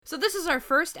So this is our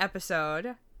first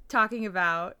episode talking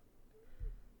about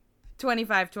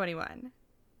 2521.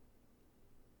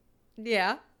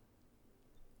 Yeah.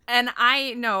 And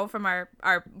I know from our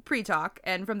pre-talk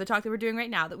and from the talk that we're doing right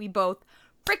now that we both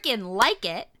freaking like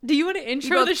it. Do you want to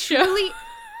intro the show? Truly...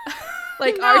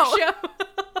 Like No. our show?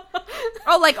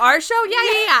 Oh, like our show?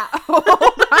 Yeah. Hold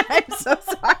on, I'm so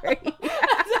sorry.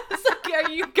 It's like,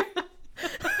 are you good?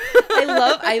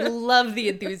 I love the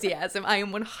enthusiasm. I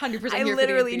am 100% I here for the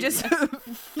literally just enthusiasm.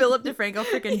 Philip DeFranco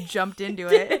freaking jumped into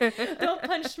it. Don't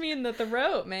punch me in the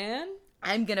throat, man.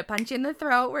 I'm gonna punch you in the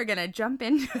throat. We're gonna jump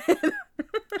into it.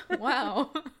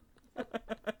 Wow.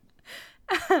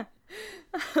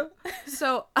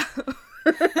 So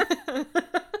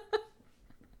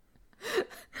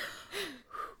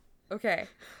okay.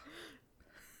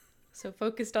 So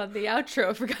focused on the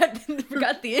outro,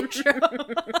 forgot the intro.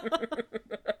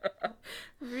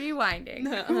 Rewinding.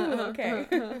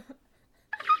 Okay.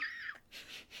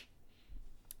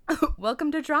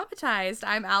 Welcome to Dramatized.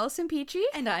 I'm Allison Peachy.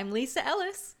 And I'm Lisa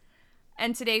Ellis.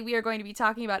 And today we are going to be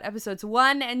talking about episodes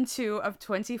 1 and 2 of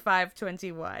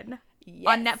 2521 Yes.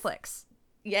 on Netflix.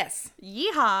 Yes.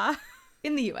 Yeehaw.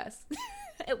 In the US,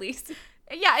 at least.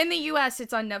 Yeah, in the US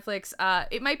it's on Netflix.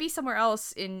 It might be somewhere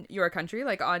else in your country,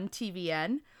 like on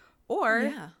TVN or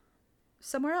Yeah.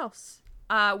 somewhere else.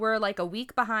 We're like a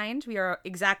week behind. We are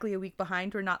exactly a week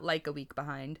behind. We're not like a week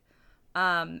behind.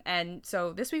 And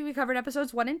so this week we covered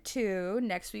episodes 1 and 2.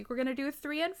 Next week we're gonna do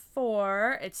 3 and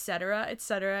 4, etc.,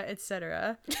 etc.,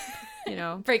 etc. You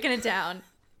know, Breaking it down.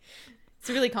 It's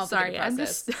a really complicated sorry,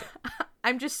 process.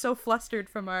 I'm just so flustered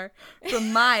from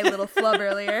my little flub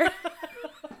earlier.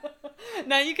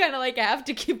 Now you kind of like have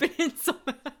to keep it in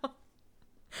somehow.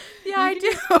 Yeah, I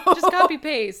do. Just copy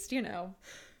paste, you know.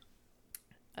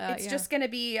 It's just gonna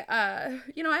be, I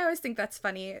always think that's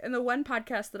funny. And the one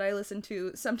podcast that I listen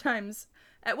to, sometimes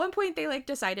at one point they like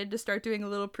decided to start doing a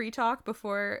little pre-talk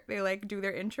before they like do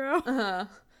their intro. Uh-huh.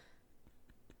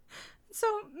 So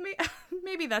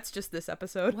maybe that's just this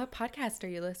episode. What podcast are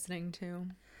you listening to?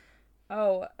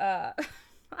 Oh,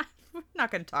 I'm not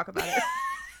gonna talk about it.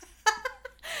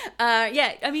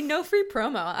 Yeah, I mean, no free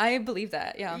promo. I believe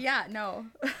that. Yeah. Yeah, no.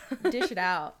 Dish it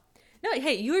out. No,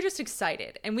 hey, you were just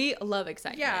excited, and we love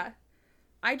excitement. Yeah.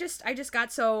 I just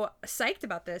got so psyched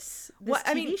about this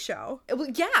TV show. Well,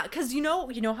 yeah, because you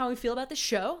know how we feel about this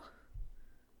show?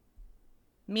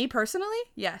 Me personally?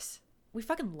 Yes. We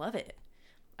fucking love it.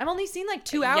 I've only seen like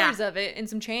 2 hours of it and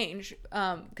some change,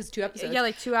 because 2 episodes. Yeah,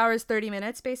 like 2 hours, 30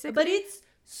 minutes, basically. But it's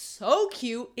so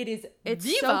cute. It's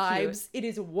the so vibes. cute. It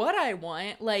is what I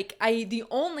want. Like, the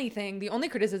only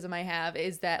criticism I have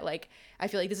is that, like, I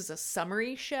feel like this is a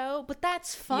summery show, but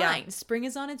that's fine. Yeah. Spring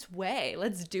is on its way.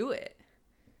 Let's do it.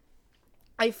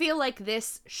 I feel like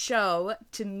this show,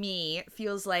 to me,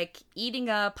 feels like eating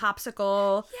a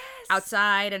popsicle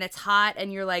outside and it's hot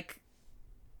and you're like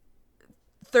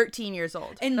 13 years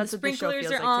old. And That's the what this show sprinklers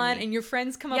feels are like to on, me. and your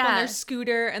friends come up on their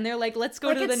scooter, and they're like, let's go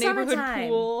Like to the it's neighborhood summertime.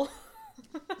 pool.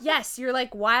 Yes, you're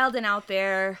like wild and out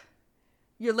there.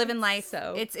 You're living life.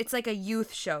 So- It's like a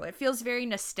youth show. It feels very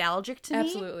nostalgic to me.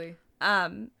 Absolutely.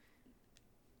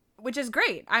 Which is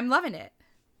great. I'm loving it.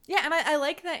 Yeah, and I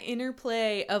like that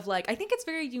interplay of, like, I think it's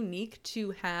very unique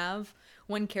to have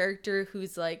one character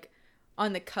who's, like,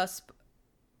 on the cusp,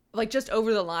 like, just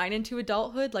over the line into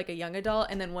adulthood, like a young adult,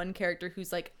 and then one character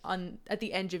who's, like, at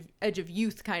the edge of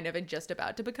youth, kind of, and just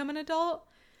about to become an adult.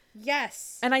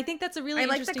 Yes. And I think that's a really I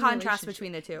like the interesting contrast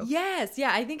relationship. between the two. Yes,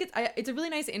 yeah, I think it's a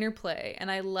really nice interplay,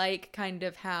 and I like kind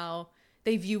of how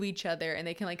they view each other, and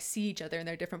they can, like, see each other in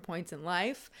their different points in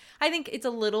life. I think it's a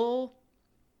little,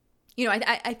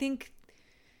 I think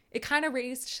it kind of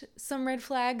raised some red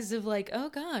flags of, like, oh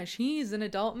gosh, he's an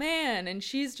adult man and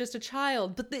she's just a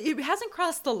child, but it hasn't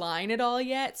crossed the line at all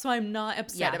yet, so I'm not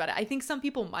upset about it. I think some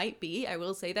people might be, I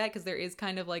will say that, because there is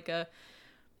kind of like a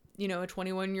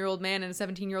 21-year-old man and a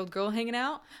 17-year-old girl hanging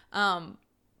out,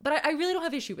 but I really don't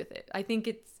have issue with it. I think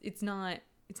it's not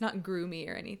groomy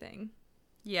or anything.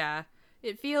 Yeah.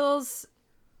 It feels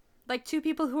like two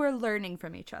people who are learning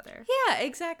from each other. Yeah,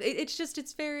 exactly.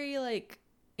 It's very, like,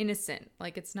 innocent.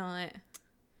 Like, it's not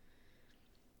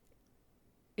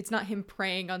him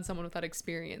preying on someone without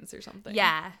experience or something.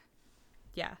 Yeah.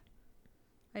 Yeah.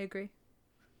 I agree.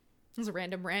 It's a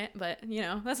random rant, but,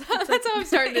 that's how I'm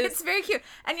starting this. It's very cute.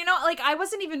 And, like, I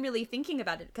wasn't even really thinking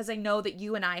about it because I know that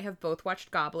you and I have both watched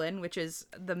Goblin, which is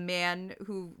the man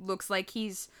who looks like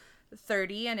he's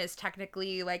 30 and is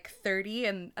technically like 30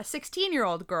 and a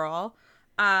 16-year-old girl.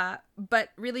 But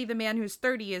really the man who's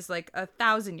 30 is like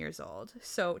 1,000 years old.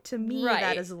 So to me, Right.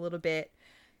 that is a little bit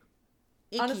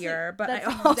ickier, Honestly, but I that's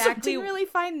also exactly- didn't really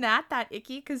find that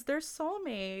icky because they're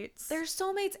soulmates. They're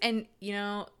soulmates, and you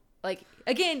know, like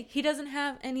again, he doesn't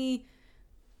have any.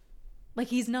 Like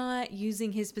he's not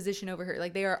using his position over her.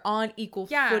 Like they are on equal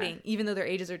footing, even though their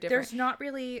ages are different. There's not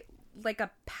really like a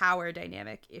power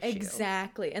dynamic issue.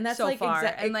 Exactly, and that's so like far,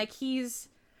 and like he's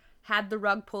had the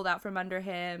rug pulled out from under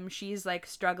him. She's like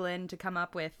struggling to come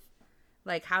up with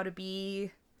like how to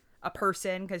be a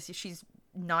person because she's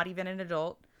not even an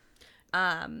adult.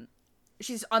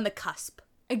 She's on the cusp.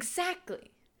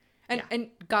 Exactly. And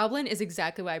Goblin is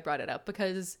exactly why I brought it up,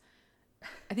 because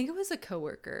I think it was a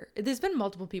coworker. There's been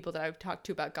multiple people that I've talked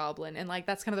to about Goblin, and like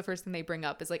that's kind of the first thing they bring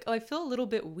up is like, oh, I feel a little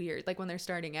bit weird. Like when they're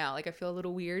starting out, like I feel a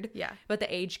little weird. Yeah. About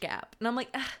the age gap, and I'm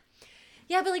like,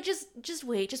 yeah, but like just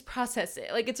wait, just process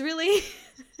it. Like it's really,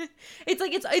 it's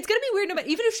like it's gonna be weird. No matter,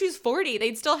 even if she's 40,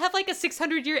 they'd still have like a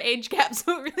 600-year age gap,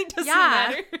 so it really doesn't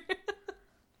matter.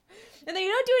 And then you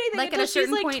don't do anything like until at a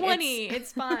certain she's like point, 20.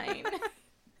 It's fine.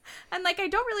 And like I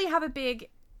don't really have a big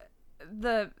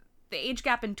the age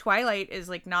gap in Twilight is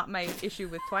like not my issue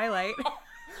with Twilight.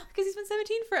 Because he's been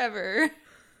 17 forever.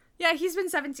 Yeah, he's been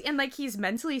 17 and like he's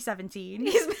mentally 17.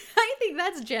 I think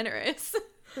that's generous.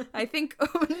 I think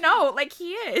no, like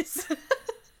he is.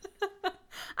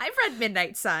 I've read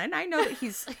Midnight Sun. I know that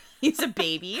he's a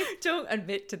baby. Don't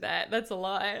admit to that. That's a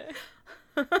lie.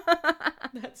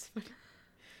 That's funny.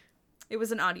 It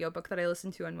was an audiobook that I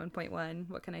listened to on 1.1.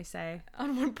 What can I say?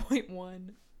 On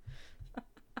 1.1.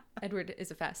 Edward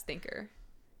is a fast thinker.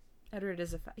 Edward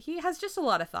is he has just a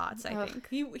lot of thoughts, I think.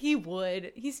 He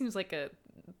would. He seems like a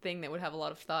thing that would have a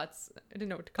lot of thoughts. I didn't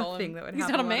know what to call him. Thing that would He's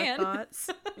have not a a lot man. of thoughts.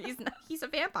 He's a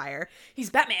vampire. He's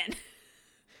Batman.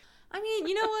 I mean,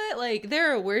 you know what? Like,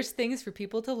 there are worse things for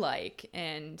people to like,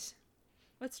 and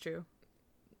That's true.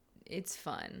 it's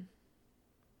fun.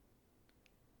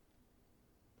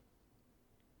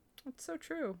 That's so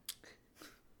true.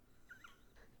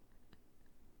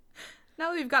 Now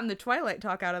that we've gotten the Twilight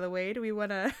talk out of the way, do we want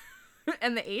to,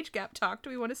 and the age gap talk, do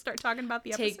we want to start talking about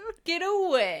the episode? Take it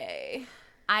away.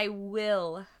 I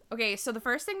will. Okay, so the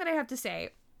first thing that I have to say,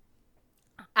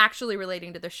 actually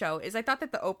relating to the show, is I thought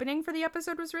that the opening for the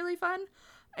episode was really fun.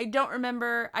 I don't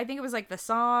remember. I think it was like the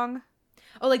song.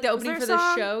 Oh, like the there opening a for the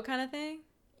song? show kind of thing?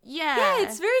 Yeah. Yeah,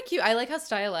 it's very cute. I like how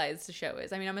stylized the show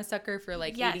is. I mean, I'm a sucker for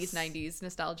like Yes. 80s, 90s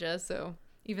nostalgia, so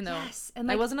even though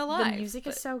and I wasn't alive. The music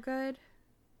is so good.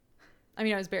 I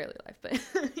mean, I was barely alive, but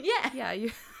yeah. Yeah,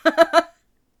 you.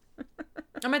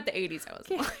 I'm at the 80s, I was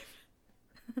alive.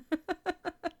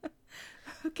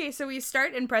 Okay, so we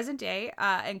start in present day,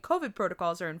 and COVID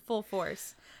protocols are in full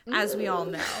force, as we all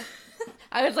know.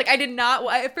 I was like, I did not,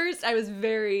 at first I was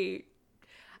very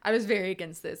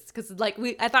against this, because like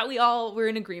I thought we all were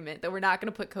in agreement that we're not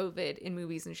going to put COVID in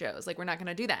movies and shows. Like we're not going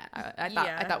to do that.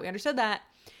 I thought we understood that.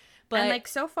 But And like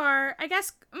so far, I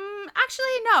guess, actually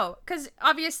no, because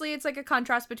obviously it's like a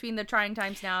contrast between the trying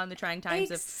times now and the trying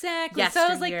times exactly. of So I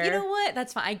was like, yesteryear. you know what?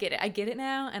 That's fine. I get it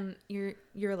now, and you're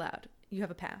allowed. You have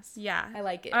a pass. Yeah. I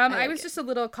like it. I was just a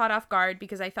little caught off guard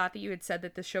because I thought that you had said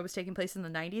that the show was taking place in the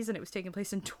 90s and it was taking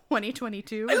place in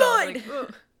 2022. I And was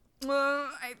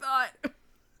lied! like,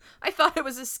 I thought it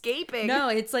was escaping. No,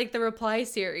 it's like the Reply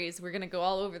series. We're gonna go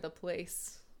all over the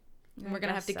place. And we're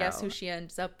gonna have to guess so. who she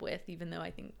ends up with, even though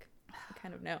I think I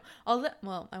kind of know.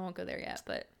 Well, I won't go there yet,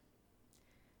 but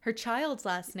her child's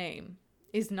last name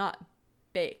is not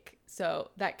Bake,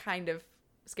 so that kind of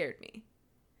scared me.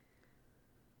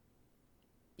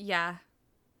 Yeah.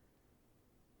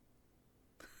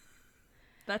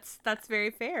 That's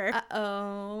very fair.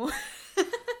 Uh-oh.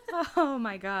 Oh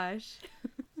my gosh.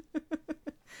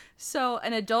 So,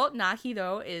 an adult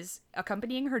Nahiro is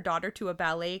accompanying her daughter to a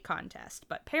ballet contest,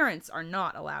 but parents are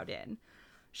not allowed in.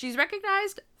 She's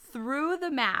recognized through the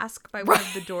mask by one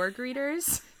of the door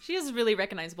greeters. She has really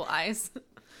recognizable eyes.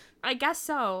 I guess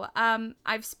so.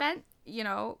 I've spent,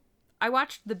 I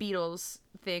watched the Beatles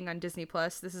thing on Disney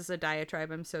Plus. This is a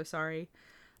diatribe. I'm so sorry.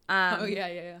 Oh,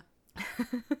 yeah.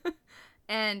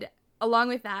 And along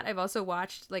with that, I've also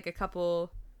watched like a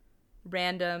couple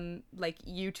random like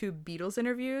YouTube Beatles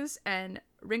interviews, and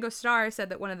Ringo Starr said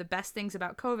that one of the best things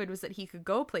about COVID was that he could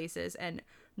go places and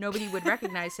nobody would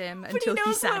recognize him until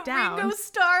he sat down. Ringo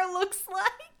Starr looks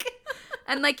like.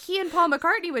 And like he and Paul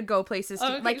McCartney would go places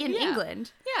like in yeah.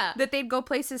 England. Yeah. That they'd go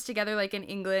places together like in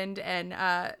England, and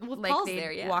like Paul's they'd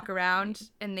there, yeah. walk around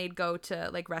and they'd go to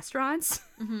like restaurants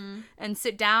and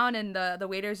sit down, and the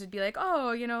waiters would be like,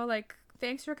 oh, like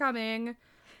thanks for coming,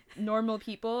 normal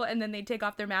people, and then they'd take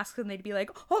off their masks and they'd be like,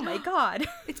 oh my god,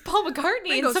 It's Paul McCartney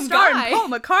Ringo and some Starr guy. and Paul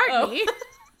McCartney.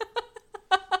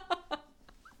 Oh.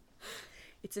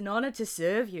 It's an honor to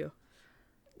serve you,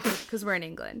 because we're in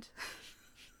England.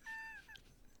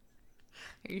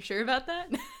 Are you sure about that?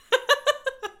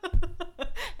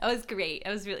 That was great.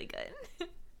 That was really good.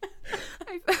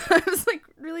 I was like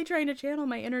really trying to channel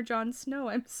my inner Jon Snow.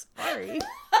 I'm sorry.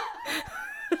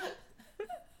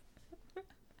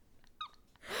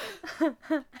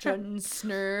 Jon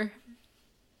Snow.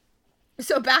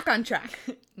 So back on track.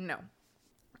 No.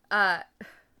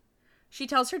 She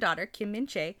tells her daughter, Kim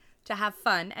Min-chae, to have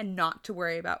fun and not to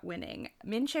worry about winning.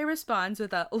 Min-chae responds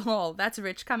with a, lol, that's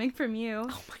rich coming from you.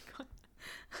 Oh my god.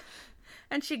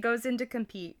 And she goes in to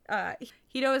compete.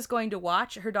 Hito is going to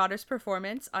watch her daughter's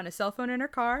performance on a cell phone in her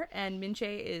car, and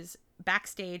Min-chae is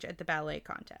backstage at the ballet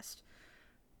contest.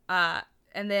 And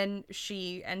then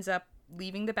she ends up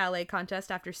leaving the ballet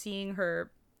contest after seeing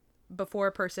her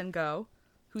before person go,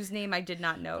 whose name I did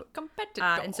not note. Competitor.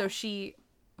 And so she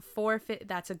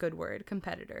that's a good word,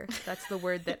 competitor. That's the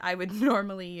word that I would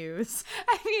normally use.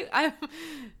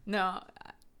 No.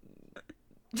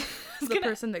 The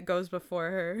person that goes before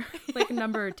her, like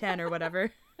number 10 or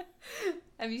whatever.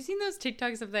 Have you seen those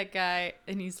TikToks of that guy?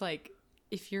 And he's like,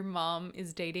 if your mom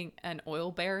is dating an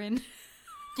oil baron.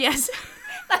 Yes.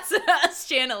 That's us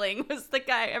channeling, was the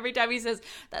guy. Every time he says,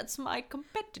 that's my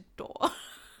competitor.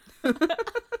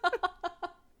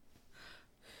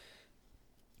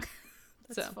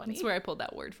 That's funny. That's where I pulled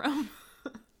that word from.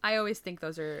 I always think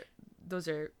those are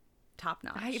top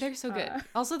notch. They're so good.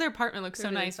 Also, their apartment looks so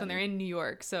really nice when they're in New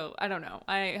York. So I don't know.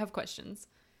 I have questions.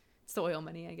 It's the oil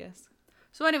money, I guess.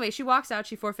 So anyway, she walks out.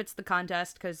 She forfeits the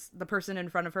contest because the person in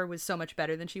front of her was so much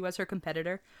better than she was, her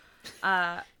competitor.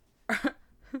 Her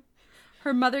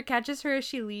mother catches her as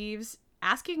she leaves,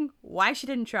 asking why she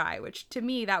didn't try, which to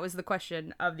me, that was the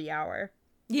question of the hour.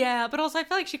 Yeah, but also I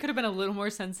feel like she could have been a little more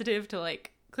sensitive to,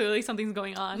 like, clearly something's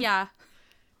going on. Yeah,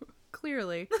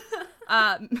 clearly.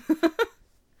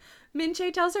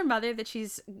 Min-chae tells her mother that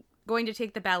she's going to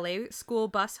take the ballet school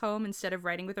bus home instead of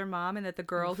riding with her mom, and that the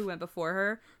girl who went before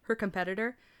her, her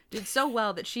competitor, did so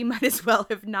well that she might as well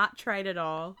have not tried at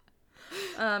all.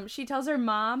 She tells her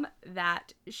mom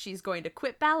that she's going to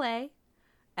quit ballet,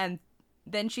 and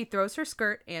then she throws her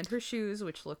skirt and her shoes,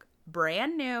 which look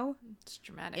brand new, It's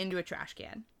dramatic. into a trash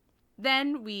can.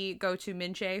 Then we go to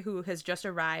Min-chae, who has just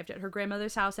arrived at her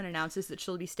grandmother's house and announces that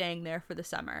she'll be staying there for the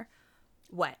summer.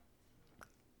 What?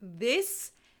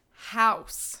 This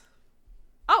house.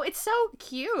 Oh, it's so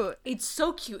cute. It's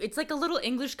so cute. It's like a little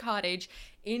English cottage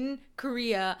in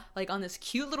Korea, like on this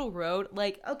cute little road.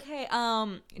 Like, okay,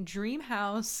 dream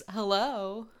house.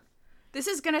 Hello. This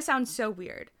is gonna sound so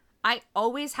weird. I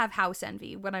always have house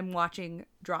envy when I'm watching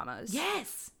dramas.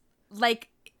 Yes. Like,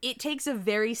 it takes a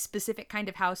very specific kind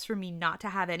of house for me not to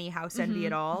have any house envy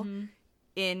at all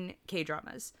in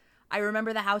K-dramas. I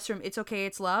remember the house from It's Okay,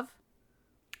 It's Love.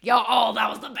 Yo, oh, that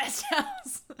was the best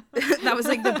house. That was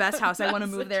like the best house. I want to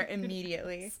move there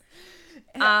immediately.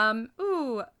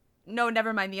 Ooh, no,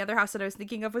 never mind. The other house that I was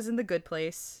thinking of was in The Good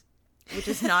Place, which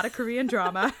is not a Korean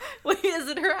drama. Wait, is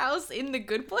it her house in the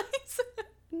good place?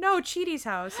 No, Chidi's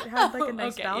house. It had like a Oh,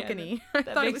 nice okay, balcony. yeah, I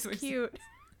that thought it makes was more cute.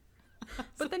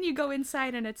 But then you go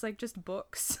inside and it's like just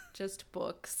books. Just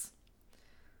books.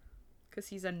 Because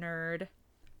he's a nerd.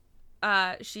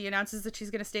 She announces that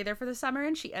she's going to stay there for the summer,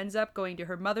 and she ends up going to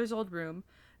her mother's old room.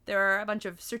 There are a bunch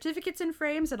of certificates in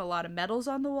frames and a lot of medals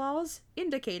on the walls,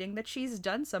 indicating that she's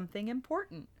done something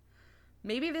important.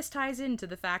 Maybe this ties into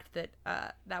the fact that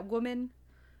that woman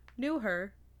knew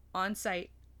her on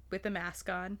site with the mask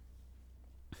on.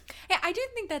 Yeah, I do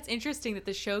think that's interesting that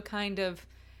the show kind of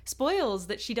spoils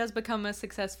that she does become a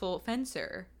successful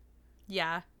fencer.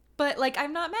 Yeah. But, like,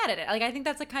 I'm not mad at it. Like, I think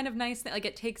that's a kind of nice thing. Like,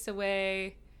 it takes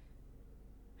away...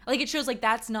 Like, it shows, like,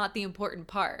 that's not the important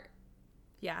part.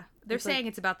 Yeah. They're It's like- saying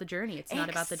it's about the journey. It's not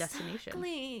about the destination.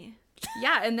 Exactly.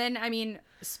 Yeah, and then, I mean,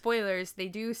 spoilers, they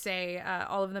do say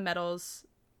all of the medals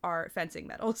are fencing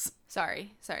medals,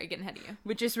 Sorry, getting ahead of you.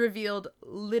 which is revealed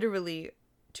literally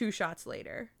 2 shots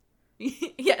later.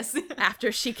 Yes.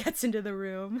 After she gets into the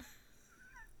room.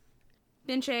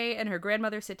 Min-chae and her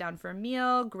grandmother sit down for a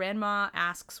meal. Grandma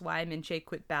asks why Min-chae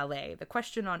quit ballet, the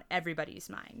question on everybody's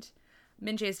mind.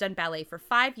 Min-chae has done ballet for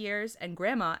 5 years, and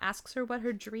Grandma asks her what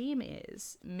her dream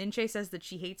is. Min-chae says that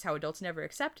she hates how adults never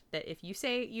accept that if you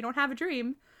say you don't have a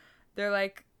dream, they're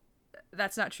like,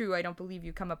 that's not true, I don't believe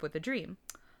you come up with a dream.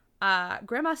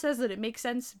 Grandma says that it makes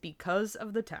sense because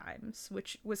of the times,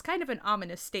 which was kind of an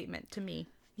ominous statement to me.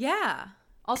 Yeah.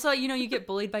 Also, you know, you get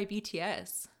bullied by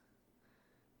BTS.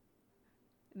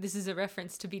 This is a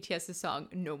reference to BTS's song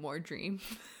 "No More Dream,"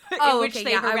 in which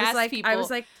they harass people. I was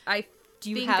like, I Do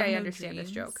you think have I no understand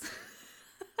this dreams? joke.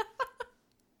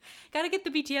 Gotta get the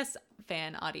BTS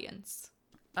fan audience.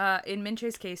 In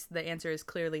Min-chae's case, the answer is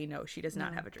clearly no. She does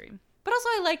not have a dream. But also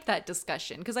I like that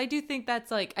discussion because I do think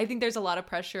that's like, I think there's a lot of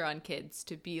pressure on kids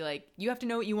to be like, you have to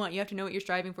know what you want. You have to know what you're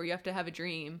striving for. You have to have a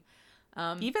dream.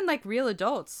 Even like real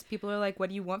adults, people are like, what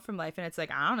do you want from life? And it's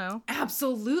like, I don't know.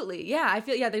 Absolutely. Yeah. I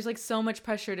feel, yeah, there's like so much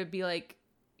pressure to be like,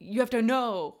 you have to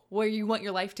know where you want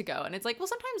your life to go. And it's like, well,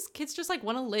 sometimes kids just like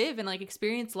want to live and like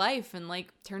experience life and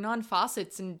like turn on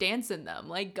faucets and dance in them.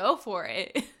 Like, go for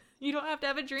it. You don't have to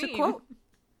have a dream.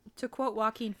 To quote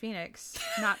Joaquin Phoenix,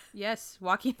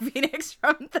 Joaquin Phoenix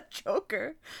from The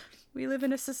Joker, we live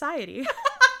in a society.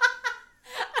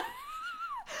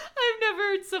 I've never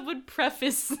heard someone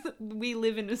preface, we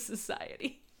live in a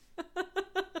society.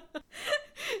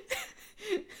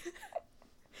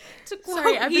 To quote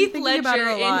Sorry, I've been Heath thinking about it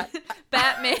Ledger a lot. in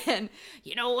Batman,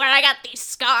 you know where I got these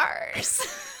scars?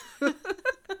 But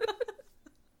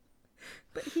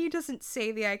he doesn't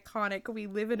say the iconic, we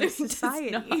live in a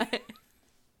society.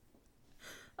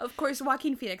 Of course,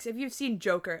 Joaquin Phoenix, if you've seen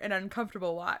Joker, an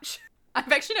uncomfortable watch.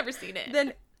 I've actually never seen it.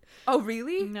 Then, oh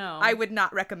really? No. I would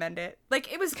not recommend it.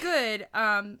 Like, it was good,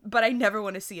 but I never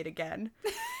want to see it again.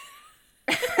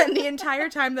 And the entire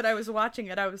time that I was watching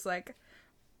it, I was like,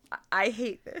 I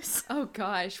hate this. Oh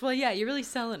gosh. Well, yeah, you're really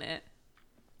selling it.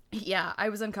 Yeah, I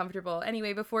was uncomfortable.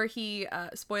 Anyway, before he,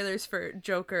 spoilers for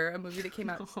Joker, a movie that came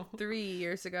out 3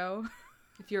 years ago.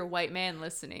 If you're a white man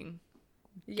listening.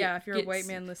 Yeah, if you're a white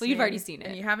man listening. Well, you've already seen it.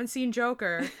 And you haven't seen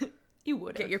Joker. You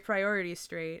would get your priorities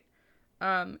straight.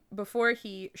 Before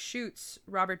he shoots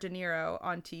Robert De Niro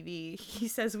on TV, he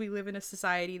says we live in a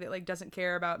society that like doesn't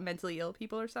care about mentally ill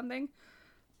people or something.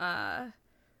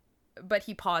 But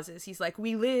he pauses. He's like,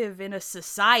 we live in a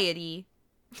society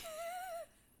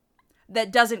that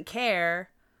doesn't care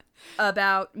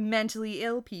about mentally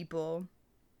ill people.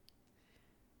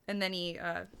 And then he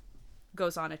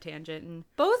goes on a tangent and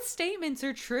both statements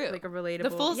are true. like a relatable. The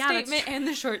full statement and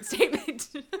the short statement.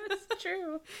 That's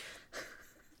true.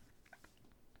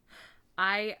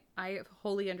 I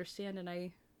wholly understand, and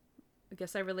I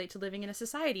guess I relate to living in a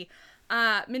society.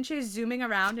 Minche's zooming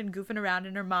around and goofing around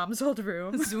in her mom's old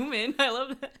room. Zoom in. I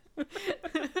love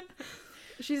that.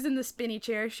 She's in the spinny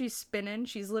chair. She's spinning.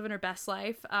 She's living her best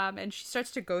life. And she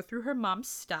starts to go through her mom's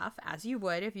stuff, as you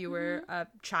would if you were a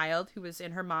child who was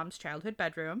in her mom's childhood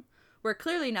bedroom, where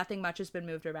clearly nothing much has been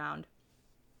moved around.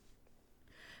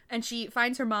 And she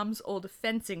finds her mom's old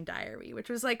fencing diary, which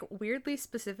was like weirdly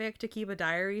specific to keep a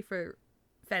diary for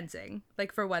fencing,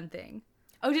 like for one thing.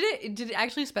 Oh, did it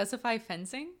actually specify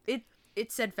fencing? It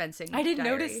said fencing. I didn't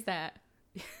diary. notice that.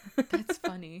 That's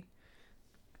funny.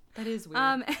 That is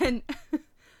weird. And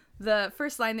the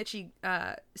first line that she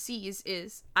sees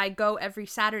is, I go every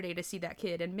Saturday to see that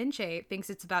kid. And Minche thinks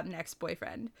it's about an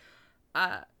ex-boyfriend.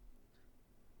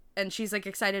 And she's like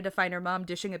excited to find her mom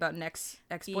dishing about an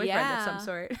ex-boyfriend of some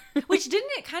sort. Which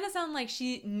didn't it kind of sound like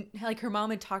her mom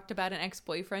had talked about an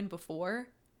ex-boyfriend before?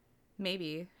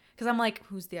 Maybe. Because I'm like,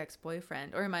 who's the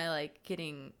ex-boyfriend? Or am I like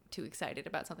getting too excited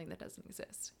about something that doesn't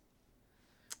exist?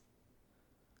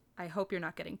 I hope you're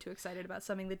not getting too excited about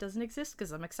something that doesn't exist,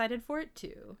 because I'm excited for it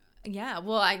too. Yeah,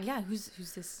 well, who's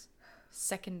this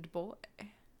second boy?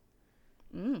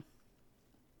 The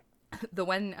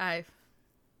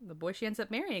boy she ends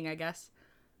up marrying, I guess.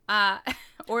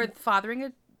 Or fathering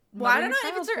a Well, I don't know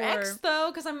child if it's her ex, though,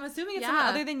 because I'm assuming it's someone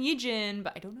other than Yijin,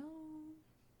 but I don't know.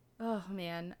 Oh,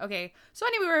 man. Okay, so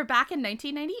anyway, we're back in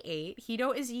 1998.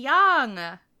 Hito is young.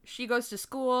 She goes to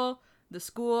school. The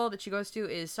school that she goes to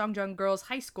is Songjung Girls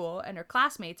High School, and her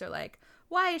classmates are like,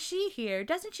 why is she here?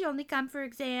 Doesn't she only come for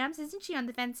exams? Isn't she on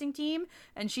the fencing team?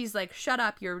 And she's like, shut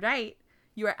up, you're right.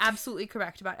 You are absolutely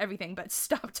correct about everything, but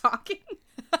stop talking.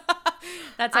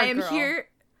 That's our girl.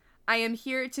 I am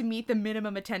here to meet the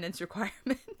minimum attendance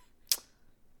requirement.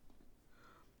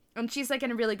 And she's like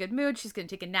in a really good mood. She's going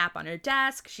to take a nap on her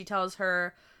desk. She tells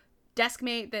her desk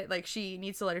mate that like she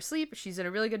needs to let her sleep. She's in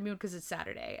a really good mood because it's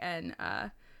Saturday. And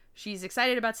she's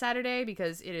excited about Saturday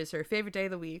because it is her favorite day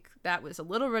of the week. That was a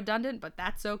little redundant, but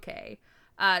that's okay.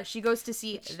 She goes to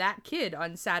see that kid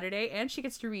on Saturday, and she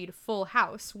gets to read Full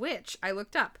House, which I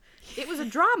looked up. It was a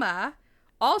drama.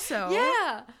 Also,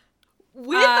 yeah,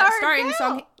 with our starring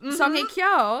girl. Song Hye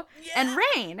Kyo and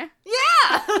Rain.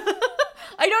 Yeah,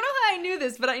 I don't know how I knew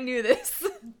this, but I knew this.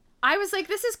 I was like,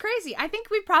 this is crazy. I think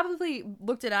we probably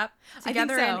looked it up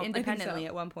together and independently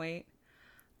at one point.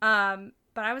 But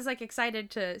I was like excited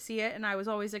to see it, and I was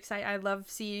always excited. I love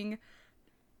seeing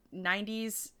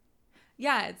 90s.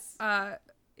 Yeah, it's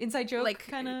inside joke like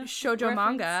kind of shoujo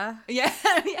manga. Yeah,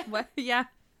 yeah. What? Yeah.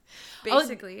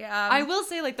 Basically, I will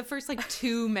say like the first like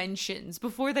 2 mentions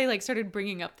before they like started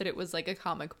bringing up that it was like a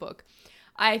comic book,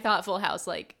 I thought Full House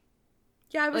like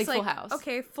yeah, I was like Full House.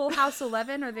 Okay, Full House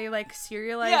 11. Are they like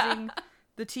serializing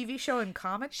The TV show and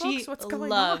comic She books? What's going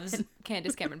loves on?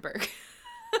 Candace Cameron Bure.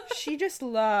 She just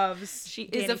loves She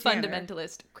Danny is a Tanner.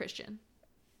 fundamentalist Christian.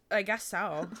 I guess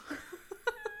so.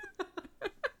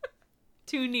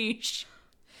 Too niche.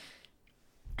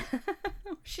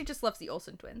 She just loves the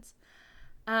Olsen twins.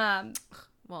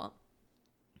 Well,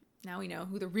 now we know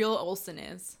who the real Olsen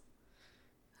is.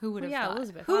 Who would have thought?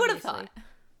 Elizabeth. Who would have obviously. thought?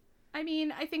 I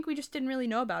mean, I think we just didn't really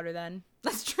know about her then.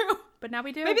 That's true. But now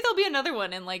we do. Maybe there'll be another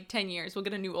one in like 10 years. We'll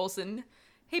get a new Olsen.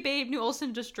 Hey babe, new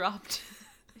Olsen just dropped.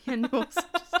 Yeah, no Olsen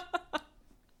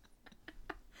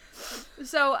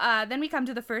So then we come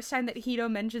to the first time that Hito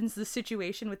mentions the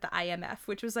situation with the IMF,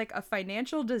 which was like a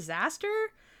financial disaster,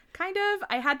 kind of.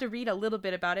 I had to read a little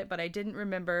bit about it, but I didn't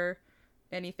remember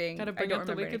anything. Gotta bring I don't up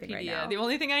the remember anything right Wikipedia. now. The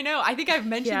only thing I know, I think I've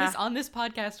mentioned Yeah. this on this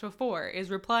podcast before,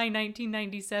 is Reply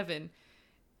 1997.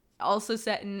 Also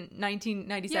set in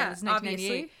 1997, Yeah, it's 1998.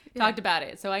 obviously. Yeah. Talked about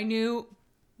it. So I knew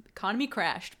the economy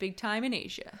crashed big time in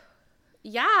Asia.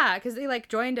 Yeah, because they like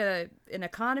joined an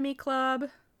economy club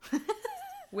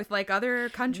with like other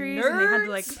countries, and they had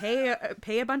to like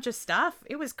pay a bunch of stuff.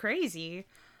 It was crazy.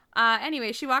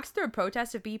 Anyway, she walks through a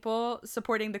protest of people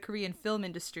supporting the Korean film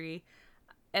industry,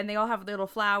 and they all have little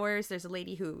flowers. There's a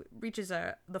lady who reaches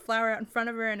the flower out in front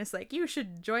of her and is like, "You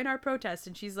should join our protest,"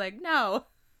 and she's like, "No."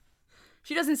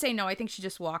 She doesn't say no. I think she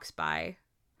just walks by.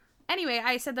 Anyway,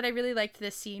 I said that I really liked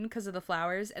this scene because of the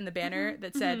flowers and the banner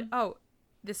that said, "Oh,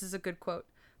 this is a good quote.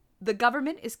 The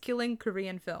government is killing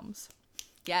Korean films."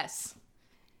 Yes.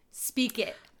 Speak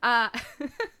it. And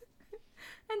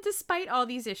despite all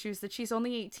these issues that she's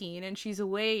only 18 and she's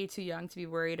way too young to be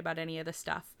worried about any of the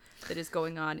stuff that is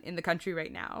going on in the country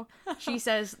right now, she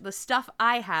says the stuff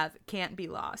I have can't be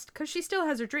lost because she still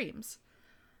has her dreams.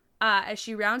 As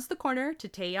she rounds the corner to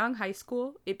Taeyang High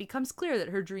School, it becomes clear that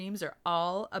her dreams are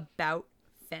all about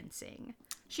fencing.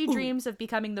 She dreams of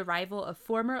becoming the rival of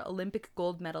former Olympic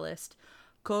gold medalist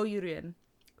Ko Yurin,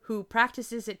 who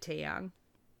practices at Taeyang.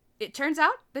 It turns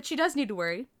out that she does need to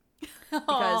worry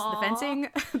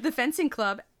because the fencing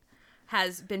club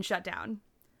has been shut down.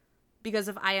 Because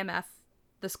of IMF,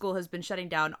 the school has been shutting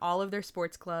down all of their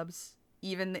sports clubs,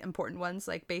 even the important ones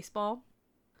like baseball.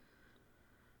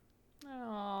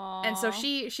 Aww. And so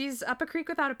she's up a creek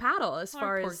without a paddle as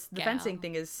far poor as the gal. fencing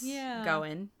thing is Yeah.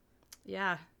 going.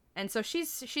 Yeah. And so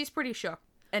she's pretty shook.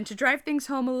 And to drive things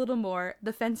home a little more,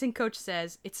 the fencing coach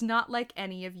says, "It's not like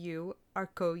any of you are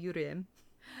Ko Yurim."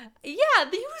 Yeah,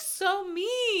 he was so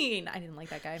mean. I didn't like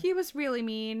that guy. He was really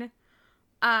mean.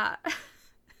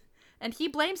 And he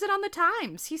blames it on the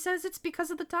times. He says it's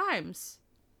because of the times.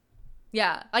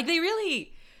 Yeah, like they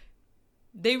really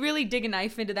dig a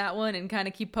knife into that one and kind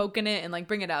of keep poking it and like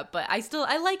bring it up. But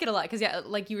I like it a lot because yeah,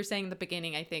 like you were saying in the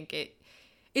beginning, I think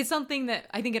it's something that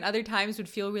I think in other times would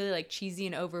feel really like cheesy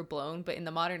and overblown, but in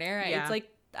the modern era, Yeah. it's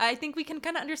like I think we can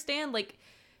kind of understand like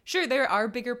sure there are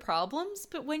bigger problems,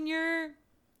 but when you're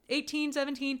 18,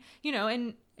 17, you know,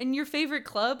 and your favorite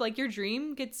club, like your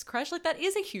dream gets crushed, like that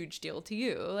is a huge deal to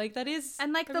you. Like that is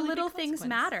And like a the really big little things consequence.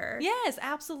 matter. Yes,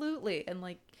 absolutely. And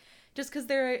like just because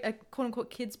they're a quote unquote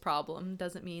kid's problem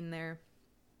doesn't mean they're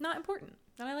not important.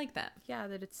 And I like that. Yeah,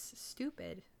 that it's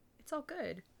stupid. It's all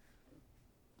good.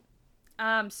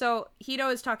 So Hito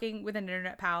is talking with an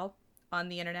internet pal on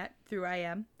the internet through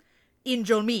IM.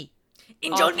 Injolmi.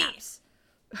 All caps.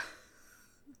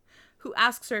 Who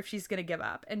asks her if she's gonna give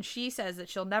up, and she says that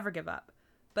she'll never give up,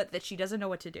 but that she doesn't know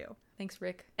what to do. Thanks,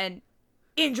 Rick. And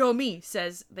Injolmi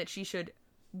says that she should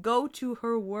go to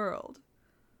her world.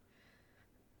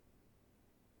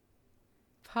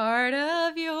 Part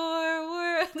of your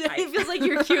world. It feels like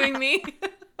you're cueing me.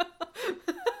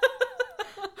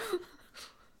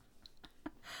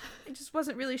 I just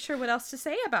wasn't really sure what else to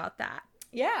say about that.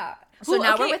 Yeah. So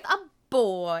now we're with a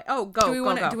boy. Oh, go. Do we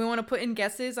want to? go. Do we want to put in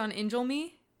guesses on Angel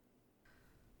Me?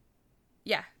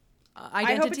 Yeah.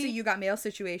 Identity. I hope it's a You Got Mail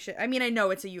situation. I mean, I know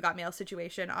it's a You Got Mail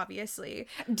situation, obviously.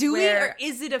 Do we, where- or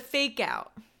is it a fake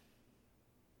out?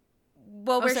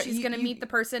 Well, where sorry, she's going to meet the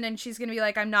person and she's going to be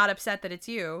like, "I'm not upset that it's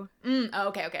you." Oh,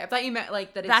 okay. I thought you meant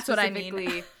like that. It's That's what I mean.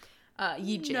 specifically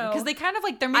Yijin, No. because they kind of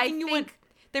like they're making you think-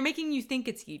 they're making you think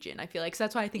it's Yijin. I feel like so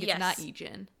that's why I think it's Yes. not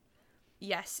Yijin.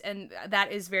 Yes, and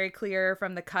that is very clear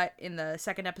from the cut in the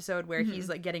second episode where he's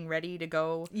like getting ready to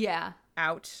go Yeah.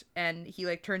 out and he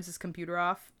like turns his computer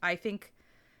off. I think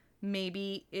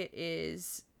maybe it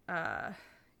is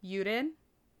Yurin.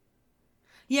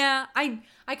 Yeah, I kind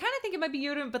of think it might be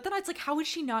Yoda, but then it's like, how would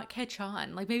she not catch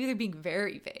on? Like maybe they're being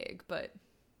very vague, but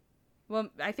Well,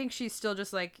 I think she's still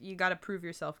just like, "You got to prove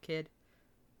yourself, kid."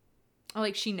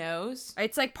 like she knows.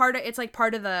 It's like part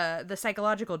of the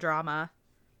psychological drama.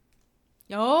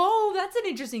 Oh, that's an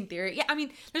interesting theory. Yeah, I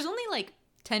mean, there's only like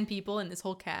 10 people in this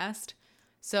whole cast.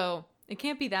 So it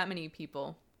can't be that many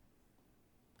people.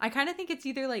 I kind of think it's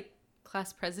either like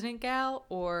class president gal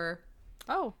or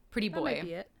pretty boy. That might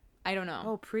be it. I don't know.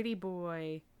 Oh, pretty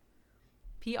boy.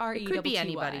 P-R-E-T-T-Y. It could be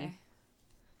anybody.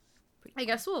 I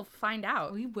guess we'll find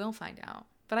out. We will find out.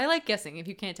 But I like guessing if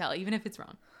you can't tell, even if it's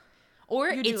wrong. Or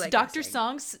it's like Dr. guessing.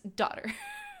 Song's daughter.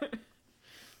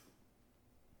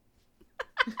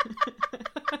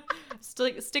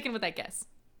 Still sticking with that guess.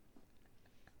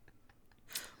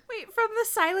 Wait, from the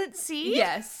Silent Sea?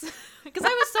 Yes. Because I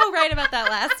was so right about that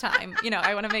last time. You know,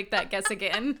 I want to make that guess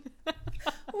again.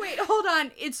 Wait, hold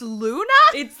on. It's Luna?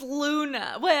 It's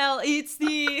Luna. Well, it's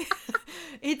the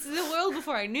world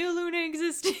before I knew Luna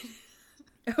existed.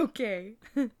 Okay.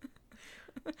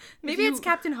 Maybe it's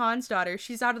Captain Han's daughter.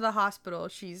 She's out of the hospital.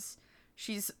 She's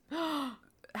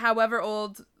however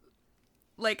old.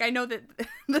 Like, I know that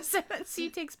the Seventh Sea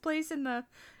takes place in the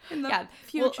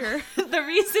future. Well, the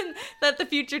reason that the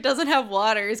future doesn't have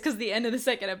water is because the end of the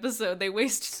second episode they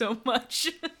waste so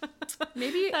much.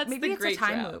 Maybe it's a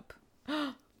time loop.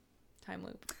 Time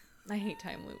loop. I hate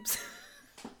time loops.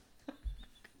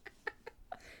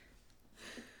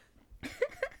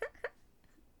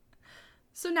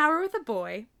 So now we're with a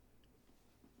boy.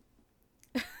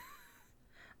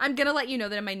 I'm gonna let you know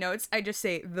that in my notes I just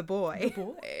say the boy. The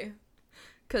boy.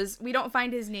 Because we don't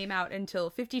find his name out until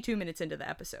 52 minutes into the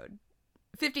episode.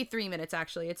 53 minutes,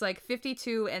 actually. It's like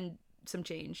 52 and some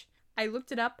change. I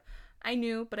looked it up. I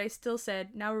knew, but I still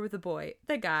said, now we're with the boy.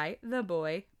 The guy, the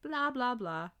boy, blah, blah,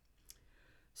 blah.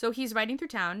 So he's riding through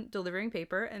town, delivering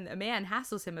paper, and a man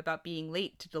hassles him about being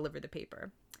late to deliver the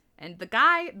paper. And the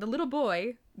guy, the little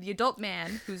boy, the adult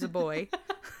man, who's a boy,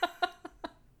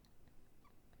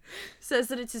 says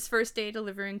that it's his first day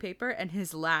delivering paper and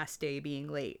his last day being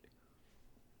late.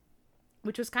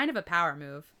 Which was kind of a power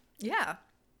move. Yeah.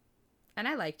 And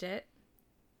I liked it.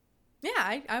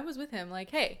 Yeah, I was with him. Like,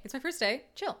 hey, it's my first day.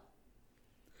 Chill.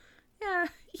 Yeah.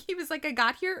 He was like, I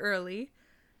got here early,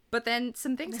 but then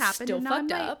some things happened. Still and now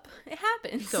fucked I'm up. It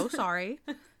happens. So sorry.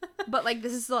 But, like,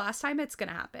 this is the last time it's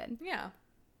gonna happen. Yeah.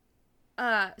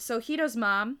 So Hito's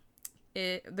mom,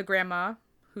 the grandma,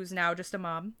 who's now just a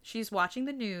mom, she's watching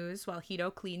the news while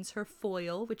Hito cleans her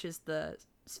foil, which is the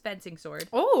fencing sword.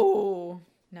 Oh,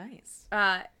 nice.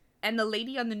 And the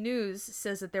lady on the news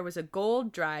says that there was a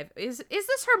gold drive. Is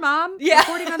this her mom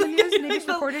reporting on the news and they just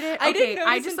recorded it? I didn't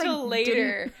notice until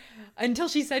later. Until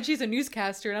she said she's a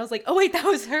newscaster and I was like, oh wait, that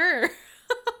was her.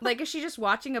 Like, is she just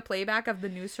watching a playback of the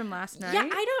news from last night? Yeah,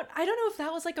 I don't know if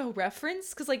that was like a reference,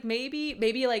 because like maybe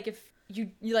like if you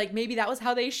like maybe that was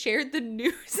how they shared the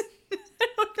news. I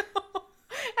don't know.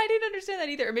 I didn't understand that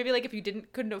either. Or maybe like if you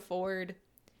couldn't afford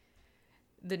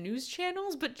the news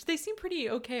channels, but they seem pretty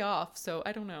okay off, so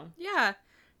I don't know. Yeah,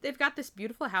 they've got this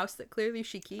beautiful house that clearly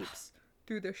she keeps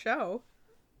through the show.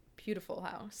 Beautiful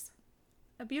house.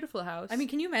 A beautiful house. I mean,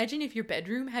 can you imagine if your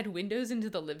bedroom had windows into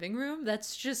the living room?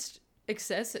 That's just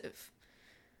excessive.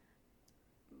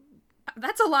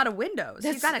 That's a lot of windows.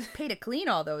 You gotta pay to clean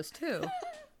all those too.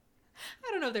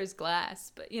 I don't know if there's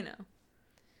glass, but you know.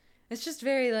 It's just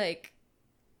very like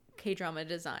K-drama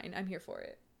design. I'm here for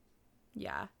it.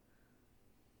 Yeah.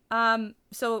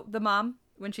 So the mom,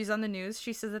 when she's on the news,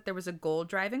 she says that there was a gold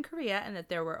drive in Korea and that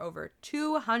there were over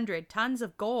 200 tons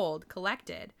of gold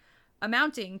collected,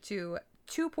 amounting to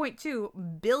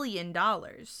 $2.2 billion.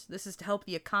 This is to help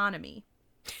the economy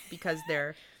because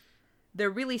they're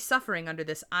really suffering under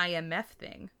this IMF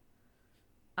thing.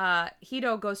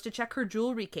 Hito goes to check her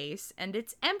jewelry case and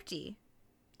it's empty.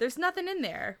 There's nothing in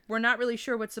there. We're not really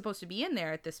sure what's supposed to be in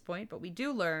there at this point, but we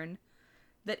do learn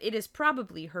that it is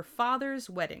probably her father's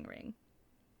wedding ring.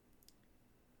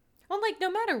 Well, like, no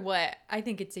matter what, I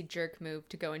think it's a jerk move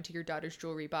to go into your daughter's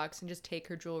jewelry box and just take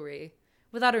her jewelry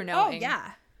without her knowing. Oh,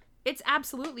 yeah. It's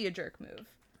absolutely a jerk move.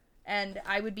 And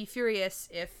I would be furious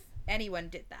if anyone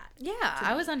did that. Yeah,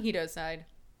 I was on Hito's side.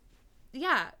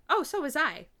 Yeah. Oh, so was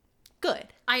I. Good.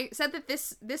 I said that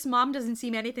this mom doesn't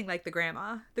seem anything like the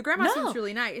grandma. The grandma seems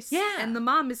really nice. Yeah. And the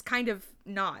mom is kind of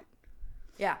not.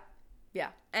 Yeah. Yeah.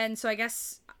 And so I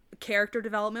guess character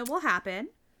development will happen.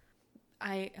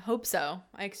 I hope so.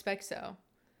 I expect so.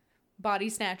 Body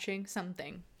snatching,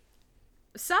 something.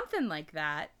 Something like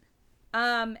that.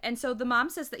 And so the mom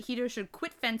says that Hito should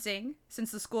quit fencing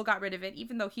since the school got rid of it,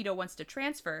 even though Hito wants to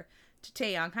transfer to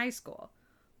Taeyang High School.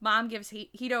 Mom gives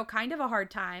Hito kind of a hard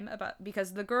time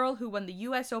because the girl who won the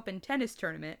US Open tennis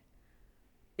tournament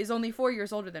is only 4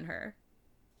 years older than her.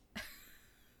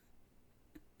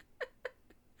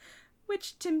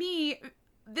 Which, to me,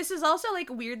 this is also, like,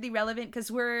 weirdly relevant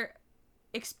because we're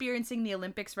experiencing the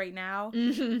Olympics right now.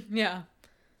 Mm-hmm. Yeah.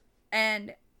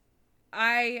 And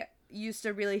used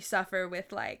to really suffer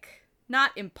with, like,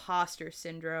 not imposter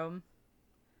syndrome,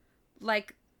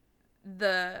 like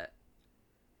the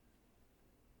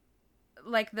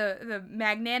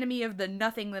magnanimity of the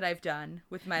nothing that I've done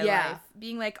with my life.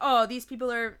 Being like, oh, these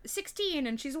people are 16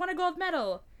 and she's won a gold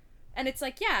medal. And it's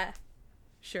like, yeah,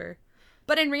 sure.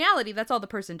 But in reality, that's all the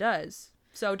person does.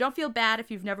 So don't feel bad if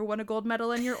you've never won a gold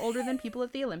medal and you're older than people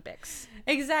at the Olympics.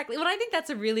 Exactly. Well, I think that's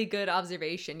a really good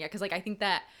observation. Yeah, because, like, I think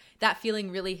that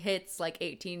feeling really hits, like,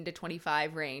 18 to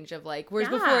 25 range of, like, whereas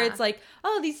before it's like,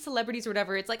 oh, these celebrities or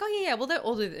whatever, it's like, oh, yeah, well, they're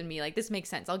older than me. Like, this makes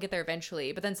sense. I'll get there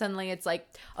eventually. But then suddenly it's like,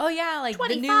 oh, yeah, like,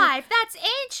 25, that's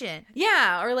ancient.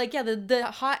 Yeah, or, like, yeah,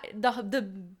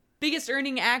 the biggest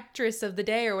earning actress of the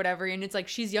day or whatever, and it's like,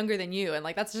 she's younger than you, and,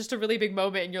 like, that's just a really big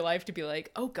moment in your life to be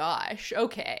like, oh, gosh,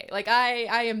 okay. Like,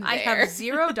 I am there. I have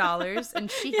 $0,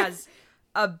 and she has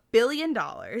 $1 billion.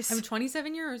 I'm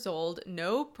 27 years old,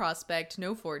 no prospect,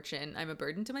 no fortune. I'm a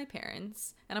burden to my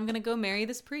parents, and I'm gonna go marry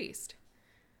this priest.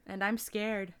 And I'm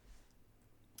scared.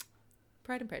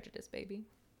 Pride and Prejudice, baby.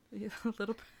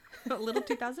 a little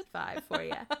 2005 for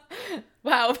you.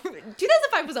 Wow,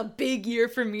 2005 was a big year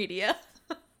for media.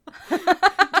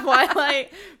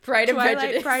 Twilight, Pride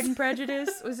and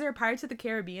Prejudice. Was there a Pirates of the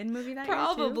Caribbean movie that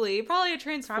Probably. year too? Probably a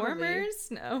Transformers.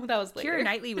 Probably. No, that was later. Keira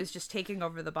Knightley was just taking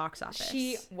over the box office.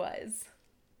 She was.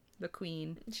 The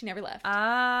queen. She never left.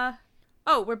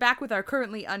 Oh, we're back with our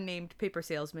currently unnamed paper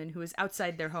salesman who is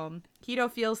outside their home. Hito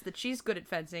feels that she's good at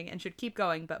fencing and should keep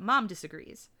going, but Mom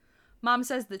disagrees. Mom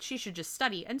says that she should just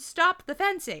study and stop the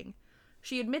fencing.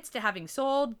 She admits to having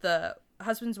sold the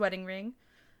husband's wedding ring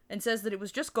and says that it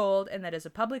was just gold and that as a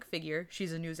public figure,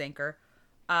 she's a news anchor,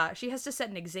 she has to set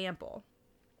an example.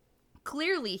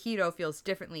 Clearly, Hito feels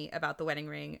differently about the wedding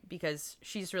ring because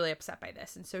she's really upset by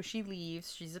this. And so she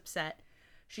leaves. She's upset.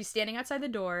 She's standing outside the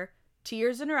door,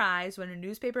 tears in her eyes when a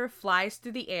newspaper flies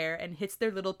through the air and hits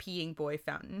their little peeing boy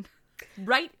fountain.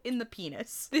 Right in the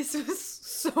penis. This was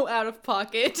so out of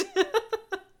pocket.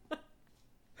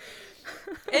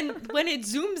 And when it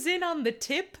zooms in on the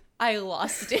tip, I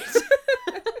lost it.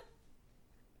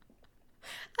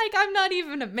 Like, I'm not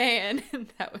even a man.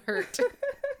 That hurt. It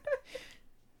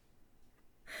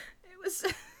was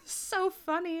so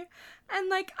funny. And,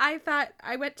 like, I thought,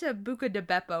 I went to Buca de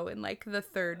Beppo in, like, the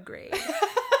 3rd grade.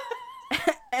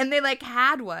 And they, like,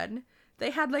 had one.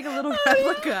 They had, like, a little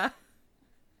replica.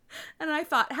 And I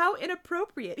thought, how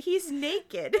inappropriate. He's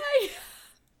naked.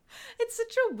 It's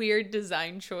such a weird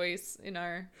design choice in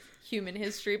our human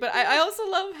history. But I also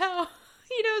love how,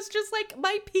 you know, it's just like,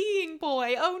 my peeing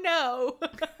boy. Oh, no.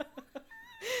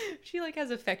 She, like, has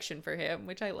affection for him,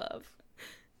 which I love.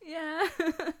 Yeah.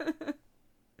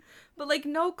 But, like,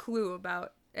 no clue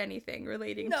about anything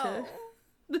relating to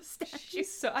the statue.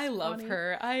 I love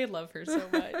her. I love her so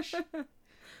much.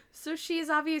 So she's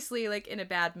obviously, like, in a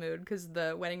bad mood because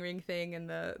the wedding ring thing and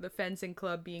the fencing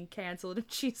club being canceled, and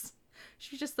she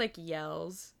just, like,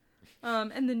 yells.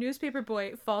 And the newspaper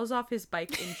boy falls off his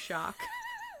bike in shock.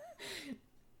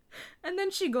 And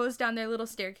then she goes down their little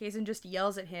staircase and just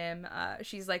yells at him.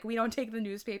 She's like, we don't take the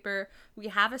newspaper. We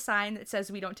have a sign that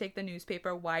says we don't take the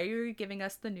newspaper. Why are you giving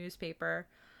us the newspaper?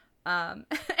 And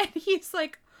he's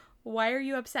like, why are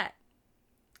you upset?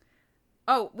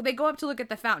 Oh, they go up to look at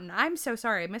the fountain. I'm so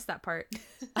sorry. I missed that part.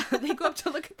 They go up to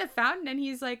look at the fountain and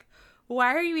he's like,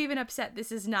 why are you even upset?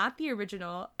 This is not the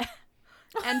original.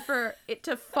 And for it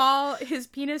to fall, his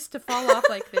penis to fall off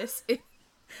like this,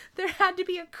 there had to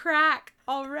be a crack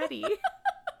already.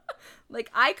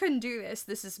 Like, I couldn't do this.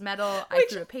 This is metal. I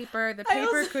threw a paper. The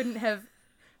paper couldn't have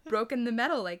broken the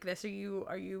metal like this. Are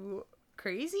you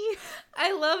crazy?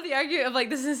 I love the argument of, like,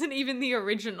 this isn't even the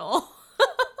original.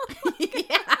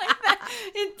 Yeah.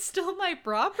 It's still my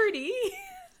property.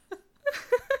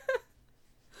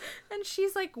 And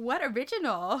she's like, what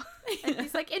original? And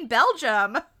he's like, in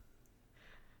Belgium.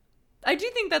 I do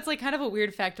think that's, like, kind of a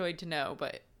weird factoid to know,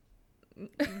 but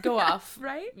go off,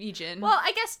 right? Ejin. Well,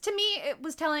 I guess to me it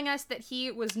was telling us that he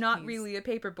was not really a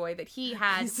paper boy, that he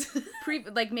had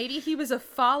like, maybe he was a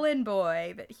fallen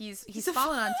boy, that he's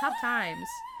fallen on tough times.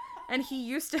 And he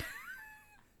used to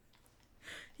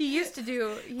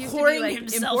pouring be, like,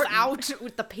 himself out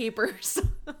with the papers.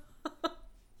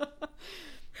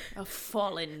 A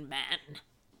fallen man.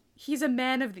 He's a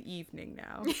man of the evening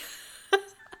now.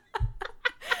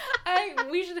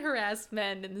 We should harass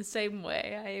men in the same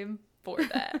way. I am for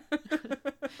that.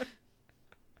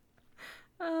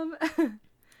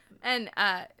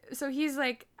 So he's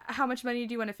like, how much money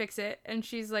do you want to fix it? And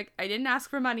she's like, I didn't ask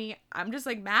for money. I'm just,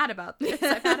 like, mad about this.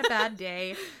 I've had a bad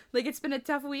day. Like, it's been a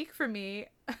tough week for me.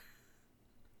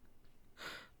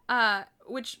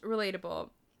 Which,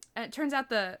 relatable. And it turns out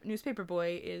the newspaper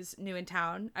boy is new in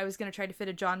town. I was gonna try to fit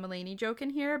a John Mulaney joke in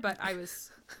here, but I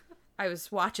was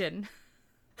watching.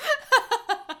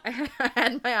 I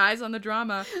had my eyes on the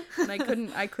drama, and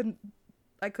I couldn't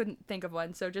think of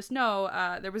one. So just know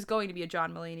there was going to be a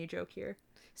John Mulaney joke here.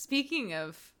 Speaking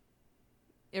of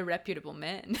irreputable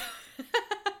men.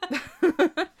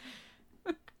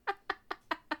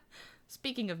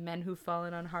 Speaking of men who've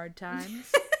fallen on hard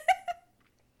times.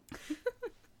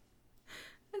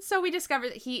 And so we discover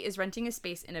that he is renting a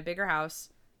space in a bigger house,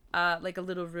 like a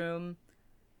little room,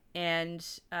 and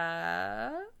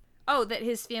that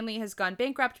his family has gone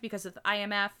bankrupt because of the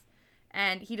IMF,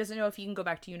 and he doesn't know if he can go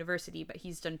back to university, but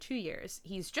he's done 2 years.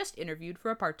 He's just interviewed for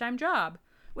a part-time job,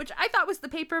 which I thought was the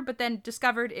paper, but then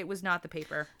discovered it was not the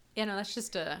paper. Yeah, no, that's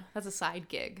a side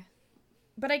gig.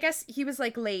 But I guess he was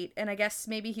like late, and I guess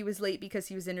maybe he was late because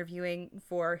he was interviewing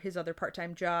for his other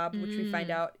part-time job, which we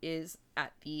find out is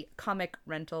at the comic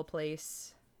rental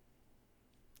place.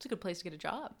 It's a good place to get a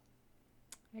job.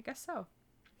 I guess so.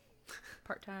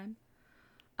 Part-time.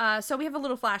 So we have a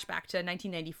little flashback to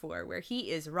 1994 where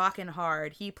he is rocking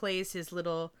hard. He plays his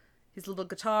little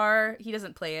guitar. He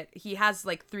doesn't play it. He has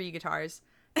like 3 guitars,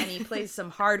 and he plays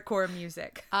some hardcore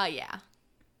music. Yeah.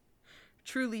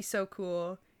 Truly so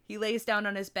cool. He lays down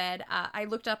on his bed. I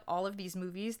looked up all of these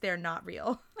movies. They're not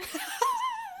real.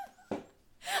 I'm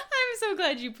so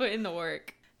glad you put in the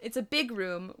work. It's a big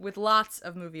room with lots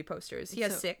of movie posters. He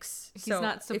has 6. He's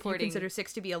not supporting. If you consider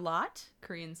 6 to be a lot.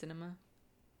 Korean cinema.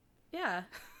 Yeah.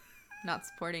 Not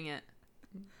supporting it.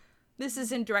 This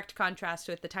is in direct contrast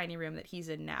with the tiny room that he's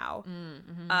in now,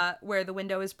 where the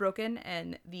window is broken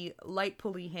and the light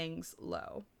pulley hangs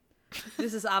low.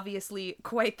 This is obviously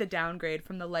quite the downgrade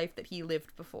from the life that he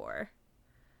lived before.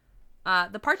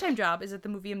 The part-time job is at the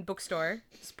movie and bookstore.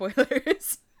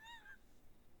 Spoilers.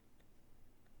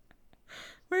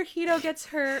 Where Hito gets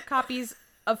her copies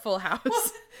of Full House.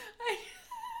 I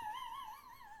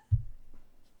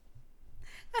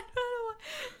don't know why.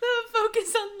 The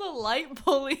focus on the light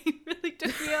pulley really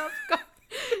took me off guard.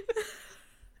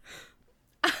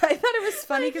 I thought it was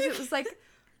funny because it was like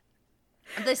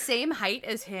the same height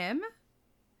as him.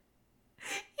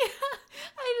 Yeah,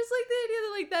 I just like the idea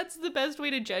that like that's the best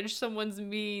way to judge someone's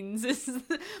means is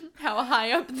how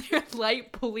high up their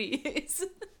light pulley is.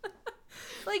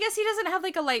 Well, I guess he doesn't have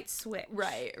like a light switch.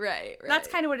 Right. That's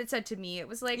kind of what it said to me. It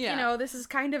was like, you know, this is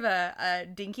kind of a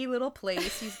dinky little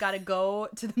place. He's got to go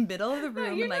to the middle of the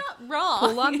room and like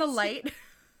pull on the light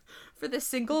for the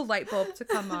single light bulb to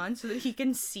come on so that he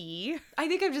can see. I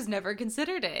think I've just never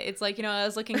considered it. It's like, you know, I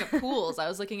was looking at pools. I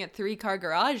was looking at 3-car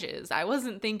garages. I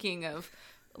wasn't thinking of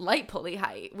light pulley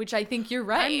height, which I think you're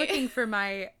right. I'm looking for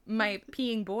my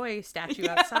peeing boy statue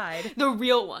outside. The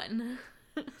real one.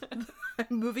 I'm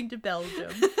moving to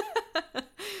Belgium.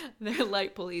 Their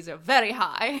light pulleys are very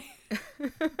high.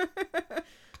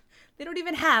 They don't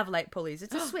even have light pulleys.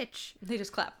 It's a switch. They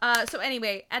just clap. So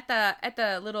anyway, at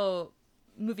the little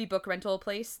movie book rental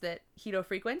place that Hito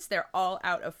frequents, they're all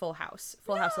out of Full House.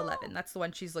 Full House 11. That's the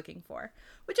one she's looking for,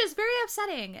 which is very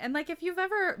upsetting. And like, if you've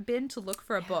ever been to look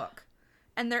for a book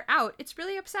and they're out, it's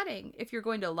really upsetting. If you're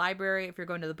going to a library, if you're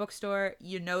going to the bookstore,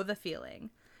 you know the feeling.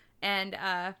 And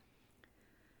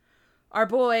our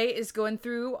boy is going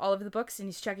through all of the books and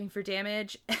he's checking for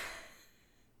damage.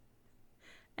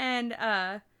 And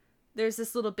there's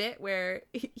this little bit where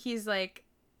he's like,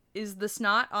 is the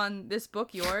snot on this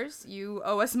book yours? You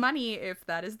owe us money if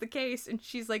that is the case. And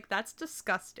she's like, that's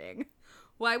disgusting.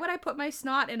 Why would I put my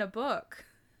snot in a book?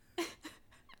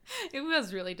 It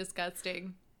was really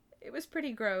disgusting. It was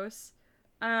pretty gross.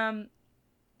 And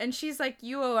she's like,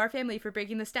 you owe our family for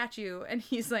breaking the statue. And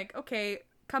he's like, okay,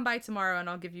 come by tomorrow and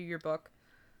I'll give you your book.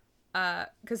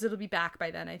 'Cause it'll be back by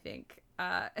then, I think.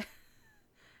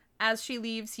 As she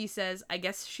leaves, he says, I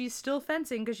guess she's still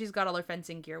fencing because she's got all her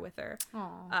fencing gear with her.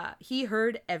 He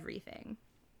heard everything.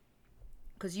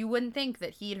 Because you wouldn't think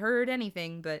that he'd heard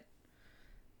anything, but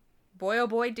boy, oh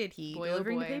boy, did he. Boy,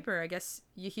 Delivering oh the boy. paper, I guess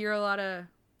you hear a lot of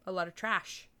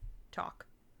trash talk.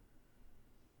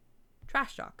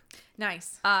 Trash talk.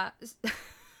 Nice.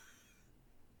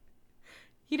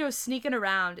 Hito's sneaking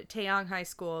around at Taeyong High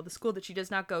School, the school that she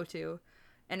does not go to.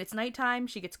 And it's nighttime.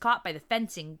 She gets caught by the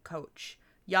fencing coach,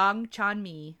 Yang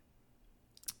Chan-mi.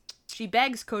 She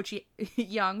begs Coach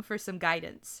Young for some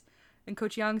guidance. And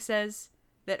Coach Young says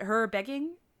that her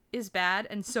begging is bad,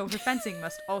 and so her fencing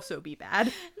must also be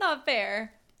bad. Not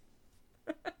fair.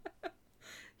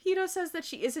 Hito says that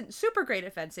she isn't super great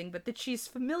at fencing, but that she's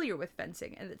familiar with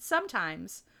fencing, and that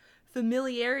sometimes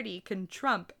familiarity can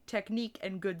trump technique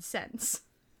and good sense.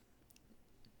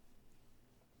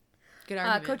 Good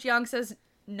argument. Coach Young says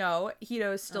no.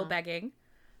 Hito's still begging.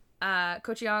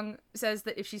 Ko Chi-young says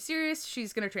that if she's serious,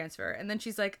 she's gonna transfer, and then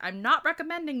she's like, "I'm not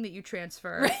recommending that you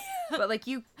transfer, but like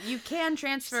you can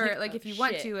transfer, like if you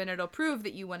want to, and it'll prove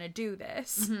that you want to do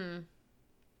this." Mm-hmm.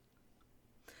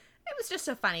 It was just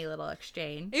a funny little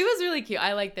exchange. It was really cute.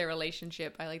 I like their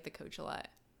relationship. I like the coach a lot.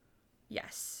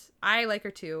 Yes, I like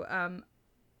her too.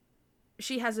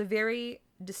 She has a very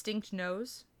distinct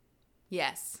nose.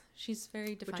 Yes, she's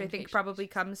very defined, which I think probably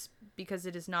comes because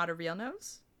it is not a real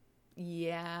nose.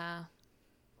 Yeah.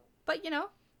 But, you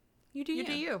do you.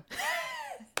 you.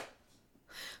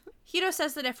 Hito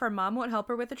says that if her mom won't help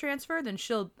her with the transfer, then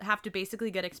she'll have to basically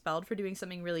get expelled for doing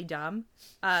something really dumb.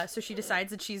 So she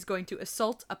decides that she's going to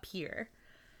assault a peer.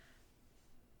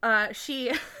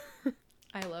 She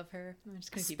I love her. I'm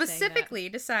just going to keep specifically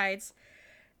decides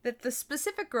that the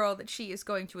specific girl that she is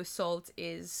going to assault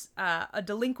is a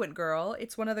delinquent girl.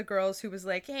 It's one of the girls who was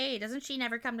like, "Hey, doesn't she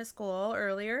never come to school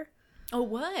earlier?" Oh,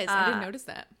 was? I didn't notice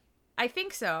that. I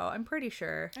think so. I'm pretty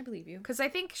sure. I believe you. Because I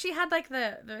think she had, like,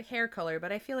 the hair color,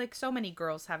 but I feel like so many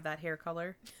girls have that hair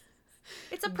color.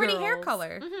 It's a pretty hair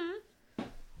color. Mm-hmm.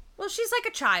 Well, she's like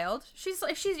a child. She's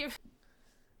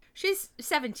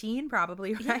 17,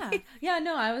 probably, right? Yeah,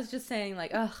 no, I was just saying,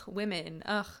 like, ugh, women.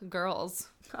 Ugh, girls.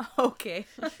 Okay.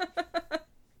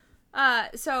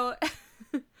 So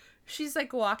she's,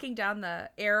 like, walking down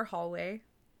the air hallway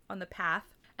on the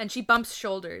path, and she bumps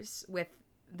shoulders with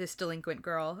this delinquent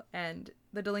girl, and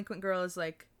the delinquent girl is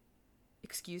like,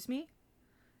 "Excuse me?"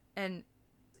 And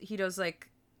Hito's like,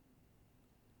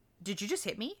 "Did you just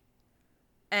hit me?"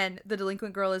 And the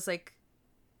delinquent girl is like,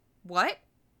 "What?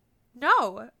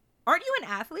 No. Aren't you an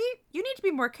athlete? You need to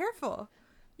be more careful.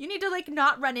 You need to, like,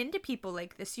 not run into people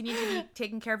like this. You need to be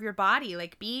taking care of your body.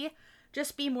 Like,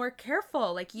 just be more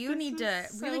careful. Like, you need to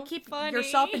really keep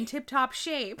yourself in tip-top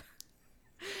shape."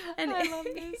 And I love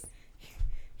this.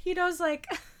 Hito's like,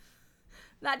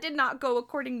 "That did not go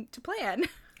according to plan.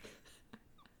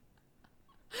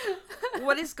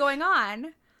 What is going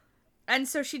on?" And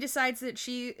so she decides that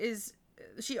she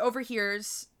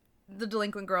overhears the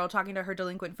delinquent girl talking to her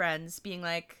delinquent friends, being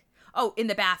like, oh, in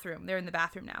the bathroom. They're in the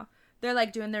bathroom now. They're,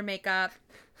 like, doing their makeup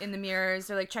in the mirrors.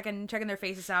 They're, like, checking their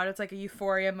faces out. It's like a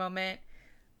euphoria moment.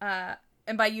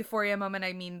 And by euphoria moment,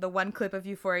 I mean the one clip of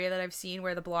Euphoria that I've seen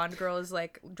where the blonde girl is,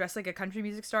 like, dressed like a country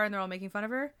music star and they're all making fun of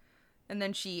her. And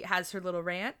then she has her little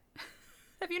rant.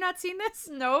 Have you not seen this?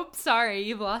 Nope. Sorry,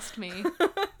 you've lost me.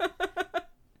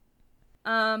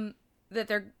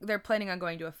 That they're planning on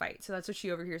going to a fight. So that's what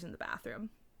she overhears in the bathroom.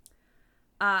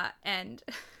 And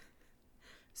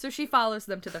so she follows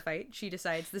them to the fight. She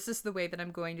decides, this is the way that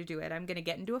I'm going to do it. I'm going to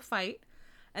get into a fight,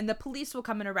 and the police will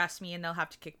come and arrest me, and they'll have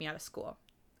to kick me out of school.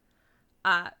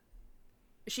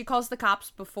 She calls the cops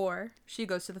before she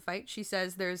goes to the fight. She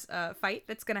says, "There's a fight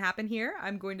that's going to happen here.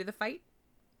 I'm going to the fight.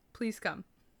 Please come."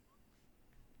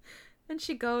 And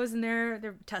she goes, and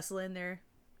they're tussling. They're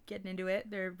getting into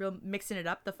it. They're real mixing it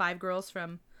up. The 5 girls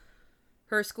from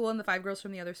her school and the 5 girls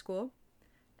from the other school.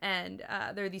 And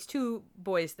there are these 2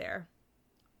 boys there.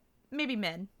 Maybe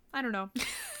men. I don't know.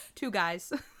 2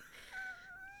 guys.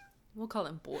 We'll call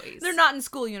them boys. They're not in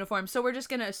school uniform, so we're just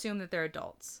going to assume that they're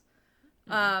adults.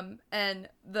 And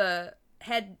the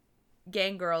head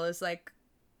gang girl is like,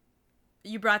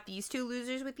 "You brought these 2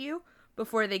 losers with you?"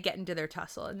 before they get into their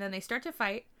tussle. And then they start to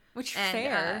fight. Which,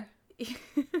 fair.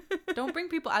 Don't bring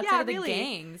people outside of the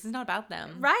gang. This is not about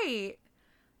them. Right.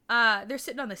 They're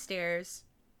sitting on the stairs.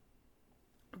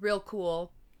 Real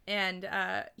cool. And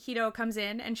Hito comes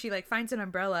in and she, like, finds an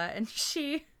umbrella, and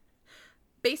she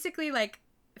basically, like,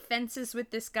 fences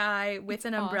with this guy with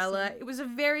an umbrella. Awesome. It was a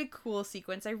very cool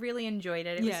sequence. I really enjoyed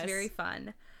it. It was very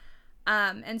fun.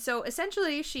 And so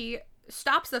essentially she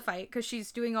stops the fight because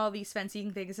she's doing all these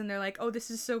fencing things, and they're like, "Oh,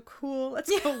 this is so cool.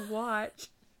 Let's go watch."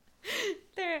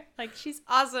 They're like, "She's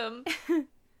awesome."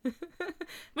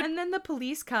 And then the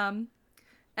police come,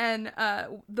 and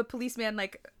the policeman,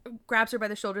 like, grabs her by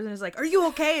the shoulders and is like, "Are you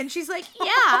okay?" And she's like,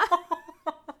 "Yeah."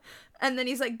 And then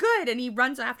he's like, "Good." And he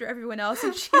runs after everyone else.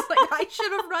 And she's like, "I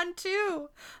should have run too.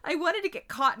 I wanted to get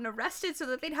caught and arrested so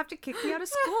that they'd have to kick me out of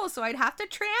school. So I'd have to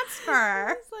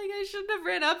transfer." It's like, I shouldn't have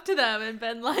ran up to them and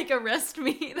been like, "Arrest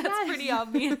me." That's pretty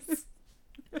obvious.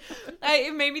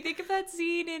 It made me think of that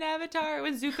scene in Avatar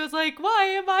when Zuko's like, "Why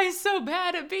am I so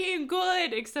bad at being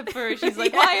good?" Except for she's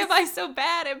like, "Why am I so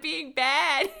bad at being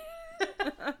bad?"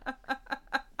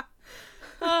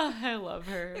 Oh, I love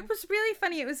her. It was really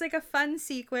funny. It was like a fun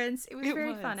sequence. It was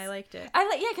very fun. I liked it.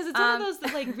 Because it's one of those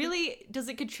that, like, really, does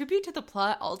it contribute to the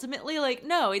plot ultimately? Like,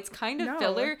 no, it's kind of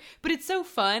filler, but it's so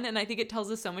fun, and I think it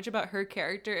tells us so much about her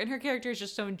character, and her character is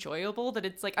just so enjoyable that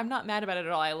it's like, I'm not mad about it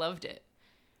at all. I loved it.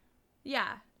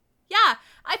 Yeah. Yeah,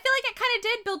 I feel like it kind of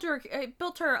did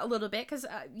build her a little bit because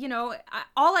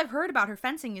all I've heard about her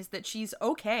fencing is that she's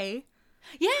okay.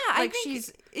 Yeah, I Like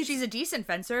think she's a decent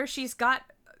fencer. She's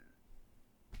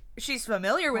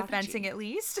familiar with Prodigy. fencing at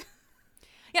least.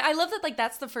 Yeah, I love that, like,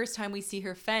 that's the first time we see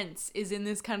her fence is in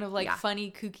this kind of, like, Yeah.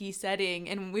 funny, kooky setting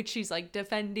in which she's, like,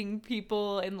 defending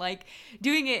people and, like,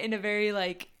 doing it in a very,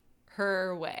 like,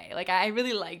 her way. Like, I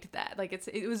really liked that. Like,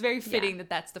 it was very fitting that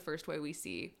that's the first way we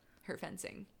see her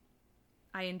fencing.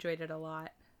 I enjoyed it a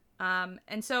lot.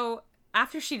 And so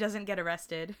after she doesn't get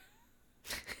arrested,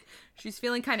 she's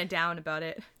feeling kind of down about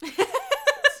it.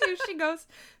 So she goes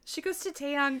to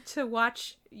Taeyang to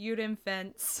watch Yurim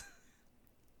fence.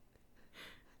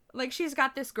 Like, she's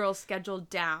got this girl scheduled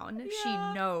down. Yeah. She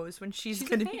knows when she's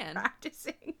going to be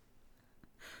practicing.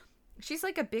 She's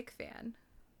like a big fan.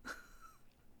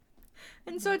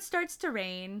 And so it starts to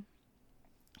rain.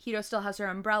 Hito still has her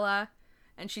umbrella,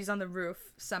 and she's on the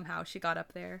roof. Somehow she got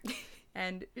up there.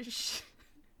 And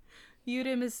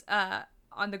Yurim is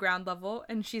on the ground level,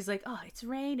 and she's like, oh, it's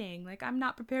raining. Like, I'm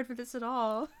not prepared for this at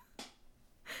all.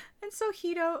 And so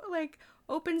Hito, like,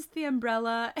 opens the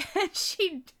umbrella, and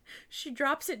she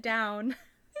drops it down.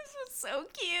 This was so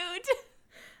cute.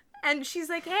 And she's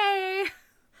like, hey,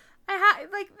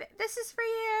 this is for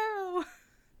you.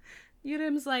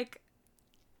 Yurim's like,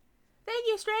 thank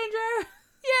you, stranger.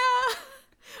 Yeah.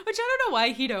 Which I don't know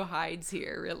why Hito hides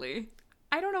here, really.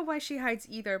 I don't know why she hides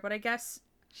either, but I guess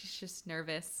She's just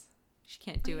nervous. She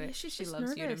can't do it. she's She just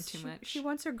loves nervous. Yurim too much. She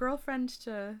wants her girlfriend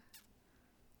to,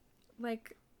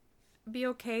 like, be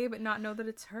okay but not know that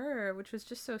it's her, which was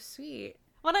just so sweet.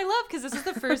 What I love, because this is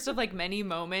the first of, like, many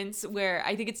moments where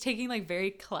I think it's taking, like,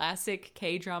 very classic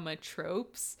K-drama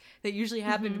tropes that usually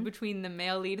happen between the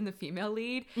male lead and the female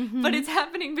lead, but it's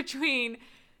happening between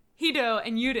Hito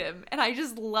and Yurim, and I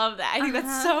just love that. I think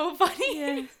that's so funny.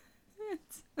 Yeah.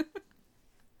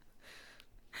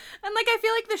 And, like, I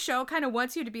feel like the show kind of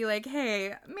wants you to be like,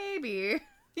 hey, maybe.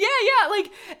 Yeah,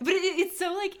 like, but it's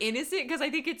so, like, innocent, because I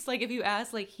think it's, like, if you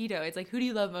ask, like, Hito, it's like, who do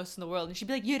you love most in the world? And she'd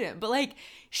be like, Yurim, but, like,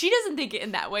 she doesn't think it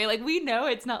in that way. Like, we know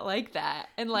it's not like that,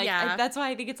 and, like, Yeah. that's why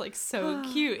I think it's, like, so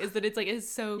cute, is that it's, like, it's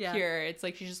so Yeah. pure. It's,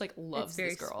 like, she just, like, loves It's very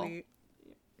this girl. sweet.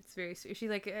 It's very sweet. She,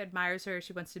 like, admires her.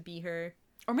 She wants to be her.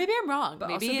 Or maybe I'm wrong. But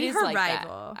Maybe also it be is her like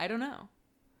rival. that. I don't know.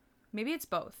 Maybe it's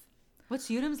both. What's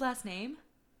Yurim's last name?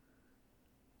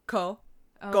 Ko.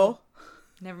 Oh, Go.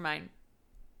 never mind.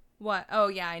 What? Oh,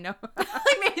 yeah, I know.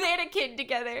 Like, maybe they had a kid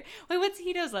together. Wait, what's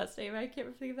Hito's last name? I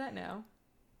can't think of that now.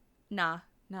 Nah.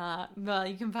 Nah. Well,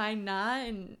 you combine Na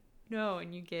and No,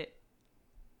 and you get...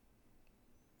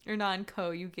 Or Na and Ko,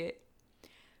 you get...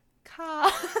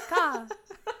 Ka. Ka.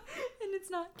 And it's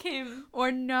not Kim.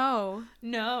 Or no.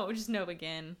 No, just no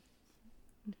again.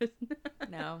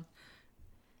 No.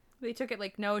 They took it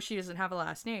like, no, she doesn't have a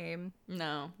last name.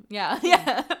 No.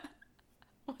 Yeah.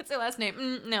 What's her last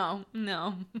name? No.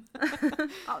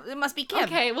 Oh, it must be Kim.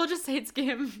 Okay, we'll just say it's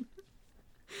Kim.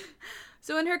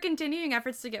 So in her continuing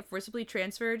efforts to get forcibly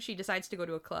transferred, she decides to go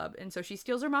to a club. And so she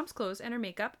steals her mom's clothes and her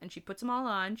makeup, and she puts them all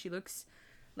on. She looks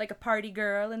like a party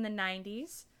girl in the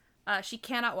 90s. She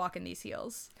cannot walk in these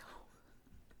heels.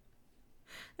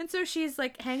 And so she's,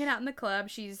 like, hanging out in the club.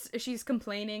 She's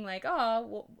complaining, like, oh,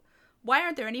 well, why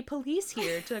aren't there any police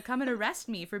here to come and arrest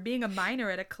me for being a minor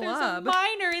at a club? There's a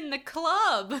minor in the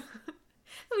club.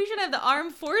 We should have the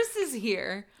armed forces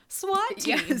here. SWAT teams.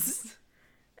 Yes.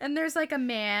 And there's, like, a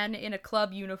man in a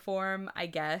club uniform, I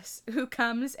guess, who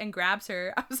comes and grabs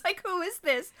her. I was like, who is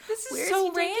this? This is Where so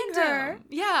he taking random. her?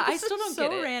 Yeah, I This still is don't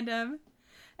get so it. random.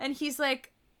 And he's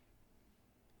like,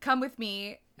 come with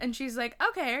me. And she's like,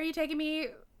 okay, are you taking me?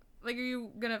 Like, are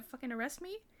you gonna fucking arrest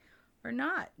me? Or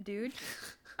not, dude?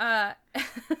 And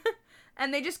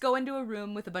they just go into a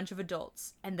room with a bunch of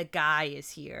adults. And the guy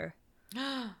is here.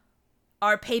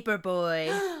 Our paper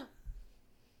boy.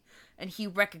 And he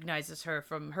recognizes her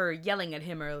from her yelling at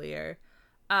him earlier.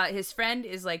 His friend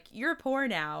is like, you're poor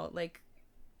now. Like,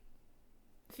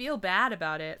 feel bad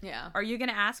about it. Yeah. Are you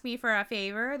gonna ask me for a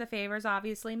favor? The favor's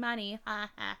obviously money. Ha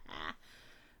ha ha.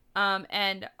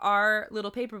 And our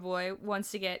little paperboy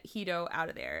wants to get Hito out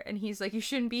of there. And he's like, you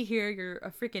shouldn't be here. You're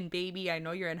a freaking baby. I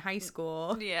know you're in high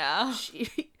school. Yeah.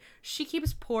 She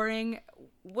keeps pouring.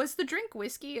 Was the drink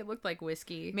whiskey? It looked like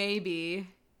whiskey. Maybe.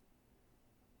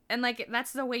 And, like,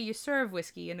 that's the way you serve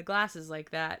whiskey in glasses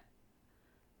like that.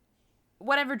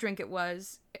 Whatever drink it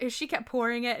was, she kept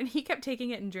pouring it, and he kept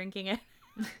taking it and drinking it.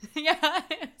 Yeah.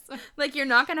 Like, you're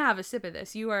not gonna have a sip of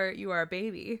this. You are a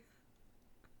baby.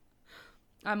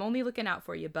 I'm only looking out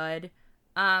for you, bud.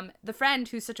 The friend,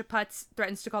 who's such a putz,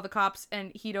 threatens to call the cops,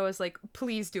 and Hito is like,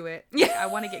 please do it. Yeah. I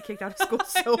want to get kicked out of school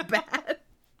so bad.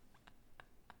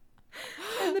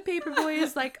 the paperboy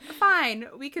is like, fine,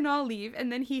 we can all leave.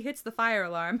 And then he hits the fire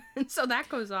alarm. And so that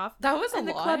goes off. That was a and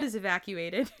lot. the club is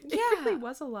evacuated. Yeah. It really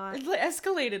was a lot. It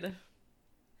escalated.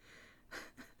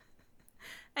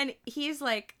 And he's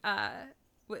like,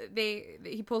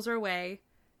 he pulls her away.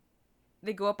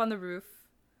 They go up on the roof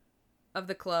of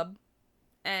the club.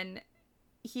 And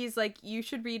he's like, you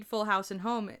should read Full House at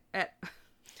home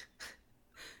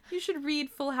you should read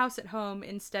Full House at home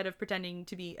instead of pretending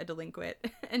to be a delinquent.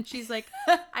 And she's like,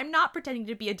 I'm not pretending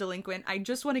to be a delinquent. I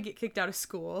just want to get kicked out of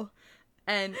school.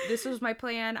 And this was my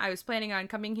plan. I was planning on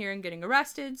coming here and getting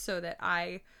arrested so that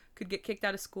I could get kicked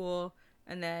out of school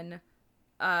and then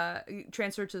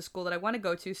transfer to the school that I want to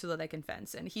go to so that I can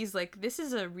fence. And he's like, this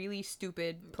is a really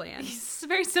stupid plan. It's a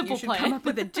very simple you should plan. Come up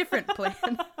with a different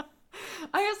plan.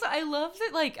 I love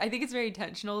that, like, I think it's very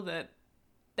intentional that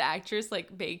the actress,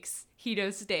 like, makes Hito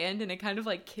stand in a kind of,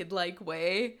 like, kid-like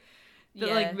way that,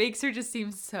 like, makes her just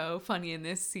seem so funny in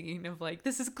this scene of, like,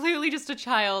 this is clearly just a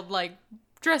child, like,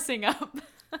 dressing up.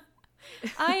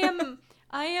 I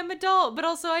am adult, but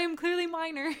also I am clearly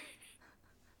minor.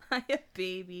 I am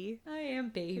baby. I am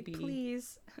baby.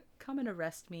 Please, come and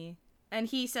arrest me. And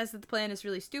he says that the plan is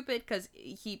really stupid because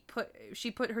she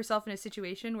put herself in a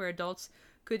situation where adults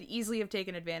could easily have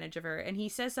taken advantage of her. And he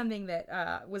says something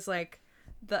that was like,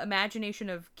 the imagination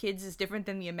of kids is different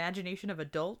than the imagination of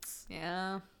adults.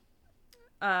 Yeah.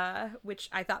 Which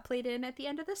I thought played in at the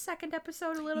end of the second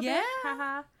episode a little bit.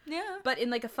 Haha. Yeah. But in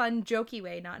like a fun, jokey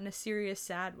way, not in a serious,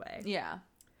 sad way. Yeah.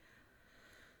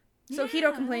 So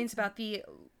Hito complains about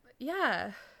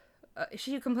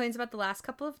she complains about the last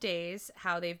couple of days,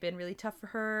 how they've been really tough for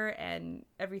her and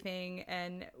everything.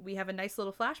 And we have a nice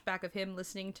little flashback of him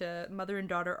listening to mother and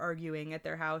daughter arguing at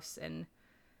their house. And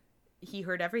he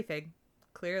heard everything,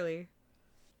 clearly.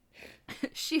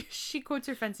 She quotes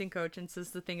her fencing coach and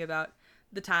says the thing about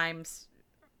the times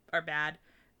are bad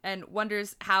and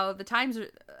wonders how the times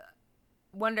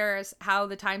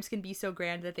can be so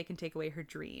grand that they can take away her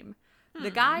dream.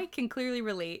 The guy can clearly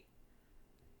relate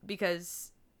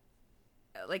because,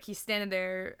 like, he's standing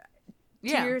there,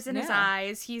 tears in his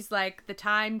eyes. He's like, the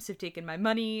times have taken my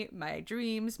money, my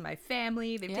dreams, my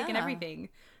family. They've taken everything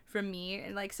from me.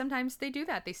 And, like, sometimes they do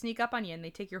that. They sneak up on you and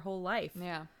they take your whole life.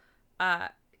 Yeah.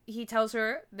 He tells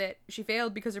her that she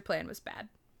failed because her plan was bad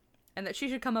and that she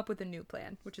should come up with a new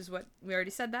plan, which is what we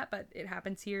already said that, but it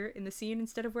happens here in the scene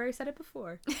instead of where I said it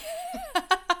before.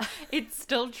 It's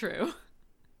still true.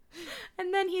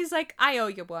 And then he's like, I owe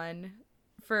you one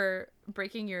for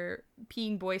breaking your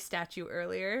peeing boy statue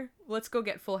earlier. Let's go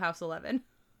get Full House 11.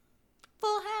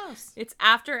 Full House. It's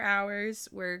after hours.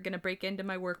 We're going to break into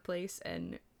my workplace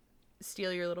and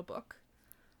steal your little book.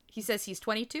 He says he's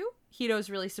 22. Hito's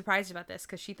really surprised about this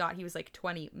because she thought he was like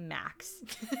 20 max.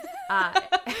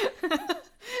 The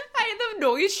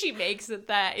noise she makes at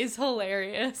that is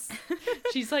hilarious.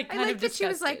 She's like kind of disgusted. She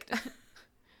was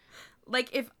like,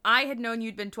 if I had known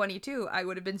you'd been 22, I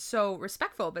would have been so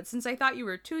respectful. But since I thought you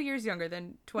were 2 years younger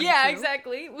than 22. Yeah,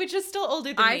 exactly. Which is still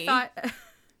older than me. I thought,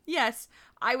 yes,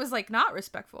 I was like not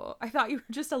respectful. I thought you were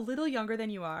just a little younger than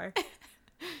you are.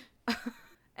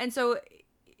 And so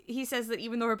he says that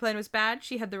even though her plan was bad,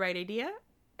 she had the right idea.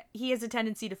 He has a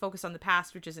tendency to focus on the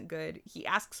past, which isn't good. He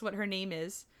asks what her name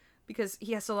is because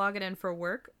he has to log it in for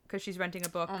work because she's renting a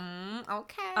book.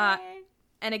 Okay.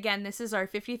 And again, this is our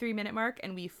 53-minute mark,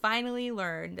 and we finally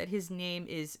learn that his name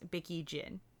is Baeki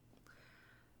Jin.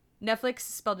 Netflix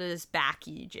spelled it as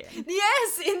Baeki Jin.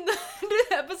 Yes, in the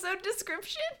episode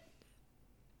description.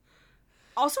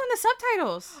 Also in the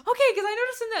subtitles. Okay, because I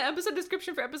noticed in the episode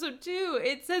description for episode 2,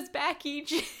 it says Baeki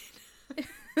Jin.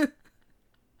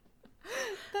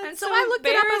 And so I looked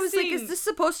it up. I was like, is this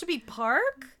supposed to be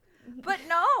Park? But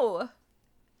no.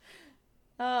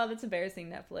 Oh, that's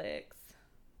embarrassing, Netflix.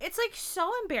 It's like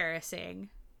so embarrassing.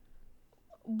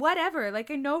 Whatever. Like,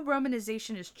 I know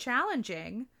romanization is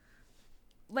challenging.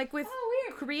 Like with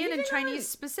Korean even and Chinese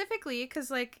specifically,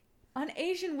 because like on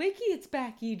Asian Wiki it's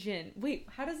Baeki Jin. Wait,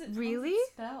 how does it really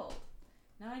spelled?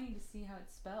 Now I need to see how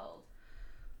it's spelled.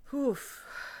 Oof.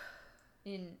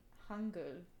 In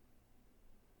Hangul.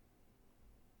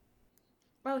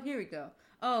 Oh, here we go.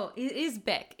 Oh, it is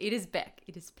Beck. It is Beck.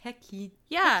 It is Baeki.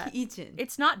 Yeah. Baeki Jin.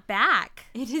 It's not back.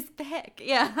 It is Beck.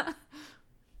 Yeah.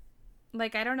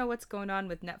 Like, I don't know what's going on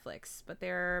with Netflix, but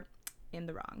they're in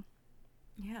the wrong.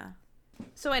 Yeah.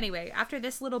 So anyway, after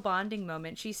this little bonding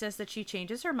moment, she says that she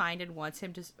changes her mind and wants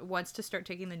to start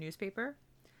taking the newspaper,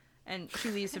 and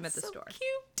she leaves him at the store.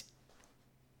 Cute.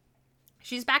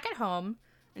 She's back at home,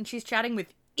 and she's chatting with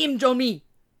Im Jo-mi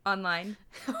online.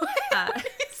 Why do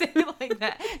you say it like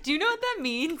that? Do you know what that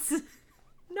means?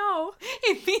 No.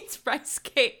 It means rice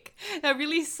cake. That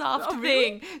really soft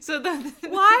thing. So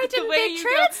Why didn't they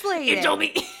translate it?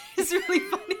 Indomie is really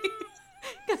funny.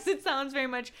 Because it sounds very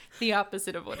much the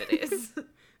opposite of what it is.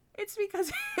 It's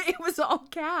because it was all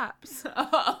caps.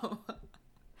 Oh.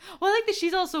 Well, like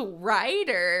she's also right,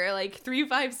 or like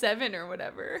 357 or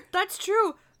whatever. That's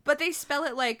true. But they spell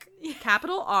it like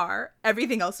capital R,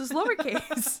 everything else is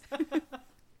lowercase.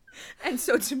 And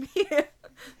so to me,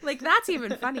 like, that's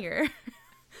even funnier.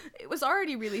 It was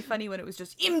already really funny when it was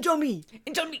just Indomie.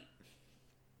 Indomie.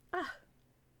 Ah.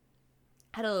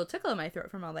 Had a little tickle in my throat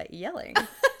from all that yelling.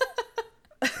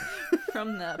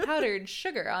 From the powdered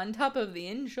sugar on top of the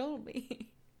Indomie.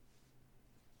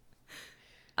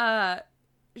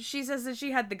 She says that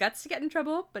she had the guts to get in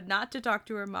trouble, but not to talk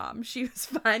to her mom. She was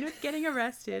fine with getting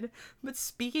arrested, but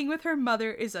speaking with her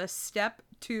mother is a step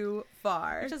too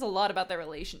far. Which says a lot about their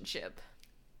relationship.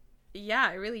 Yeah,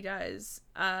 it really does.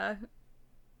 And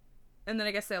then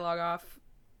I guess they log off.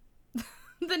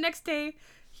 The next day,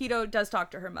 Hito does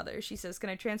talk to her mother. She says, "Can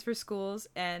I transfer schools?"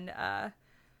 And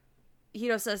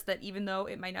Hito says that even though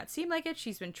it might not seem like it,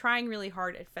 she's been trying really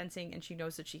hard at fencing and she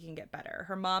knows that she can get better.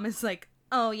 Her mom is like,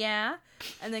 "Oh, yeah?"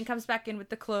 And then comes back in with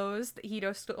the clothes that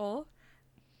Hito stole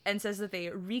and says that they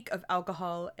reek of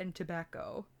alcohol and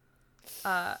tobacco.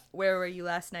 Where were you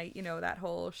last night? You know, that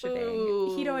whole shebang.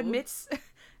 Ooh. Hito admits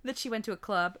that she went to a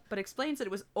club, but explains that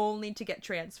it was only to get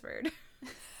transferred.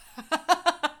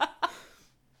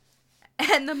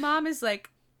 And the mom is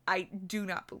like, "I do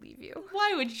not believe you."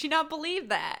 Why would she not believe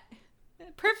that?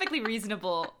 Perfectly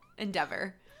reasonable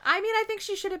endeavor. I mean, I think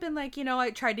she should have been like, you know, I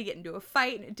tried to get into a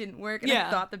fight and it didn't work. And I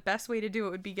thought the best way to do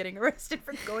it would be getting arrested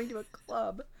for going to a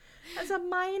club as a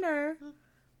minor.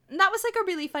 And that was like a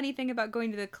really funny thing about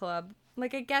going to the club.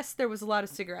 Like, I guess there was a lot of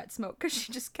cigarette smoke because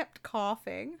she just kept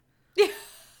coughing. Yeah.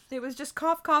 It was just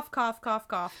cough, cough, cough, cough,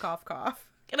 cough, cough, cough.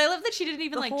 And I love that she didn't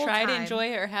even The like whole try to time.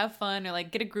 enjoy it or have fun or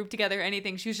like get a group together or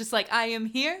anything. She was just like, "I am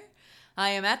here.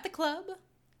 I am at the club.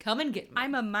 Come and get me."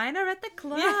 I'm a minor at the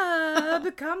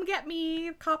club. Come get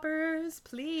me, coppers,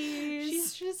 please.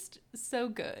 She's just so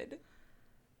good.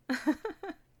 It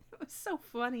was so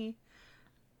funny.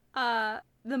 The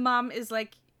mom is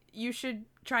like, "You should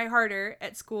try harder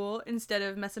at school instead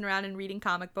of messing around and reading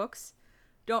comic books.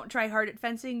 Don't try hard at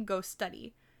fencing, go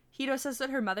study." Hito says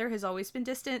that her mother has always been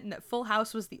distant and that Full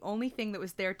House was the only thing that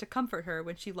was there to comfort her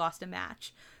when she lost a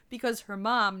match, because her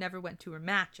mom never went to her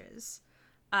matches.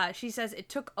 She says it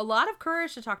took a lot of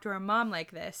courage to talk to her mom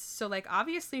like this, so, like,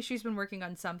 obviously she's been working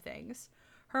on some things.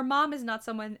 Her mom is not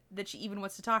someone that she even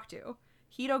wants to talk to.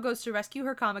 Hito goes to rescue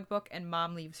her comic book, and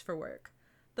mom leaves for work.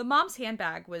 The mom's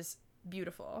handbag was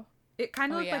beautiful. It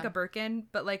kind of looked like a Birkin,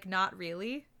 but, like, not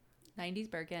really. 90s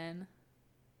Birkin.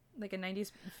 Like a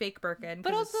 90s fake Birkin.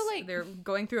 But also, like, they're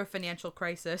going through a financial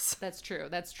crisis. That's true.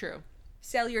 That's true.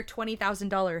 Sell your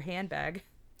 $20,000 handbag.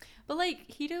 But like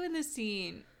Hito in this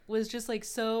scene was just like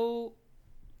so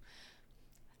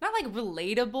not like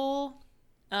relatable,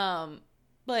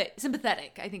 but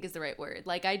sympathetic, I think is the right word.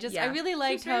 Like I really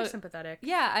liked how sympathetic.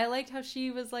 Yeah, I liked how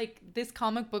she was like, "This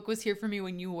comic book was here for me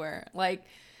when you were." Like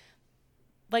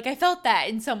I felt that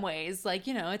in some ways. Like,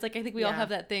 you know, it's like I think we all have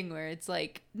that thing where it's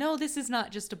like, no, this is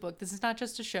not just a book. This is not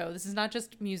just a show. This is not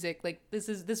just music. Like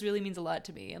this really means a lot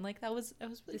to me. And like that was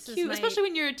really cute, especially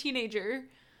when you're a teenager.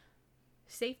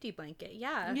 Safety blanket.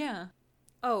 Yeah. Yeah.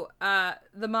 Oh,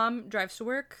 the mom drives to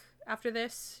work after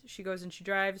this. She goes and she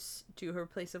drives to her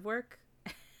place of work.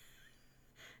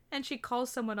 And she calls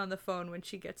someone on the phone when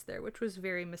she gets there, which was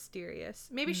very mysterious.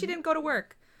 Maybe she didn't go to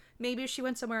work. Maybe she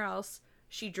went somewhere else.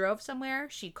 She drove somewhere,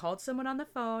 she called someone on the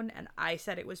phone, and I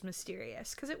said it was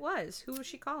mysterious. Because it was. Who was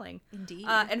she calling? Indeed.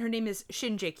 And her name is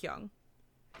Shin Jae-kyung.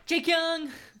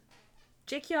 Jae-kyung!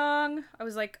 Jae-kyung. I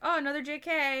was like, oh, another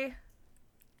JK.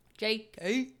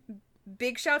 JK.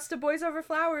 Big shouts to Boys Over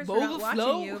Flowers for not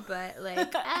watching you, but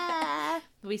like,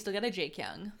 We still got a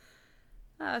Jae-kyung.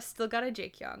 Still got a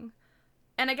Jae-kyung.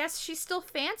 And I guess she's still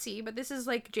fancy, but this is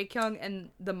like Jae-kyung and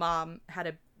the mom had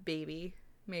a baby,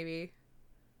 maybe.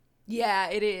 Yeah,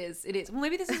 it is. It is. Well,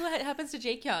 maybe this is what happens to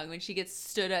Jae-kyung when she gets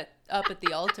stood up at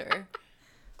the altar.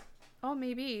 Oh,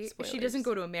 maybe. Spoilers. She doesn't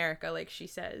go to America like she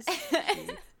says.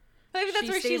 Maybe that's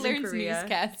where she learns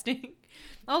newscasting.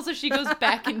 Also, she goes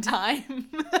back in time.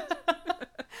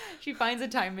 She finds a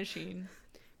time machine.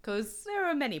 There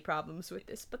are many problems with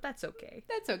this, but that's okay.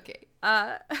 That's okay.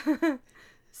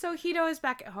 So Hito is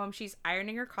back at home. She's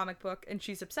ironing her comic book, and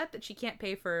she's upset that she can't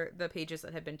pay for the pages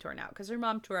that have been torn out, because her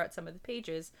mom tore out some of the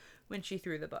pages when she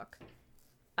threw the book.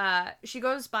 She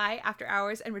goes by after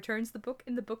hours and returns the book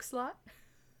in the book slot.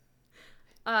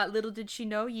 Little did she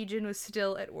know Yijin was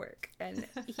still at work, and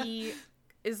he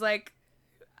is like,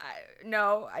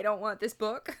 No, I don't want this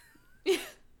book.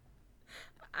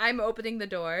 I'm opening the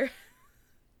door.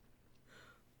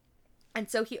 And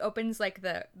so he opens, like,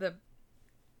 the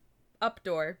up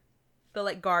door, the,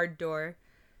 like, guard door,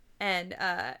 and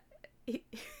he,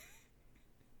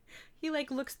 he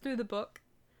like looks through the book,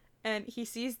 and he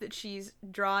sees that she's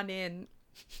drawn in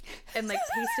and, like,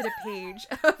 pasted a page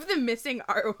of the missing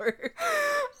artwork.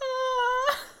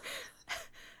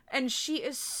 And she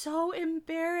is so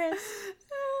embarrassed.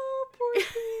 Oh, poor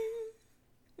thing.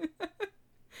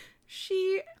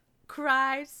 She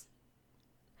cries.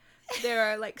 There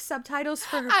are, like, subtitles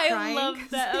for her I crying. love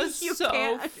that. That was You so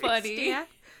can't funny. understand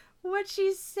what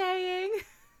she's saying.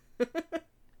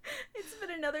 It's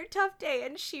been another tough day,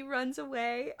 and she runs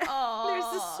away. Aww. There's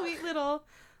this sweet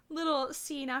little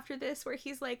scene after this where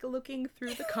he's, like, looking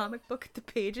through the comic book at the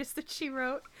pages that she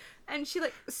wrote, and she,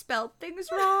 like, spelled things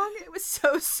wrong. It was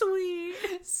so sweet.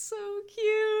 So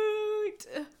cute.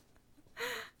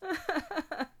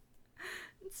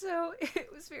 So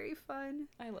it was very fun.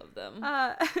 I love them.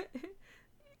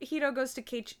 Hito goes to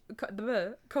Coach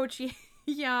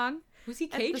Yang Who's he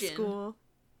at Cajun? the school.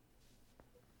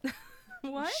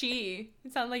 What? She.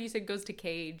 It sounded like you said goes to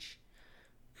Cage.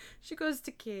 She goes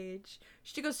to Cage.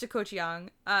 She goes to Coach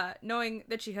Yang, knowing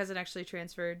that she hasn't actually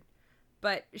transferred,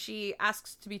 but she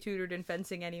asks to be tutored in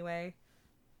fencing anyway.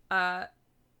 Coach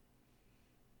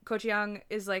Yang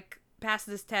is like, pass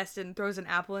this test, and throws an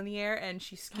apple in the air, and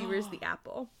she skewers the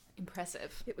apple.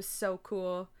 Impressive. It was so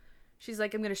cool. She's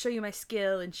like, I'm gonna show you my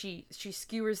skill, and she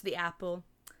skewers the apple.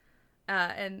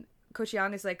 And Coach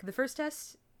Yang is like, the first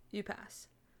test, you pass.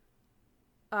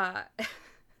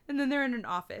 And then they're in an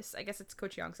office. I guess it's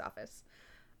Coach Yang's office.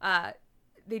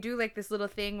 They do, like, this little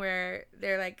thing where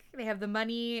they're, like, they have the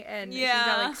money, and she's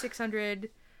got, like, 600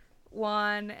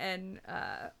 won, and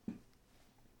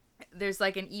there's,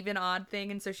 like, an even odd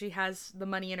thing, and so she has the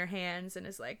money in her hands and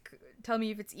is like, tell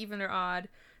me if it's even or odd.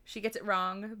 She gets it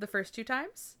wrong the first 2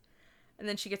 times, and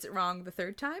then she gets it wrong the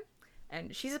 3rd time,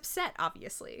 and she's upset,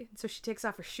 obviously. So she takes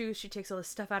off her shoes, she takes all this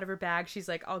stuff out of her bag. She's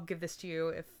like, I'll give this to you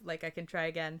if, like, I can try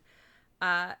again.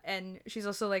 And she's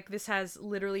also like, this has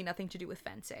literally nothing to do with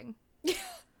fencing.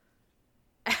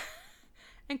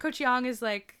 And Coach Yang is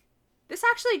like, this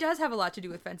actually does have a lot to do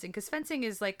with fencing, because fencing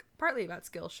is, like, partly about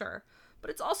skill, sure, but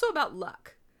it's also about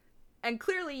luck. And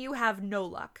clearly you have no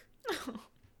luck.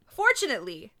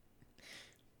 Fortunately,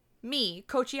 me,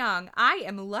 Coach Yang, I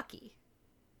am lucky.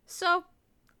 So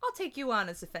I'll take you on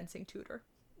as a fencing tutor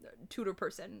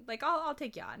person. Like, I'll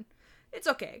take you on. It's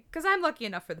okay, because I'm lucky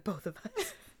enough for the both of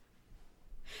us.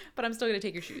 But I'm still gonna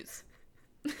take your shoes.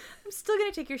 I'm still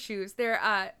gonna take your shoes. They're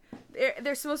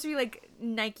supposed to be, like,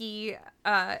 Nike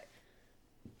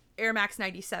Air Max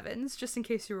 97s, just in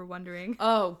case you were wondering.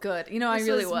 Oh, good. You know, This I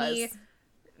really was.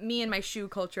 Me and my shoe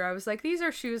culture. I was like, these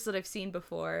are shoes that I've seen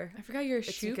before. I forgot you're a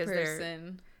It's shoe because they're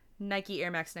person. Nike Air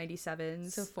Max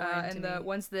 97s. So foreign to and the me.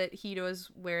 ones that Hito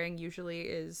is wearing usually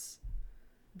is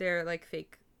they're, like,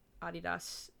 fake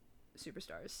Adidas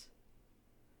Superstars.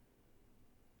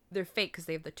 They're fake because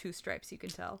they have the 2 stripes, you can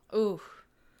tell. Ooh.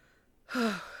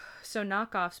 So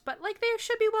knockoffs, but, like, they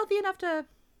should be wealthy enough to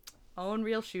own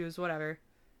real shoes, whatever.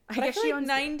 But I feel she like owns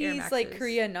the Air 90s, like, Maxes.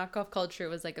 Korea knockoff culture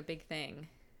was, like, a big thing.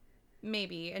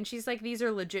 Maybe. And she's like, these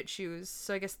are legit shoes,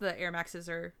 so I guess the Air Maxes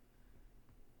are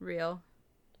real.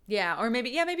 Yeah, or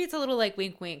maybe it's a little, like,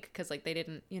 wink wink, because, like, they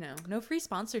didn't, no free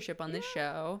sponsorship on this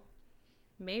show.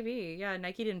 Maybe. Yeah,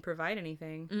 Nike didn't provide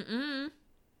anything. Mm-mm.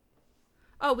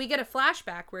 Oh, we get a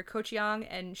flashback where Coach Yang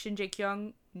and Shin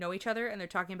Jae-kyung know each other, and they're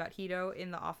talking about Hito in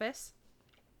the office.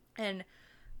 And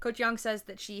Coach Yang says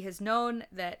that she has known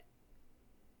that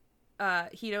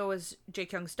Hito was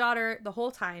Jae-kyung's daughter the whole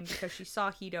time because she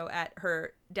saw Hito at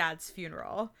her dad's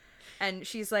funeral. And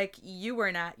she's like, you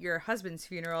weren't at your husband's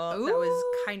funeral. Ooh. That was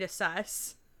kind of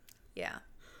sus. Yeah.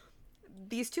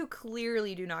 These two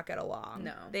clearly do not get along.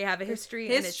 No. They have a history,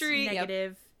 History, and it's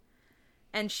negative. yep.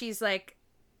 And she's like,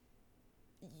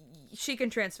 she can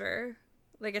transfer.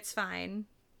 Like, it's fine.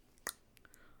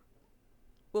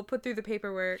 We'll put through the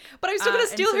paperwork. But I'm still gonna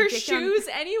and steal so her Jae-kyung- shoes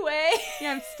anyway.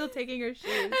 Yeah, I'm still taking her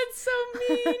shoes. That's so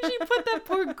mean. She put that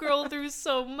poor girl through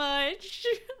so much.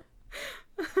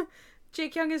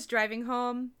 Jae-kyung is driving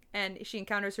home, and she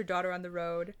encounters her daughter on the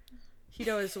road.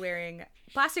 Hito is wearing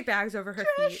plastic bags over her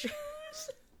feet.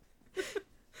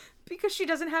 Because she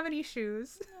doesn't have any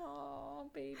shoes. Oh,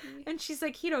 baby. And she's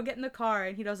like, Hito, get in the car.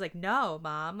 And Hito's like, no,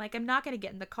 Mom. Like, I'm not going to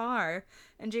get in the car.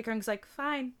 And Jae-kyung's like,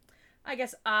 fine. I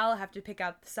guess I'll have to pick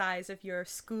out the size of your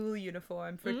school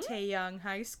uniform for Taeyang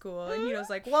High School. And Hito's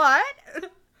like, what?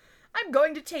 I'm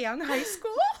going to Taeyang High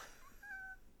School?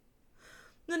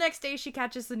 The next day, she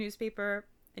catches the newspaper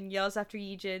and yells after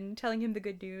Yijin, telling him the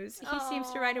good news. He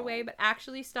seems to ride away, but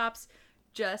actually stops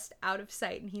just out of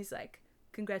sight, and he's like,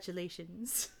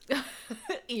 congratulations.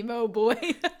 Emo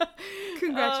boy.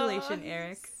 Congratulations,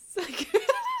 Eric.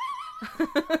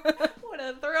 What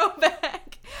a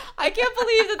throwback. I can't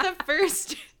believe that the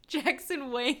first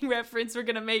Jackson Wang reference we're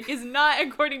gonna make is not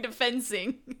according to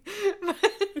fencing.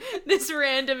 This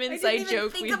random inside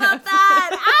joke we think have. about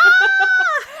that.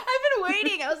 I've been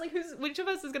waiting. I was like, which of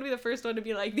us is gonna be the first one to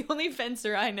be like, the only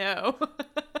fencer I know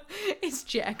is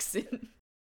Jackson.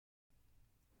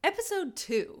 Episode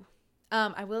 2.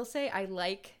 I will say I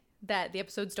like that the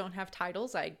episodes don't have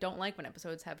titles. I don't like when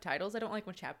episodes have titles. I don't like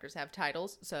when chapters have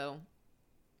titles. So,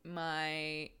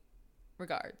 my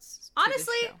regards. To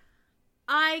Honestly, this show.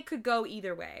 I could go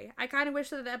either way. I kind of wish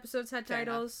that the episodes had Fair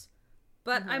titles,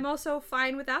 but I'm also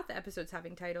fine without the episodes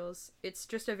having titles. It's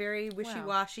just a very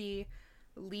wishy-washy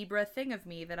Libra thing of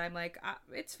me that I'm like,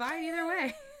 it's fine either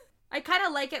way. I kind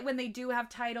of like it when they do have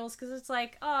titles because it's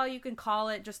like, oh, you can call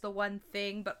it just the one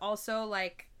thing, but also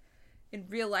like in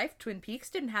real life, Twin Peaks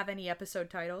didn't have any episode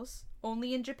titles.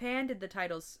 Only in Japan did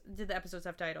the episodes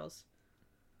have titles.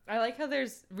 I like how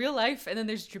there's real life and then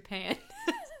there's Japan.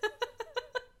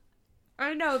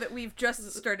 I know that we've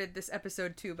just started this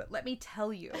episode too, but let me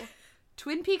tell you,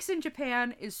 Twin Peaks in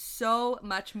Japan is so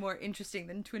much more interesting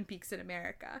than Twin Peaks in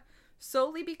America.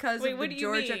 Solely because of the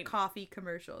Georgia coffee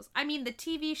commercials. I mean, the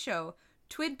TV show,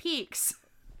 Twin Peaks.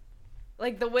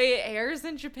 Like the way it airs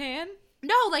in Japan?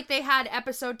 No, like they had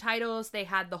episode titles. They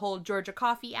had the whole Georgia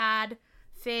coffee ad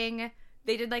thing.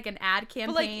 They did like an ad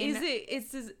campaign. But like,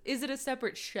 is it a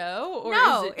separate show? Or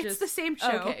no, is it just... it's the same show.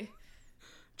 Okay.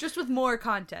 Just with more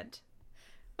content.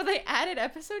 But they added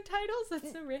episode titles?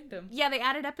 That's so random. Yeah, they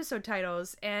added episode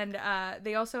titles. And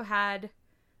they also had...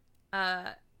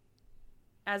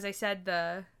 as I said,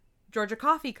 the Georgia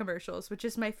coffee commercials, which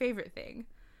is my favorite thing,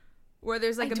 where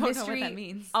there's like a mystery. I don't know what that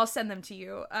means. I'll send them to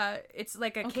you. It's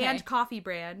like a canned coffee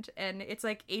brand, and it's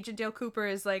like Agent Dale Cooper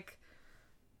is like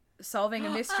solving a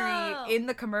mystery in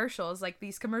the commercials. Like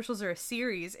these commercials are a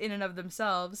series in and of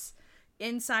themselves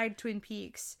inside Twin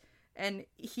Peaks, and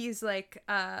he's like,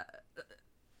 I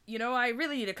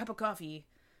really need a cup of coffee.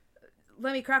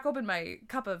 Let me crack open my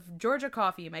cup of Georgia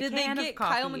coffee, my can of coffee. Did they get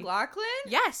Kyle MacLachlan?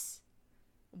 Yes.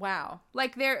 Wow.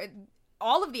 Like, they're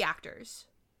all of the actors.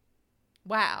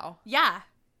 Wow. Yeah.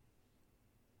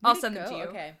 I'll send them to you.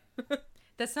 Okay.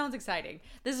 That sounds exciting.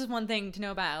 This is one thing to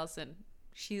know about Allison.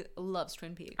 She loves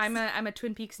Twin Peaks. I'm a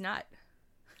Twin Peaks nut.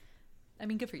 I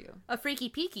mean, good for you. A freaky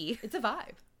peaky. It's a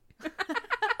vibe. Okay.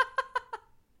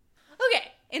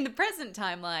 In the present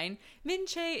timeline,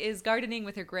 Min-chae is gardening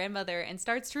with her grandmother and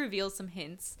starts to reveal some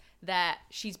hints that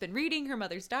she's been reading her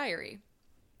mother's diary.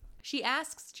 She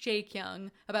asks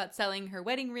Jae-kyung about selling her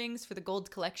wedding rings for the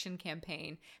Gold Collection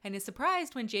campaign and is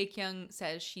surprised when Jae-kyung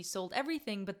says she sold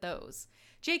everything but those.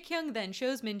 Jae-kyung then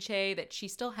shows Min-chae that she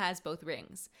still has both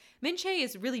rings. Min-chae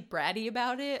is really bratty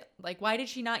about it. Like, why did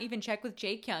she not even check with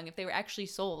Jae-kyung if they were actually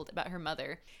sold about her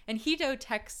mother? And Hee-do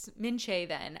texts Min-chae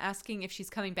then, asking if she's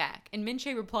coming back, and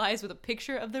Min-chae replies with a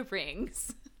picture of the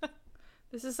rings.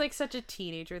 This is like such a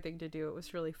teenager thing to do. It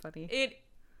was really funny. It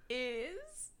is.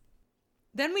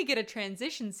 Then we get a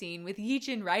transition scene with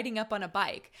Yijin riding up on a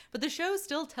bike, but the show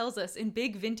still tells us in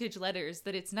big vintage letters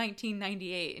that it's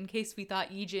 1998 in case we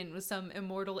thought Yijin was some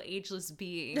immortal ageless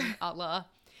being, a la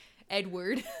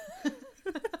Edward.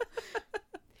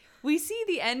 We see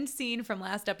the end scene from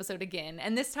last episode again,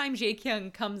 and this time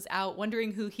Jae-kyung comes out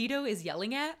wondering who Hee-do is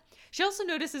yelling at. She also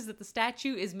notices that the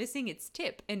statue is missing its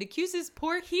tip and accuses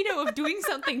poor Hee-do of doing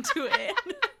something to it.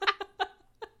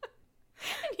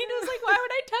 And Hee-do's like, why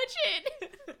would I touch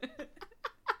it?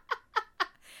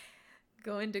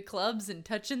 Going to clubs and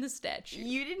touching the statue.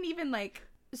 You didn't even, like,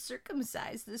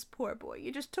 circumcise this poor boy.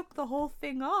 You just took the whole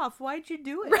thing off. Why'd you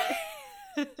do it?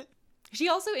 Right. She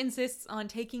also insists on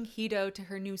taking Hee-do to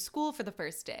her new school for the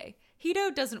first day.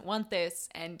 Hee-do doesn't want this,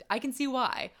 and I can see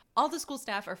why. All the school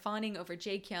staff are fawning over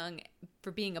Jae-kyung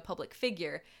for being a public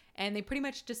figure, and they pretty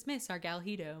much dismiss our gal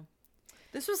Hee-do.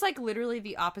 This was, like, literally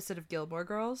the opposite of Gilmore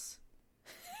Girls.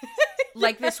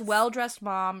 Like, this well-dressed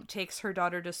mom takes her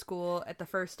daughter to school at the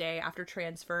first day after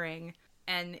transferring,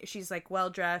 and she's, like,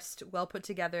 well-dressed, well-put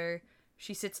together.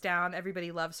 She sits down,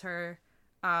 everybody loves her,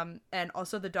 and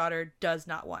also the daughter does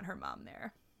not want her mom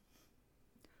there.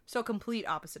 So, complete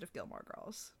opposite of Gilmore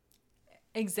Girls.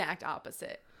 Exact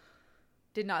opposite.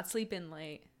 Did not sleep in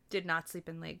late. Did not sleep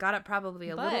in late. Got up probably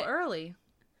a little early.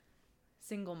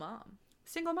 Single mom.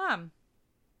 Single mom.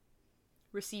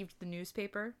 Received the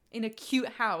newspaper. In a cute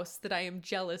house that I am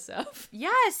jealous of.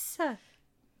 Yes!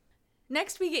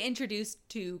 Next, we get introduced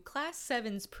to Class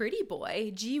 7's pretty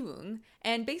boy, Jiwoong,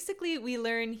 and basically we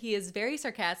learn he is very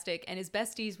sarcastic and is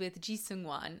besties with Ji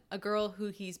Seung-wan, a girl who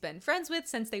he's been friends with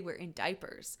since they were in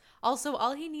diapers. Also,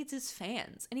 all he needs is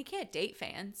fans, and he can't date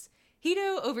fans.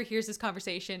 Hito overhears this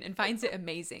conversation and finds it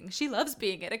amazing. She loves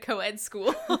being at a co-ed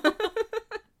school.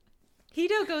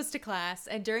 Hito goes to class,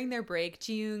 and during their break,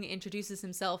 Jiwoong introduces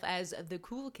himself as the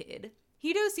cool kid.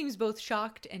 Hito seems both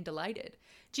shocked and delighted.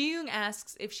 Jiwoong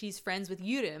asks if she's friends with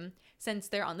Yurim since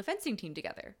they're on the fencing team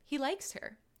together. He likes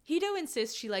her. Hito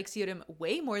insists she likes Yurim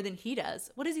way more than he does.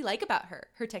 What does he like about her?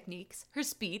 Her techniques, her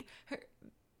speed, her...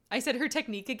 I said her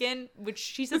technique again, which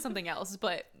she said something else,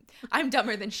 but I'm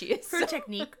dumber than she is. Her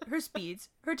technique, her speeds,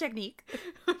 her technique.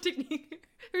 Her technique,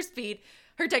 her speed,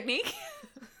 her technique.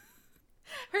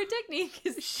 Her technique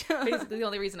is basically the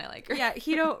only reason I like her. Yeah,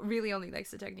 Hito really only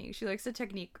likes the technique. She likes the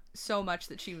technique so much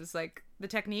that she was like, the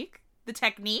technique? The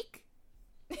technique?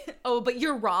 Oh, but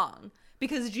you're wrong.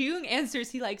 Because Jiwoong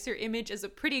answers he likes her image as a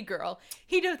pretty girl.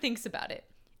 Hito thinks about it.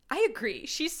 I agree.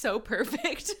 She's so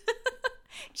perfect.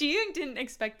 Jiwoong didn't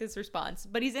expect this response,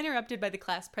 but he's interrupted by the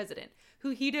class president,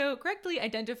 who Hito correctly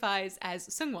identifies as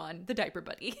Seungwon, the diaper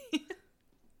buddy.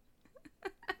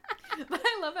 But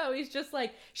I love how he's just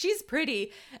like, she's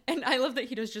pretty. And I love that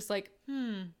Hito's just like,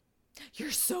 you're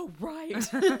so right.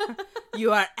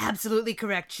 You are absolutely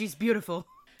correct. She's beautiful.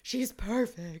 She's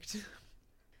perfect.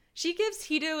 She gives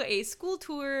Hito a school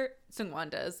tour,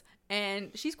 Seungwon does, and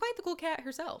she's quite the cool cat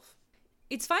herself.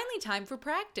 It's finally time for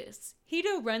practice.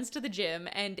 Hito runs to the gym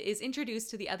and is introduced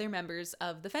to the other members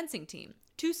of the fencing team,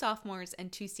 2 sophomores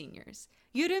and 2 seniors.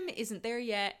 Yurim isn't there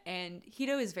yet, and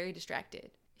Hito is very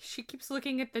distracted. She keeps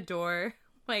looking at the door,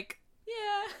 like,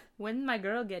 yeah, when's my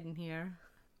girl getting here?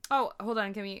 Oh, hold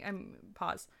on, can we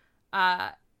pause?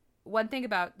 One thing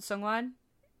about Seungwon,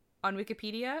 on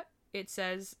Wikipedia, it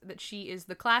says that she is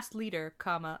the class leader,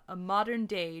 comma, a modern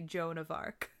day Joan of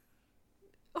Arc.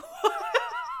 Wait,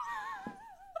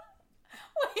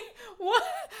 what?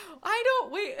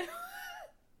 Wait.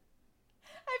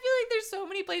 I feel like there's so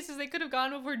many places they could have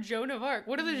gone before Joan of Arc.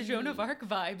 What are the Joan of Arc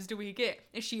vibes do we get?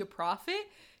 Is she a prophet?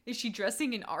 Is she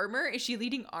dressing in armor? Is she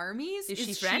leading armies? Is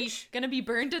she French? Gonna be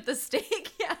burned at the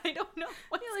stake? Yeah, I don't know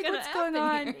what's going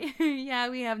on. Yeah,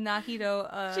 we have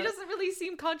Nahito. She doesn't really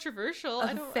seem controversial.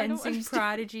 Fencing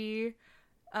prodigy.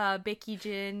 Baeki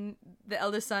Jin, the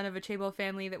eldest son of a chaebol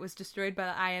family that was destroyed by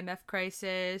the IMF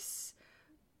crisis.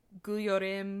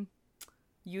 Yurim,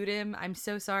 I'm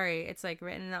so sorry. It's like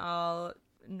written all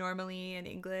normally in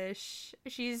English.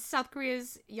 She's South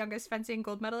Korea's youngest fencing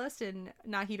gold medalist and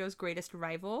Nahito's greatest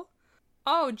rival.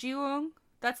 Oh, Jiwoong,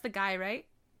 that's the guy, right?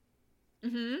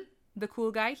 Mm-hmm. The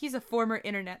cool guy. He's a former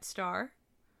internet star.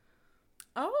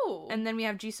 Oh. And then we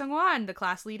have Ji Seung-wan, the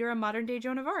class leader, a modern day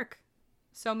Joan of Arc.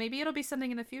 So maybe it'll be something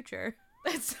in the future.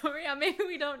 So yeah, maybe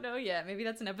we don't know yet. Maybe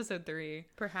that's in episode 3.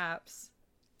 Perhaps.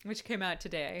 Which came out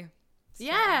today. So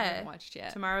yeah. I haven't watched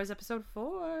yet. Tomorrow's episode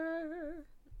 4.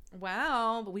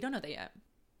 Wow, but we don't know that yet.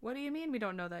 What do you mean we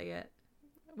don't know that yet?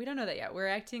 We don't know that yet. We're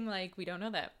acting like we don't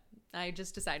know that. I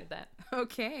just decided that.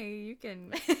 Okay, you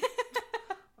can...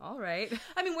 All right.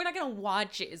 I mean, we're not going to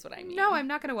watch it is what I mean. No, I'm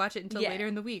not going to watch it until later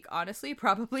in the week. Honestly,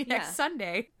 probably next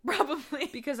Sunday. Probably.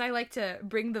 Because I like to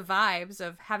bring the vibes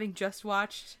of having just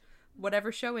watched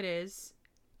whatever show it is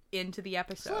into the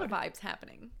episode. There's a lot of vibes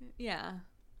happening. Yeah.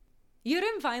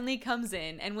 Yurim finally comes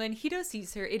in, and when Hito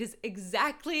sees her, it is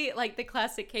exactly like the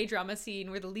classic K-drama scene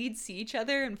where the leads see each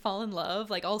other and fall in love,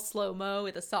 like all slow-mo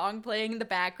with a song playing in the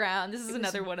background. This is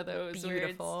another one of those.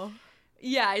 Beautiful.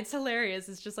 Yeah, it's hilarious.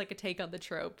 It's just like a take on the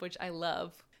trope, which I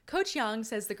love. Coach Yang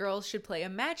says the girls should play a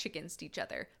match against each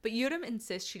other, but Yurim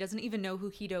insists she doesn't even know who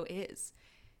Hito is.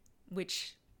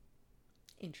 Which,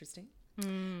 interesting.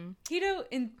 Hito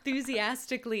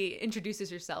enthusiastically introduces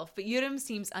herself, but Yurim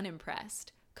seems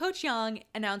unimpressed. Coach Yang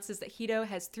announces that Hito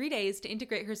has 3 days to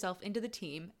integrate herself into the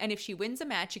team, and if she wins a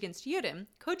match against Yurim,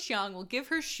 Coach Yang will give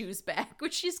her shoes back,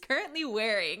 which she's currently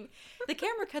wearing. The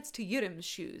camera cuts to Yurim's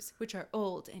shoes, which are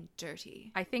old and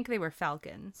dirty. I think they were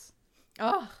Falcons.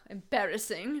 Oh,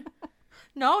 embarrassing.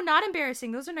 No, not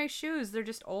embarrassing. Those are nice shoes. They're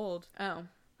just old. Oh.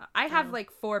 I have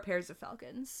like 4 pairs of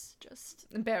Falcons. Just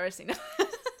embarrassing.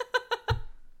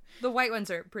 The white ones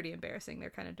are pretty embarrassing. They're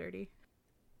kind of dirty.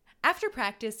 After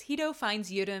practice, Hito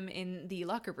finds Yurim in the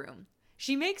locker room.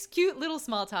 She makes cute little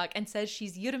small talk and says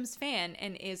she's Yurim's fan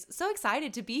and is so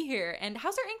excited to be here, and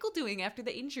how's her ankle doing after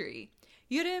the injury?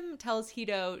 Yurim tells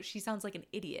Hito she sounds like an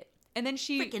idiot. And then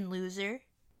she... Freaking loser.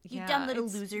 You Yeah, dumb little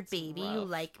it's loser baby. You rough.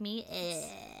 like me?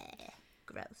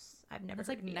 Gross. I've never It's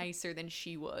heard like of you. nicer than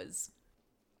she was.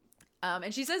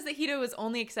 And she says that Hito was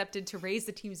only accepted to raise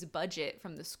the team's budget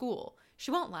from the school. She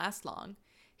won't last long.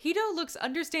 Hito looks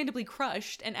understandably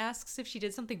crushed and asks if she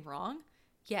did something wrong.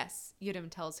 Yes, Yudam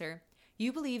tells her.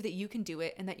 You believe that you can do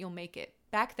it and that you'll make it.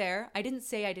 Back there, I didn't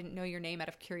say I didn't know your name out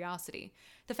of curiosity.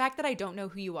 The fact that I don't know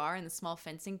who you are in the small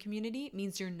fencing community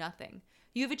means you're nothing.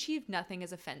 You have achieved nothing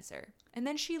as a fencer. And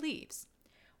then she leaves.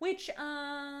 Which,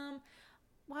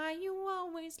 why you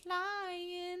always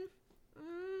lying?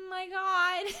 My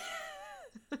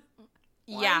God.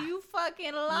 Yeah. Why you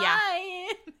fucking lying?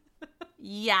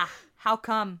 Yeah. How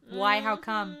come? Why? How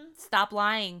come? Stop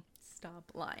lying. Stop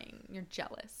lying. You're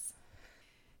jealous.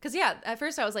 Because, yeah, at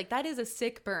first I was like, that is a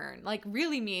sick burn. Like,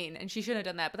 really mean. And she shouldn't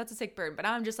have done that. But that's a sick burn. But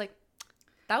now I'm just like,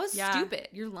 that was stupid.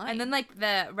 You're lying. And then, like,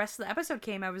 the rest of the episode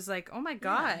came. I was like, oh, my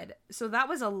God. So that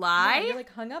was a lie? Yeah, you're,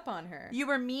 like, hung up on her. You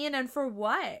were mean, and for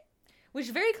what?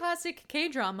 Which very classic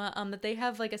K-drama, that they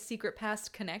have, like, a secret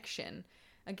past connection.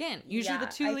 Again, usually the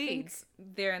two leads.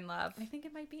 They're in love. I think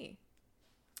it might be.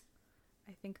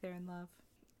 I think they're in love.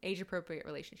 Age-appropriate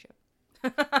relationship.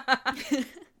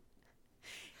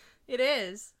 It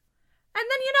is. And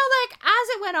then, like, as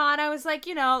it went on, I was like,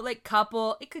 like,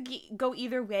 couple. It could go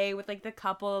either way with, like, the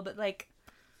couple, but, like,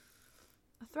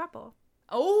 a throuple.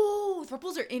 Oh,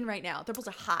 thruples are in right now. Thruples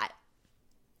are hot.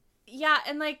 Yeah,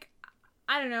 and, like,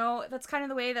 I don't know. That's kind of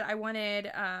the way that I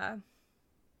wanted,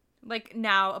 like,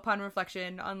 now, upon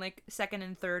reflection on, like, second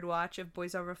and third watch of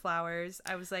Boys Over Flowers,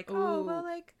 I was like, oh, well,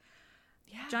 like,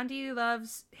 yeah. John D love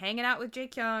hanging out with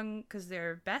Jae-kyung because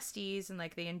they're besties and,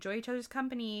 like, they enjoy each other's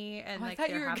company and, like,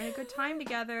 they're having a good time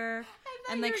together.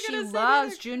 And, like, she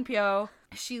loves Junpyo.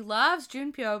 She loves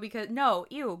Junpyo because, no,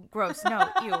 ew, gross, no,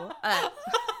 ew.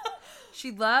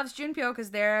 She loves Junpyo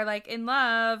because they're, like, in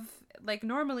love, like,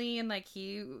 normally, and, like,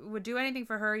 he would do anything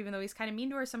for her even though he's kind of mean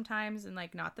to her sometimes and,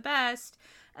 like, not the best.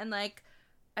 And, like,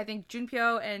 I think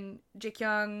Junpyo and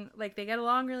Jae-kyung, like, they get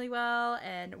along really well,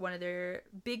 and one of their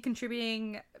big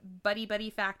contributing buddy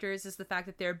factors is the fact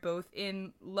that they're both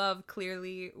in love,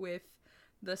 clearly, with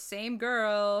the same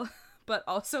girl, but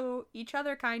also each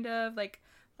other, kind of. Like,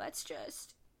 let's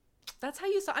just... That's how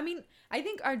you saw... I mean, I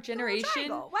think our generation...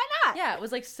 Why not? Yeah, it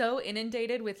was, like, so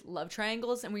inundated with love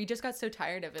triangles, and we just got so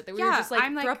tired of it that we were just like,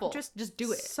 I'm like, throuple, just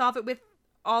do it. Solve it with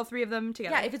all three of them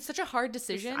together. Yeah, if it's such a hard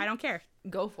decision... I don't care.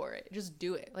 Go for it. Just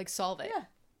do it. Like, solve it. Yeah.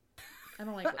 I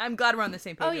don't like it. I'm glad we're on the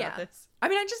same page about this. I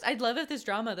mean, I'd love if this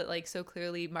drama that, like, so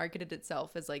clearly marketed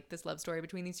itself as, like, this love story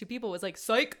between these two people was like,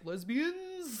 psych,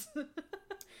 lesbians.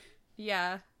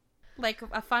 Yeah. Like,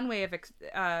 a fun way of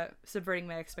subverting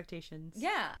my expectations.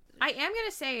 Yeah. I am going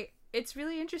to say, it's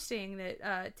really interesting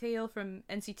that Taeil from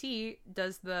NCT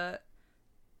does the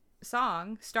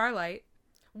song, Starlight.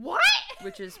 What?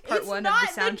 Which is part one of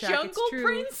the soundtrack. The Jungle it's true.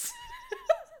 Prince?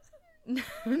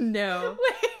 No.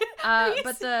 Wait,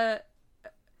 but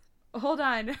hold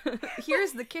on.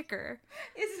 Here's the kicker.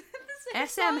 Is that the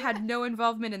SM song? had no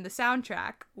involvement in the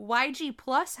soundtrack. YG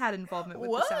Plus had involvement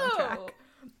with the soundtrack.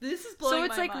 This is blowing So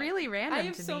it's my like mind. really random. I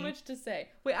have so much to say.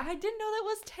 Wait, I didn't know that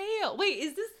was Tail. Wait,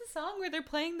 is this the song where they're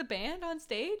playing the band on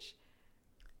stage?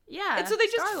 Yeah. And so they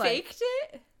just Starlight. faked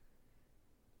it?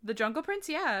 The Jungle Prince,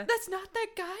 yeah. That's not that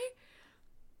guy?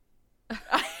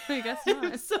 I guess not.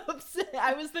 I'm so upset.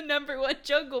 I was the number one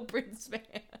Jungle Prince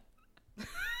fan.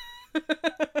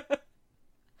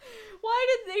 Why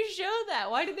did they show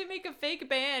that? Why did they make a fake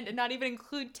band and not even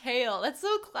include Tail? That's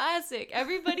so classic.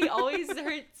 Everybody always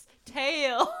hurts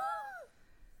Tail.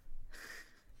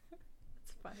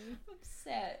 It's funny. I'm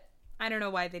upset. I don't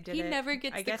know why they did it. He never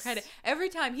gets I the guess credit. Every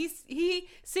time he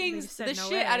sings said the no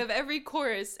shit way. out of every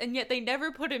chorus, and yet they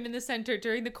never put him in the center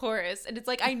during the chorus. And it's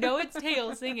like, I know it's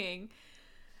Tail singing.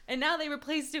 And now they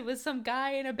replaced it with some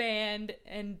guy in a band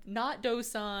and not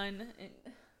Dosan. And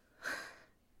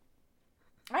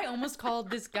I almost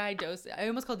called this guy Dosan. I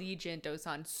almost called Yijin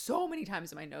Dosan so many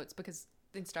times in my notes because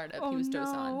in Startup he was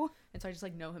Dosan. And so I just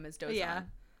like know him as Dosan. Yeah.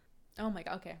 Oh my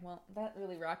god. Okay, well, that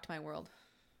really rocked my world.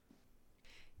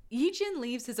 Yijin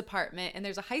leaves his apartment and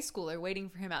there's a high schooler waiting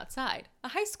for him outside. A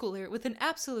high schooler with an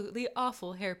absolutely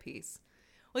awful hairpiece.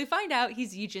 We find out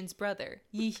he's Yijin's brother,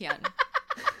 Yihyun.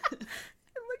 It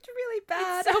looked really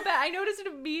bad. It's so bad. I noticed it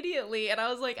immediately and I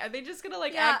was like, are they just gonna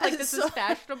like act like this is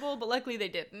fashionable? But luckily they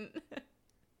didn't.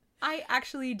 I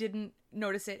actually didn't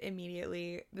notice it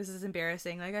immediately. This is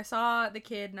embarrassing. Like, I saw the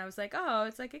kid and I was like, oh,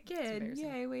 it's like a kid.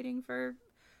 Yay, waiting for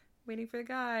the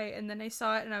guy. And then I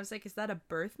saw it and I was like, is that a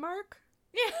birthmark?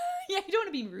 Yeah, you don't want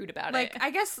to be rude about like, it.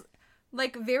 I guess,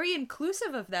 like, very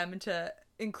inclusive of them to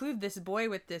include this boy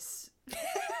with this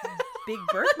big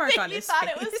birthmark on his face. You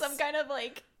thought it was some kind of,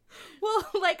 like... Well,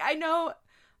 like, I know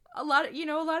a lot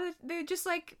of, they're just,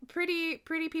 like, pretty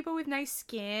people with nice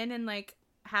skin and, like,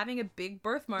 having a big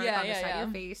birthmark on the side of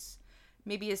your face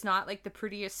maybe is not like the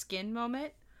prettiest skin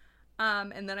moment.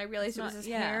 And then I realized it was his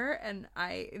hair, and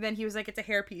then he was like, it's a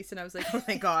hair piece, and I was like, oh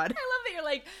my god. I love that you're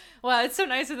like, wow, it's so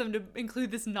nice of them to include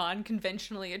this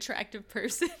non-conventionally attractive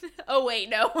person. Oh wait,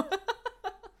 no.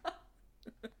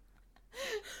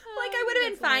 Like, I would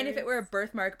have been fine if it were a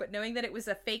birthmark, but knowing that it was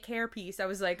a fake hair piece, I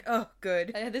was like, oh,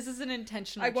 good. This is an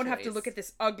intentional I won't choice. have to look at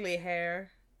this ugly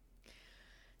hair.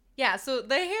 Yeah, so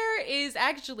the hair is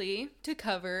actually to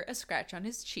cover a scratch on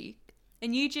his cheek.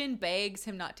 And Yijin begs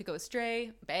him not to go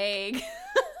astray. Beg.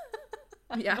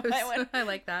 Yeah, I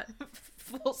like that.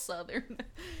 Full Southern.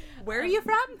 Where are you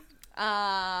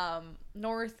from?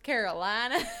 North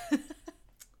Carolina.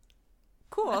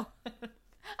 Cool.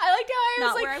 I liked how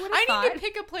Not I where I was would've like, I need to thought.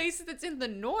 pick a place that's in the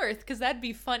north, because that'd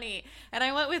be funny. And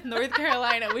I went with North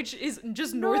Carolina, which is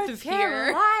just north of here.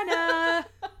 Carolina.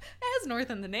 It has north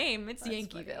in the name. It's That's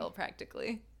Yankeeville, funny.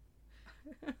 practically.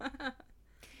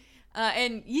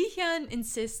 And Yi-hyun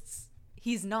insists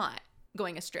he's not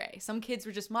going astray. Some kids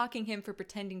were just mocking him for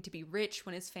pretending to be rich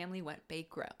when his family went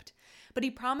bankrupt. But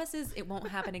he promises it won't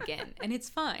happen again, and it's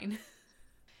fine.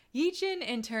 Yi-jin,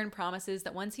 in turn, promises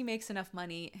that once he makes enough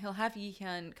money, he'll have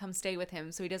Yi-hyun come stay with him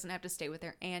so he doesn't have to stay with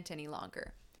their aunt any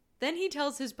longer. Then he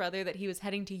tells his brother that he was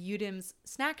heading to Yudim's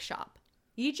snack shop.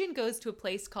 Yi-jin goes to a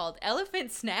place called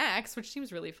Elephant Snacks, which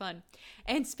seems really fun,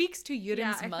 and speaks to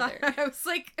Yudim's mother. I was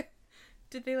like,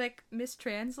 did they like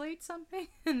mistranslate something?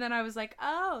 And then I was like,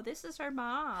 oh, this is her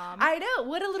mom. I know.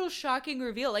 What a little shocking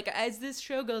reveal. Like, as this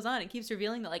show goes on, it keeps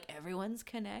revealing that, like, everyone's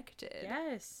connected.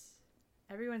 Yes.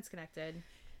 Everyone's connected.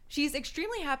 She's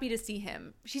extremely happy to see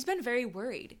him. She's been very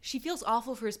worried. She feels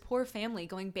awful for his poor family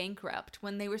going bankrupt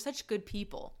when they were such good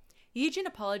people. Yijin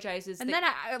apologizes. And then,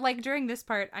 I, like, during this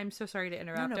part, I'm so sorry to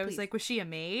interrupt. No, I was please. like, was she a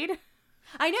maid?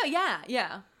 I know,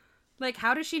 yeah. Like,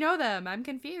 how does she know them? I'm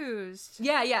confused.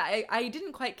 Yeah, I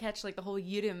didn't quite catch, like, the whole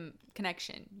Yudim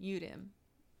connection. Yudim.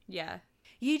 Yeah.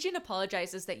 Yijin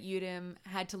apologizes that Yudim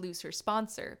had to lose her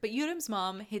sponsor, but Yudim's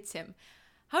mom hits him.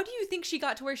 How do you think she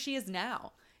got to where she is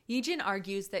now? Yijin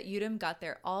argues that Yudim got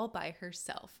there all by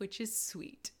herself, which is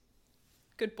sweet.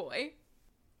 Good boy.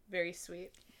 Very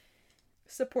sweet.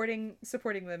 Supporting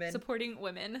women. Supporting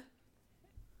women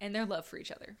and their love for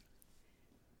each other.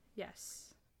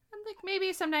 Yes. And, like,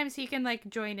 maybe sometimes he can, like,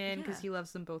 join in because Yeah. he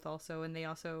loves them both also, and they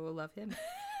also love him.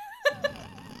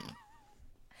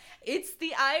 It's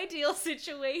the ideal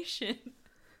situation.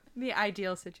 The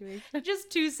ideal situation.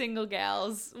 Just two single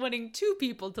gals wanting two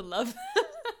people to love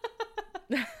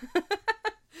them.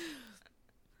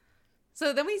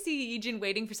 So then we see Yijin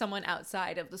waiting for someone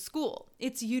outside of the school.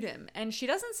 It's Yudim, and she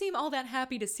doesn't seem all that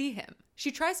happy to see him. She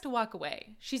tries to walk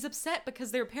away. She's upset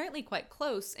because they're apparently quite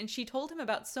close, and she told him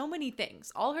about so many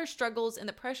things, all her struggles and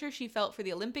the pressure she felt for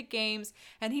the Olympic Games,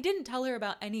 and he didn't tell her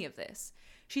about any of this.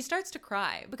 She starts to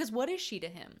cry, because what is she to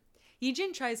him?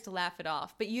 Yijin tries to laugh it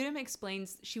off, but Yudim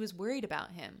explains she was worried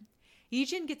about him.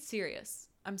 Yijin gets serious.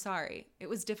 I'm sorry. It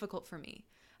was difficult for me.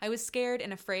 I was scared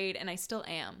and afraid, and I still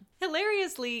am.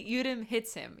 Hilariously, Yudim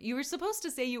hits him. You were supposed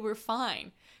to say you were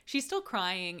fine. She's still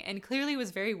crying and clearly was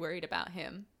very worried about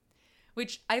him.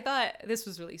 Which I thought this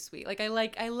was really sweet.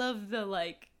 I love the,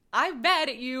 like, I'm mad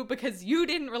at you because you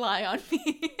didn't rely on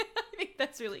me. I think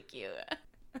that's really cute.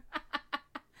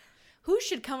 Who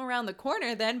should come around the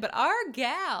corner then but our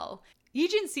gal?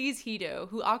 Yijin sees Hido,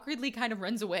 who awkwardly kind of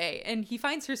runs away, and he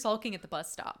finds her sulking at the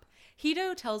bus stop.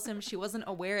 Hido tells him she wasn't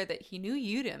aware that he knew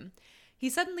Yudim. He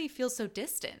suddenly feels so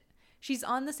distant. She's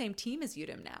on the same team as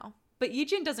Yudim now. But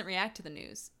Yijin doesn't react to the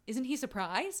news. Isn't he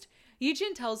surprised?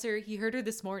 Yijin tells her he heard her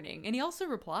this morning, and he also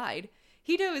replied.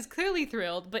 Hido is clearly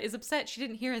thrilled, but is upset she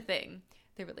didn't hear a thing.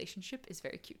 Their relationship is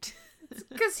very cute.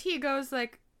 Because he goes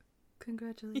like,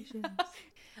 congratulations.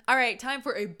 All right, time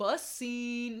for a bus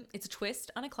scene. It's a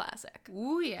twist on a classic.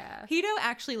 Ooh, yeah. Hido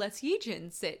actually lets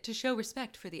Yijin sit to show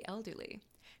respect for the elderly.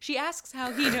 She asks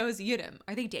how he knows Yudim.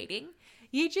 Are they dating?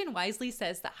 Yijin wisely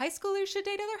says that high schoolers should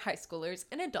date other high schoolers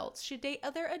and adults should date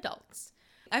other adults.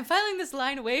 I'm filing this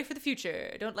line away for the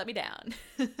future. Don't let me down.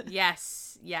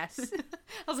 Yes. I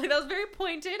was like, that was very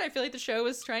pointed. I feel like the show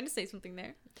was trying to say something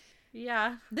there.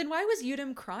 Yeah. Then why was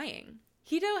Yudim crying?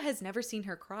 Hido has never seen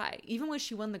her cry, even when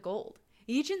she won the gold.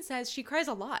 Yijin says she cries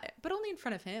a lot, but only in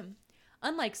front of him.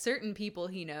 Unlike certain people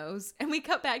he knows. And we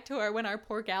cut back to when our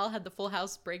poor gal had the Full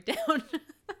House breakdown.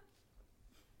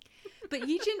 But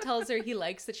Yijin tells her he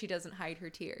likes that she doesn't hide her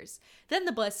tears. Then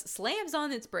the bus slams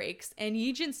on its brakes, and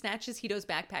Yijin snatches Hido's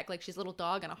backpack like she's a little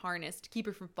dog on a harness to keep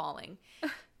her from falling.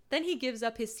 Then he gives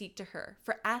up his seat to her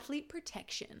for athlete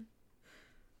protection.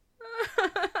 I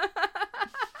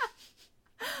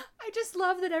just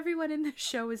love that everyone in this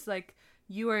show is like,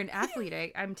 you are an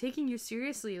athlete. I'm taking you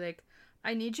seriously. Like,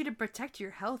 I need you to protect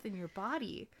your health and your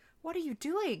body. What are you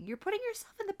doing? You're putting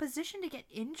yourself in the position to get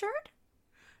injured?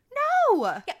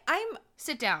 No! Yeah,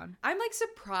 Sit down. I'm like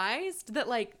surprised that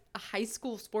like a high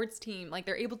school sports team, like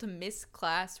they're able to miss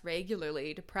class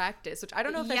regularly to practice, which I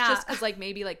don't know if that's just because like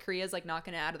maybe like Korea's like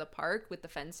knocking it out of the park with the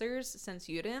fencers since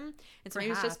Yurim, and so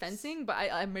maybe it's just fencing, but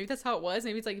I maybe that's how it was.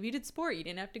 Maybe it's like if you did sport, you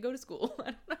didn't have to go to school. I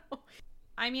don't know.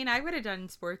 I mean, I would have done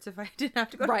sports if I didn't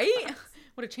have to go to class.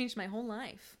 Would have changed my whole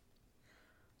life.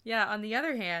 Yeah, on the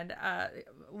other hand,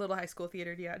 little high school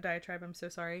theater diatribe, I'm so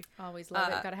sorry. Always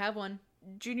love it. Gotta have one.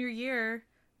 Junior year,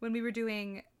 when we were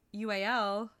doing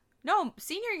UIL. No,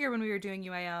 senior year when we were doing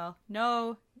UIL.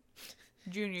 No,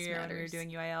 junior year when we were doing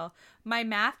UIL. My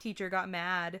math teacher got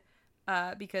mad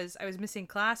because I was missing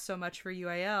class so much for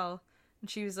UIL. And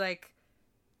she was like,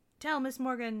 tell Miss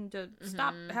Morgan to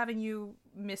stop having you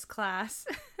miss class.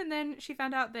 And then she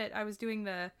found out that I was doing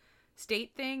the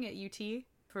state thing at UT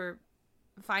for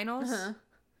finals.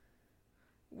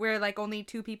 Where like only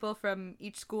 2 people from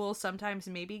each school sometimes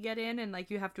maybe get in, and like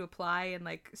you have to apply and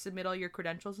like submit all your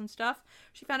credentials and stuff.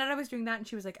 She found out I was doing that and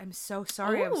she was like, I'm so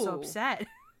sorry. I'm so upset.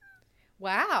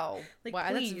 Wow. Like,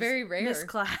 wow, that's very rare. Miss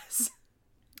class.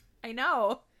 I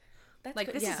know. That's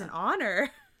like, this is an honor.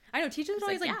 I know teachers would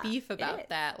always like beef about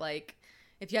that. Like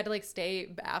if you had to like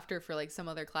stay after for like some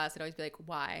other class, it'd always be like,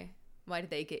 why did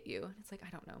they get you? And it's like, I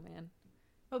don't know, man.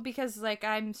 Well, because, like,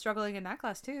 I'm struggling in that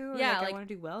class, too. Yeah, like I want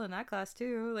to do well in that class,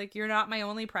 too. Like, you're not my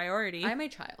only priority. I'm a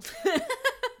child.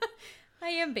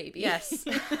 I am baby. Yes.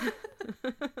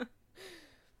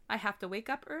 I have to wake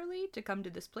up early to come to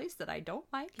this place that I don't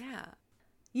like. Yeah.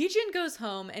 Yijin goes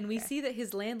home, and we see that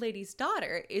his landlady's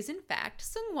daughter is, in fact,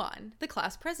 Seungwon, the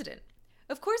class president.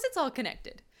 Of course it's all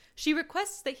connected. She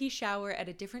requests that he shower at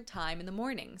a different time in the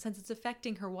morning since it's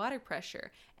affecting her water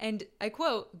pressure. And, I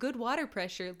quote, good water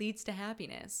pressure leads to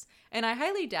happiness. And I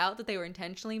highly doubt that they were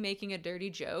intentionally making a dirty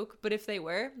joke, but if they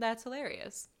were, that's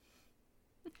hilarious.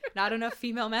 Not enough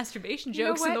female masturbation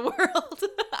jokes in the world,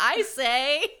 I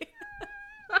say.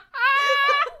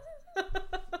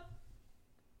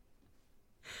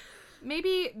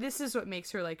 Maybe this is what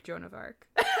makes her like Joan of Arc.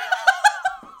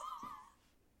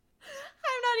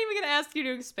 I'm not even going to ask you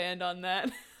to expand on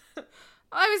that.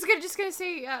 I was just gonna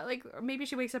say, like, maybe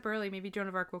she wakes up early. Maybe Joan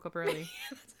of Arc woke up early.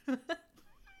 Anyway,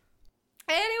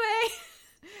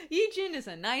 Yijin is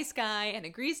a nice guy and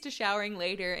agrees to showering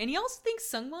later, and he also thinks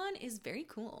Seungwon is very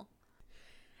cool.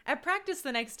 At practice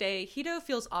the next day, Hito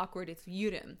feels awkward with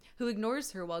Yurim, who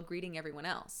ignores her while greeting everyone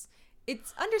else.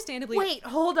 It's understandably... Wait,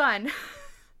 hold on.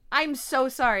 I'm so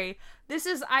sorry. This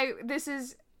is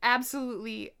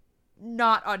absolutely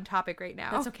not on topic right now.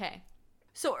 That's okay.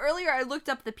 So earlier I looked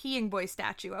up the peeing boy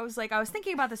statue. I was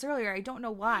thinking about this earlier. I don't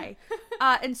know why.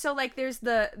 And so like there's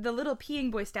the little peeing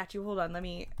boy statue. Hold on,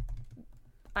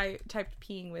 I typed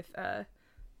peeing with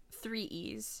 3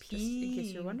 E's, just in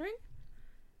case you're wondering.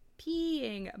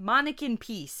 Peeing. Mannequin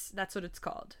piece. That's what it's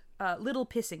called. Little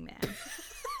pissing man.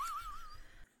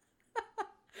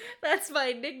 That's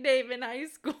my nickname in high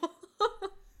school.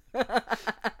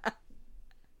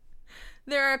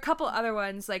 There are a couple other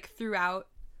ones like throughout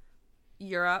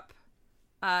Europe,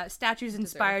 statues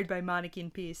inspired by Mannequin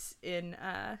piece in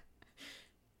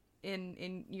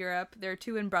Europe. There are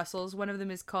 2 in Brussels. One of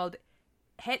them is called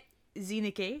Het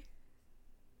Zinneke.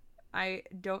 I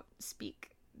don't speak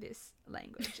this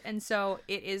language, and so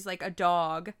it is like a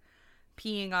dog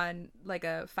peeing on like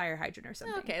a fire hydrant or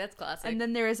something. Okay, that's classic. And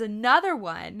then there is another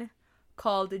one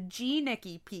called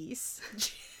Gineke piece.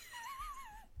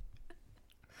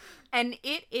 And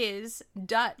it is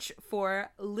Dutch for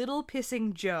Little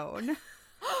Pissing Joan.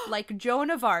 Like Joan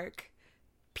of Arc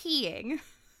peeing.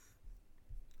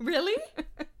 Really?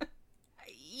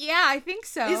 Yeah, I think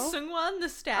so. Is Seungwon the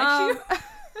statue?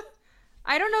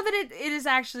 I don't know that it is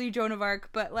actually Joan of Arc,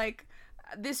 but like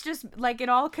this just like it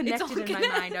all connected in my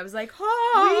mind. I was like,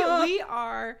 oh. We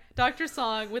are Dr.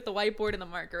 Song with the whiteboard and the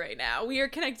marker right now. We are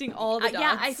connecting all the dots.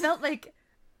 Yeah,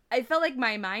 I felt like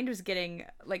my mind was getting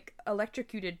like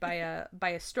electrocuted by a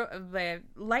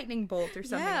lightning bolt or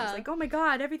something. Yeah. I was like, oh my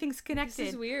god, everything's connected. This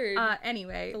is weird.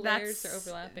 Anyway, the layers are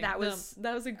overlapping. That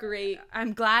was a great.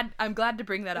 I'm glad to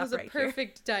bring that up. It was a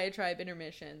perfect diatribe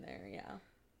intermission there. Yeah.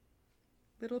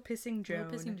 Little Pissing Joan.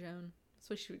 Little Pissing Joan.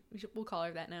 So we'll call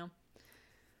her that now.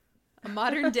 A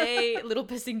modern day Little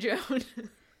Pissing Joan.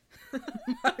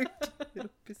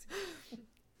 Little Pissing.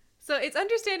 So it's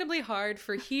understandably hard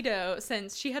for Hito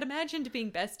since she had imagined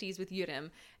being besties with Yurim,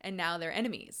 and now they're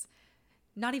enemies.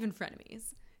 Not even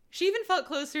frenemies. She even felt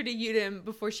closer to Yurim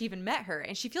before she even met her,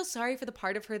 and she feels sorry for the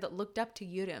part of her that looked up to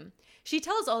Yurim. She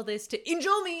tells all this to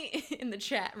Injomi in the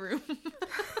chat room.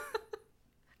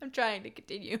 I'm trying to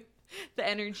continue. the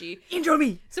energy.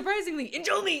 Injomi! Surprisingly,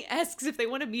 Injomi asks if they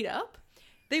want to meet up.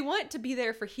 They want to be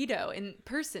there for Hito in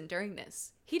person during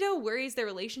this. Hito worries their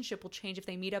relationship will change if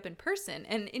they meet up in person,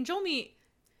 and Injomi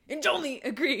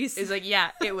agrees. Is like,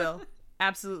 yeah, it will.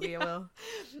 Absolutely, it will.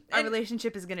 Our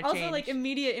relationship is gonna change. Also, like,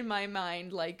 immediate in my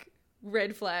mind, like,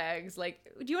 red flags. Like,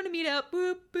 do you want to meet up?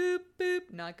 Boop, boop,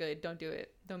 boop. Not good. Don't do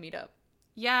it. Don't meet up.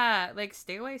 Yeah, like,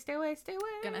 stay away, stay away, stay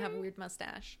away. Gonna have a weird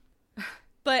mustache.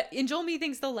 But Injolmi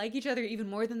thinks they'll like each other even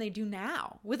more than they do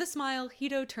now. With a smile,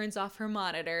 Hito turns off her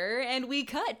monitor, and we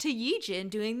cut to Yijin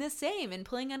doing the same and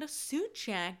pulling out a suit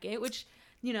jacket, which,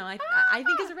 you know, I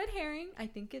think is a red herring. I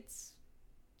think it's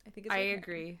I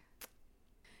agree.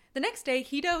 The next day,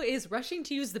 Hito is rushing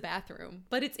to use the bathroom,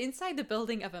 but it's inside the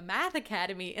building of a math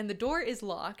academy and the door is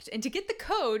locked. And to get the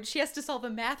code, she has to solve a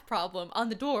math problem on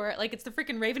the door, like it's the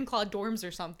freaking Ravenclaw dorms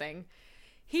or something.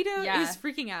 Hito is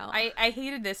freaking out. I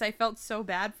hated this. I felt so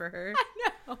bad for her. I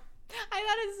know. I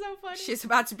thought it was so funny. She's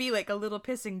about to be like a little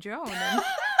pissing Joan.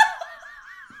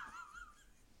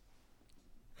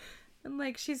 And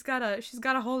like she's gotta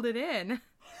hold it in.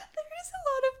 There's a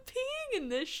lot of peeing in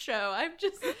this show. I've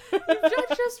just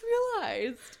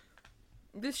realized.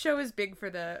 This show is big for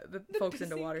the folks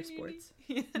into water community. sports.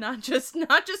 Yeah. Not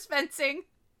just fencing.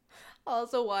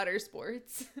 Also water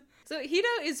sports. So Hito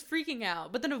is freaking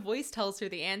out, but then a voice tells her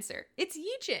the answer. It's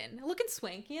Yijin, looking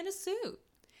swanky in a suit.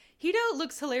 Hito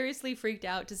looks hilariously freaked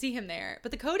out to see him there,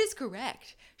 but the code is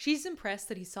correct. She's impressed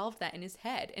that he solved that in his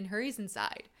head and hurries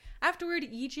inside. Afterward,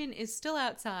 Yijin is still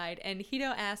outside, and Hito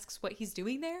asks what he's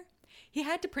doing there. He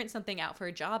had to print something out for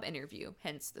a job interview,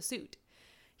 hence the suit.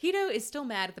 Hito is still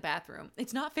mad at the bathroom.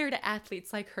 It's not fair to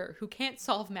athletes like her who can't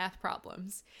solve math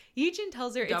problems. Yijin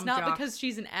tells her it's not because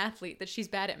she's an athlete that she's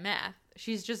bad at math.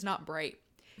 She's just not bright.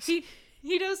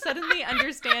 Hito suddenly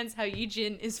understands how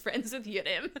Yijin is friends with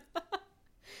Yurim.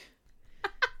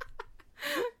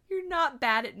 You're not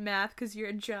bad at math because you're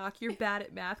a jock. You're bad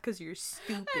at math because you're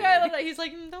stupid. I love that. He's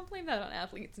like, don't blame that on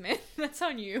athletes, man. That's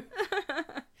on you.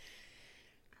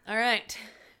 All right.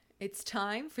 It's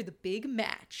time for the big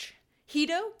match.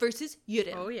 Hito versus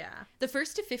Yurim. Oh, yeah. The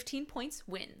first to 15 points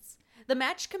wins. The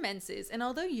match commences, and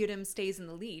although Yurim stays in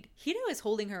the lead, Hito is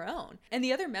holding her own, and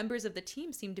the other members of the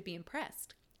team seem to be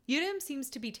impressed. Yurim seems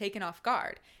to be taken off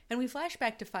guard, and we flash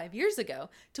back to 5 years ago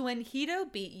to when Hito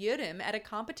beat Yurim at a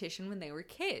competition when they were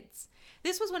kids.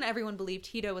 This was when everyone believed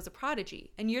Hito was a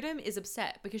prodigy, and Yurim is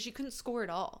upset because she couldn't score at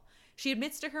all. She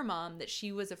admits to her mom that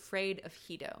she was afraid of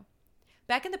Hito.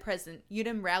 Back in the present,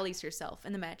 Yurim rallies herself,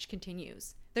 and the match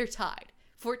continues. They're tied,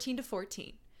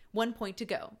 14-14. 1 point to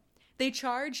go. They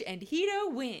charge, and Hito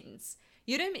wins.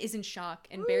 Yurim is in shock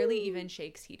and barely even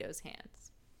shakes Hito's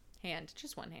hands.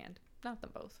 Just one hand. Not them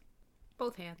both.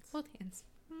 Both hands. Both hands.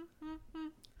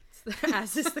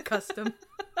 As is the custom.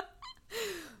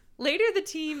 Later, the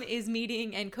team is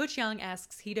meeting, and Coach Young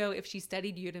asks Hito if she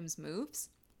studied Yurim's moves.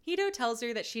 Hito tells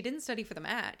her that she didn't study for the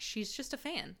match. She's just a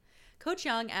fan. Coach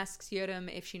Young asks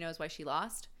Yurim if she knows why she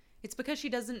lost. It's because she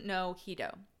doesn't know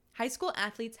Hito. High school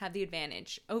athletes have the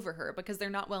advantage over her because they're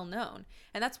not well known,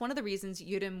 and that's one of the reasons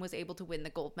Yurim was able to win the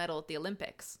gold medal at the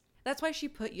Olympics. That's why she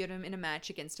put Yurim in a match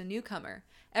against a newcomer.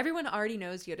 Everyone already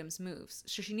knows Yurim's moves,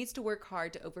 so she needs to work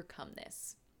hard to overcome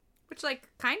this. Which, like,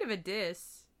 kind of a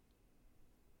diss.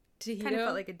 To Hito? Kind of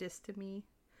felt like a diss to me.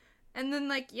 And then,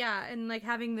 like, yeah, and, like,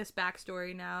 having this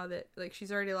backstory now that, like,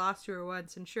 she's already lost to her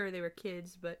once, and sure, they were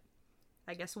kids, but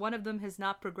I guess one of them has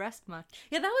not progressed much.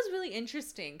 Yeah, that was really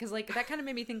interesting, because, like, that kind of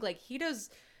made me think, like,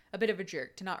 Hito's a bit of a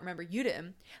jerk to not remember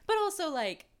Yurim, but also,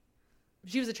 like,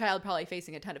 she was a child probably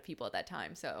facing a ton of people at that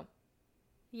time, so.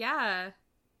 Yeah,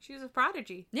 she was a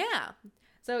prodigy. Yeah.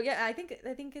 So, yeah, I think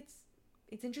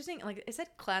it's interesting. Like I said,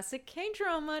 classic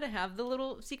K-drama to have the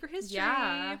little secret history.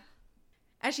 Yeah.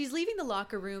 As she's leaving the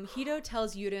locker room, Hito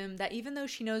tells Yurim that even though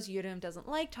she knows Yurim doesn't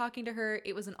like talking to her,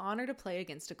 it was an honor to play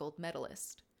against a gold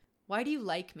medalist. Why do you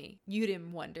like me?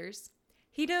 Yurim wonders.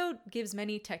 Hito gives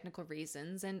many technical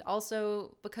reasons, and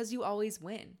also because you always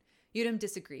win. Yurim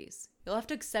disagrees. You'll have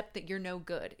to accept that you're no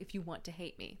good if you want to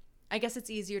hate me. I guess it's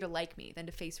easier to like me than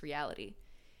to face reality.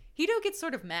 Hito gets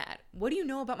sort of mad. What do you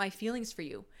know about my feelings for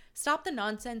you? Stop the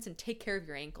nonsense and take care of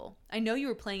your ankle. I know you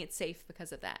were playing it safe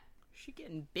because of that. She's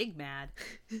getting big mad.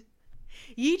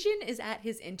 Yijin is at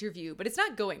his interview, but it's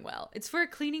not going well. It's for a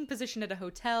cleaning position at a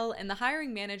hotel, and the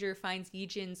hiring manager finds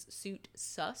Yijin's suit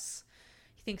sus.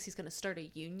 He thinks he's going to start a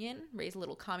union, raise a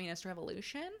little communist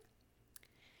revolution.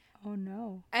 Oh,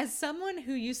 no. As someone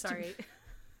who used Sorry. to... It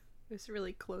was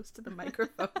really close to the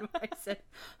microphone when I said,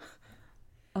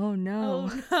 oh,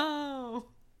 no. Oh, no.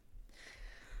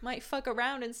 Might fuck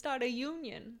around and start a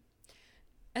union.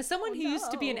 As someone who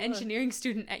used to be an engineering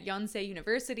student at Yonsei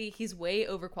University, he's way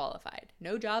overqualified.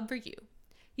 No job for you.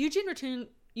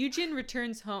 Yijin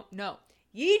returns home. No.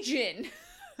 Yijin!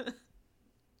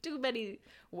 Too many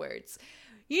words.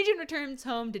 Yijin returns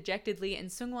home dejectedly, and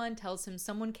Seungwon tells him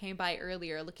someone came by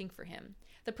earlier looking for him.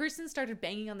 The person started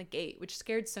banging on the gate, which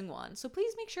scared Seungwon, so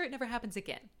please make sure it never happens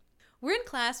again. We're in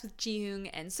class with Jiyoung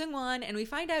and Seungwon, and we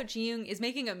find out Jiyoung is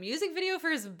making a music video for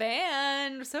his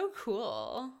band. So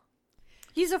cool.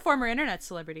 He's a former internet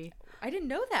celebrity. I didn't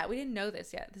know that. We didn't know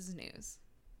this yet. This is news.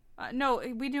 No,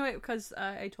 we knew it because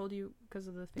I told you because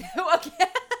of the thing. Okay.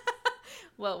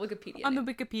 Well, Wikipedia. On the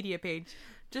Wikipedia page.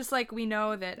 Just like we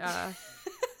know that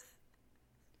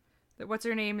that what's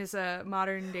her name is a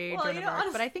modern day Joan of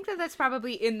Arc. But I think that that's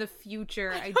probably in the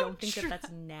future. I don't think that that's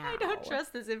now. I don't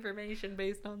trust this information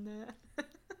based on that.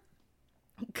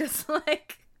 Because,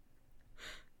 like,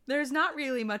 there's not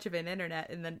really much of an internet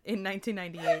in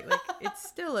 1998. Like, it's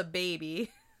still a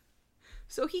baby.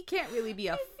 So he can't really be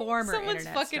a former internet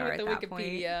star at that point. Someone's fucking with the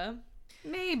Wikipedia.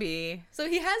 Maybe. So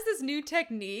he has this new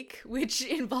technique, which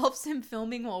involves him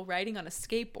filming while riding on a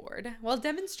skateboard. While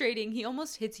demonstrating, he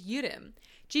almost hits Yurim.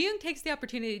 Jiyoung takes the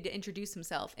opportunity to introduce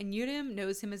himself, and Yurim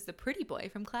knows him as the pretty boy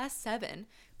from class 7,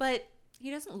 but he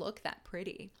doesn't look that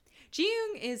pretty.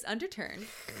 Jiyoung is undeterred.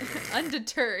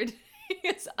 He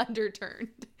is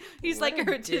underturned. He's what like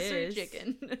a rotisserie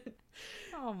chicken.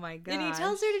 Oh my god. And he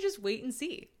tells her to just wait and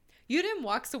see. Yurim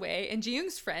walks away, and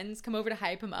Jiyoung's friends come over to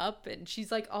hype him up, and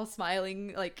she's like all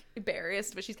smiling, like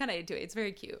embarrassed, but she's kind of into it. It's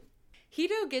very cute.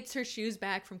 Hito gets her shoes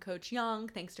back from Coach Young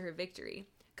thanks to her victory.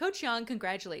 Coach Young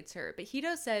congratulates her, but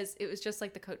Hito says it was just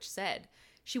like the coach said.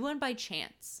 She won by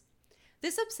chance.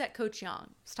 This upset Coach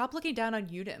Young. Stop looking down on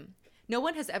Yurim. No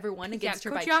one has ever won against her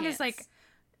by chance. Coach Young is like,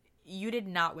 you did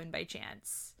not win by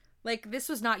chance. Like, this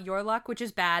was not your luck, which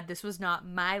is bad. This was not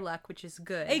my luck, which is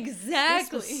good.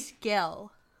 Exactly. This was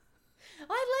skill.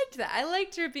 I liked that. I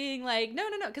liked her being like, no.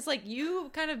 Because, like,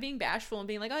 you kind of being bashful and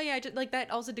being like, oh, yeah, like,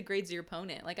 that also degrades your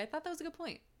opponent. Like, I thought that was a good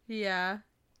point. Yeah.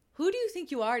 Who do you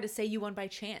think you are to say you won by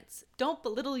chance? Don't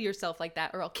belittle yourself like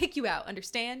that or I'll kick you out,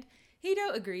 understand?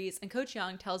 Hito agrees, and Coach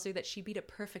Young tells her that she beat a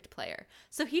perfect player.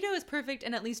 So Hito is perfect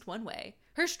in at least one way.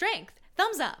 Her strength.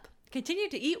 Thumbs up. Continue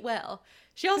to eat well.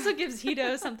 She also gives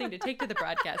Hito something to take to the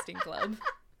broadcasting club.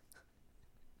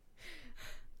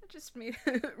 It just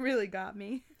really got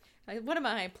me. What am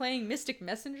I, playing Mystic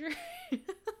Messenger?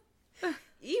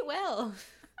 Eat well.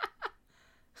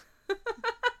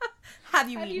 Have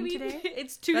you eaten today?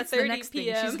 It's 2:30 That's the next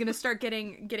p.m. thing. She's gonna start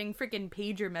getting freaking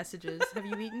pager messages. Have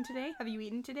you eaten today? Have you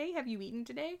eaten today? Have you eaten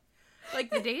today? Like,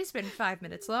 the day's been 5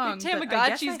 minutes long.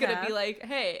 Tamagotchi's gonna be like,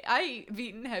 hey, I've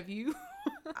eaten, have you?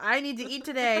 I need to eat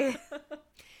today.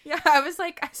 Yeah, I was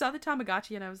like, I saw the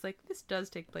Tamagotchi and I was like, this does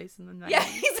take place in the 90s. Yeah,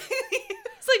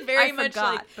 it's like very much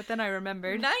forgot, like, but then I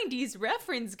remembered. 90s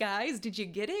reference, guys. Did you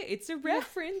get it? It's a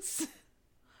reference.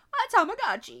 A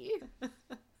Tamagotchi.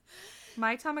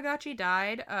 My Tamagotchi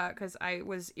died because I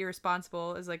was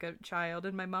irresponsible as like a child,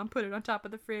 and my mom put it on top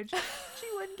of the fridge. She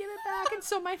wouldn't give it back, and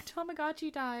so my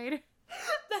Tamagotchi died.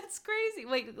 That's crazy.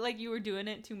 Wait, like you were doing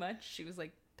it too much? She was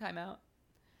like, time out.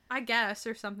 I guess,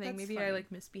 or something. That's Maybe funny. I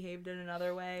like misbehaved in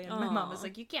another way, and my mom was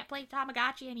like, you can't play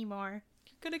Tamagotchi anymore.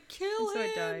 You're gonna kill him. So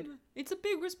it died. It's a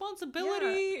big responsibility.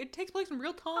 Yeah. It takes place in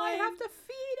real time. I have to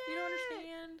feed it. You don't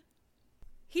understand.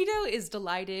 Hito is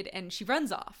delighted, and she runs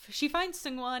off. She finds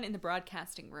Seungwon in the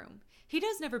broadcasting room.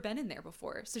 Hito's never been in there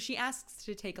before, so she asks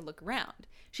to take a look around.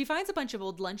 She finds a bunch of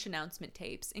old lunch announcement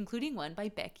tapes, including one by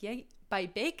Baek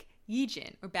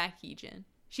Yijin, or Baek Yijin.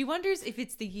 She wonders if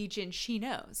it's the Yijin she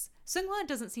knows. Seungwon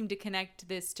doesn't seem to connect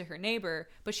this to her neighbor,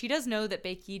 but she does know that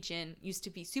Baek Yijin used to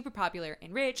be super popular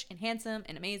and rich and handsome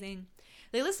and amazing.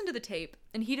 They listen to the tape,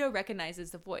 and Hito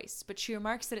recognizes the voice, but she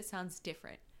remarks that it sounds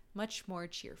different, much more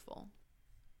cheerful.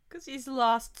 Because he's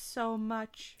lost so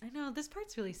much. I know, this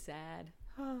part's really sad.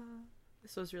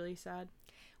 This was really sad.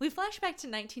 We flash back to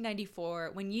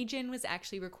 1994 when Yijin was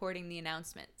actually recording the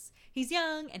announcements. He's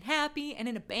young and happy and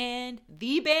in a band,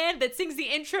 the band that sings the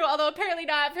intro, although apparently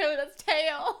not, apparently that's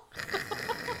Tail.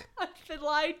 I've been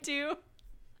lied to.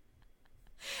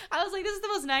 I was like, this is the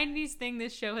most 90s thing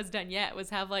this show has done yet, was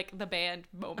have like the band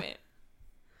moment.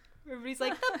 Everybody's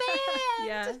like, the band!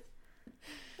 Yeah.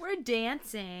 We're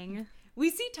dancing. We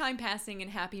see time passing in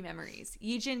happy memories.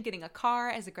 Yijin getting a car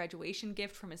as a graduation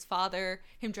gift from his father,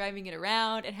 him driving it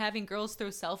around, and having girls throw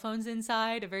cell phones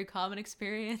inside, a very common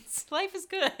experience. Life is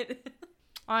good.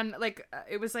 On, like,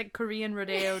 it was like Korean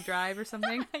Rodeo Drive or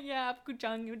something. Yeah,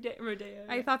 Apgujeong Rodeo.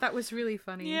 I thought that was really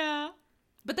funny. Yeah.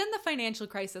 But then the financial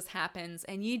crisis happens,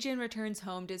 and Yijin returns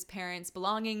home to his parents'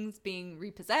 belongings being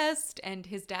repossessed, and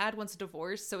his dad wants a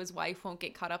divorce so his wife won't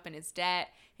get caught up in his debt,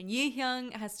 and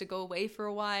Yi-hyung has to go away for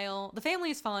a while. The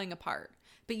family is falling apart,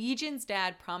 but Yijin's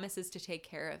dad promises to take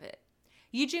care of it.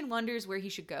 Yijin wonders where he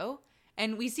should go,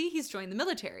 and we see he's joined the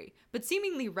military, but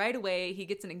seemingly right away he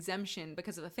gets an exemption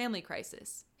because of a family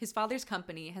crisis. His father's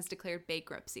company has declared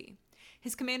bankruptcy.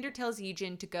 His commander tells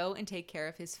Yijin to go and take care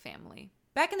of his family.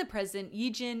 Back in the present,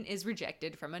 Yijin is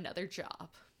rejected from another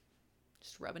job.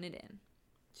 Just rubbing it in.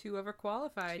 Too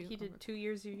overqualified. He did 2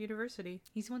 years of university.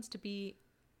 He wants to be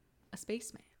a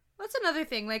spaceman. That's another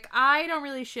thing. Like, I don't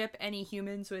really ship any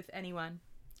humans with anyone.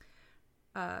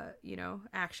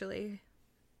 Actually.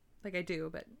 Like, I do,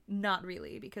 but not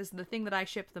really. Because the thing that I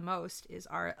ship the most is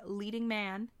our leading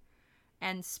man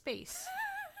and space.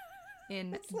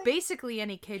 In basically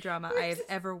any K-drama I have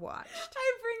ever watched.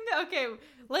 Okay,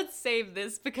 let's save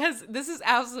this because this is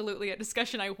absolutely a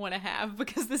discussion I want to have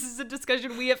because this is a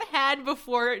discussion we have had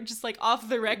before, just like off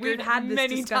the record. We've had this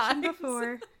many discussion times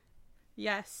before.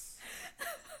 Yes.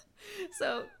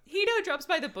 So Hito drops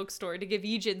by the bookstore to give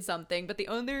Yijin something, but the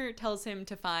owner tells him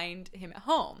to find him at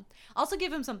home. Also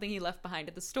give him something he left behind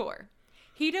at the store.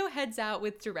 Hito heads out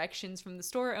with directions from the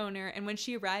store owner, and when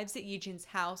she arrives at Yijin's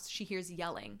house, she hears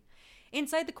yelling.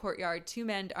 Inside the courtyard, 2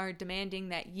 men are demanding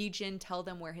that Yijin tell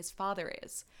them where his father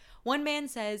is. One man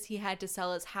says he had to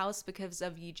sell his house because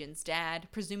of Yijin's dad.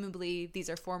 Presumably, these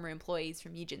are former employees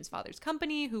from Yijin's father's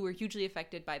company who were hugely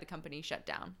affected by the company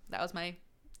shutdown. That was my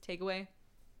takeaway.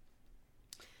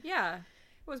 Yeah,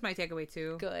 it was my takeaway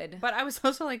too. Good. But I was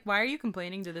also like, why are you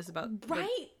complaining to this about...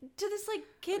 Right? To this, like,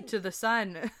 kid... To the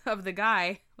son of the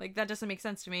guy. Like, that doesn't make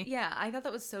sense to me. Yeah, I thought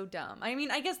that was so dumb. I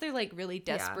mean, I guess they're, like, really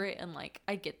desperate, and, like,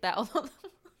 I get that. Although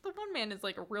the one man is,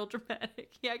 like, real dramatic.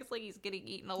 He acts like he's getting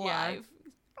eaten alive.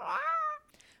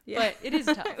 Yeah. But it is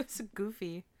tough. It was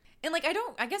goofy. And, like,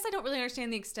 I guess I don't really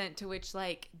understand the extent to which,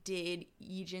 like, did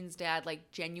Yijin's dad, like,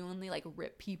 genuinely, like,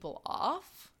 rip people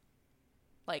off?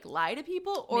 Like, lie to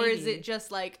people? Or Maybe. is it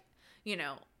just, like, he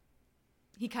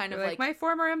kind of, Like, my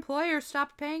former employer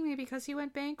stopped paying me because he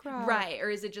went bankrupt. Right.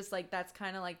 Or is it just, like, that's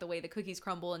kind of, like, the way the cookies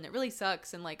crumble and it really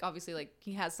sucks and, like, obviously, like,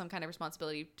 he has some kind of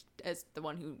responsibility as the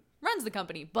one who runs the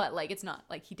company, but, like, it's not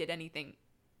like he did anything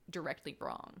directly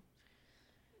wrong.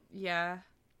 Yeah.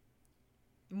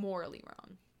 Morally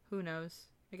wrong. Who knows?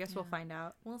 I guess we'll find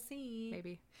out. We'll see.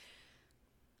 Maybe.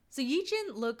 So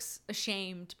Yijin looks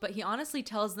ashamed, but he honestly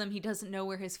tells them he doesn't know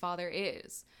where his father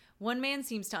is. One man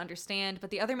seems to understand, but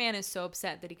the other man is so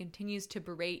upset that he continues to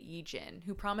berate Yijin,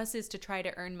 who promises to try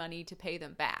to earn money to pay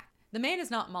them back. The man is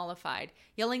not mollified,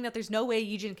 yelling that there's no way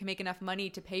Yijin can make enough money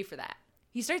to pay for that.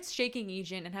 He starts shaking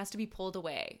Yijin and has to be pulled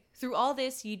away. Through all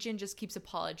this, Yijin just keeps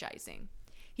apologizing.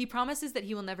 He promises that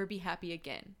he will never be happy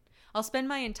again. I'll spend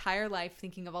my entire life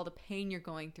thinking of all the pain you're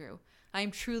going through. I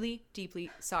am truly, deeply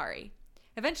sorry.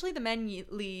 Eventually, the men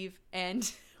leave, and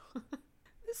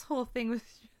this whole thing was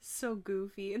so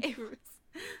goofy. And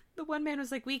the one man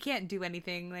was like, we can't do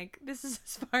anything. Like, this is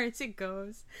as far as it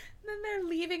goes. And then they're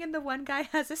leaving, and the one guy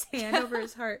has his hand over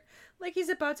his heart. Like, he's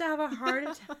about to have a heart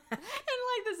attack. And,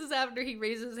 like, this is after he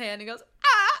raises his hand and goes,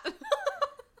 ah!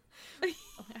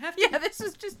 Yeah, this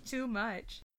was just too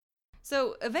much.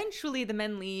 So, eventually, the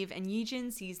men leave, and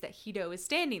Yijin sees that Hito is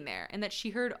standing there, and that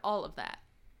she heard all of that.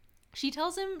 She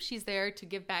tells him she's there to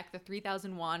give back the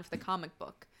 3,000 won for the comic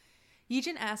book.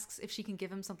 Yijin asks if she can give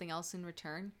him something else in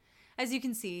return. As you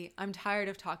can see, I'm tired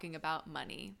of talking about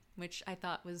money, which I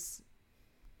thought was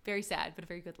very sad, but a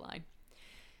very good line.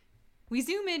 We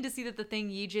zoom in to see that the thing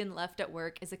Yijin left at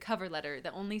work is a cover letter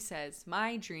that only says,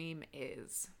 "My dream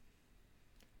is..."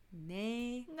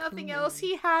 Nothing else.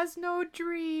 He has no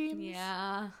dreams.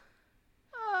 Yeah.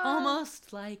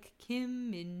 Almost like Kim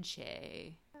Min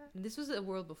Chae. This was a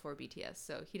world before BTS,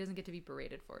 so he doesn't get to be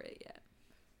berated for it yet.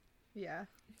 Yeah.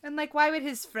 And, like, why would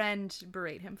his friend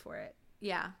berate him for it?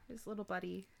 Yeah. His little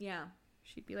buddy. Yeah.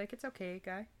 She'd be like, it's okay,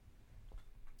 guy.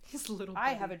 His little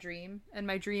buddy. I have a dream, and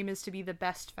my dream is to be the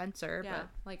best fencer. Yeah, but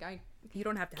like, you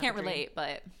don't have to can't have a dream. relate,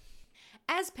 but...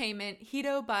 As payment,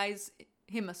 Hito buys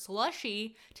him a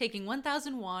slushie, taking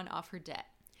 1,000 won off her debt.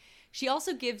 She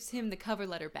also gives him the cover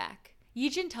letter back.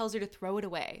 Yijin tells her to throw it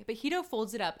away, but Hito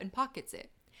folds it up and pockets it.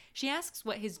 She asks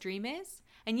what his dream is,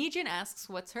 and Yijin asks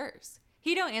what's hers.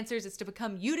 Hito answers it's to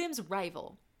become Yudim's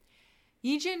rival.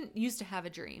 Yijin used to have a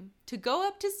dream, to go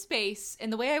up to space,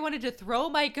 and the way I wanted to throw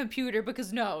my computer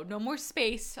because no more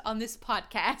space on this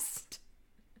podcast.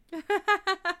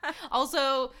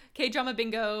 Also, K-drama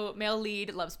bingo, male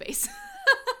lead, love space.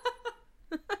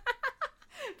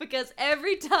 because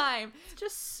every time It's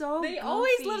just so they goofy.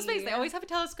 always love space. They always have a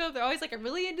telescope. They're always like, I'm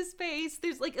really into space.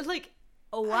 There's like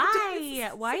Why?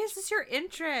 Why is this your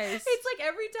interest? it's like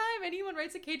every time anyone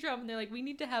writes a K-drama and they're like, we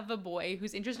need to have a boy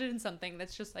who's interested in something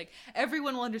that's just like,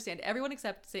 everyone will understand. Everyone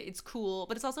accepts it. It's cool,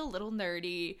 but it's also a little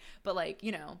nerdy. But like,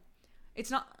 you know, it's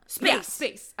not... Space. Yeah,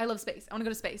 space. I love space. I want to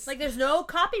go to space. Like, there's no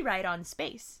copyright on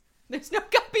space. There's no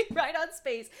copyright on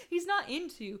space. He's not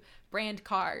into brand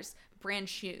cars, brand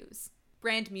shoes,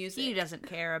 brand music. He doesn't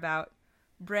care about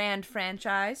brand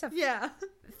franchise of Yeah.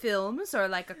 films or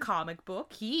like a comic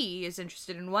book. He is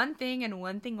interested in one thing and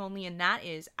one thing only, and that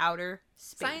is outer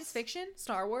space. Science fiction,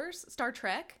 Star Wars, Star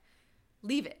Trek.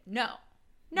 Leave it. No.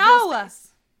 No! Real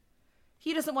space.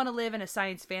 He doesn't want to live in a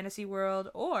science fantasy world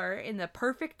or in the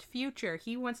perfect future.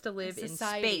 He wants to live in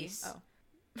Society. space.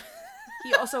 Oh.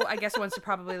 He also, I guess, wants to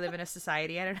probably live in a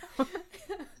society. I don't know.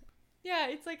 Yeah,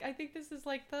 it's like, I think this is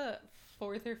like the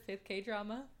 4th or 5th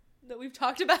K-drama that we've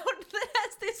talked about that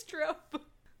has this trope.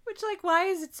 Which, like, why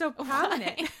is it so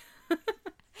prominent?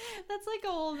 That's like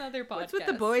a whole nother podcast. What's with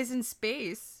the boys in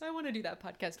space? I want to do that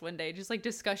podcast one day. Just like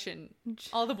discussion.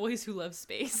 All the boys who love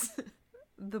space.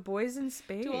 The boys in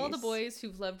space. To all the boys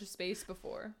who've loved space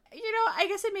before. You know, I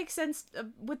guess it makes sense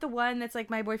with the one that's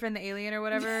like My Boyfriend the Alien or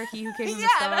whatever. He Who Came from the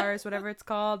Stars, whatever it's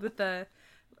called. With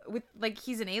like,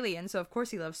 he's an alien, so of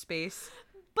course he loves space.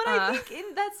 But I think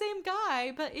in that same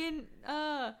guy, but in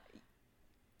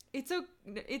it's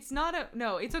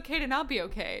okay to not be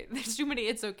okay. There's too many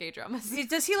it's okay dramas.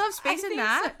 Does he love space in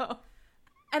that? So.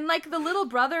 And like the little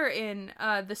brother in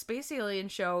the Space Alien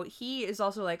show, he is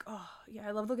also like, oh yeah,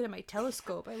 I love looking at my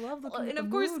telescope. I love looking at the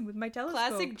moon with my telescope.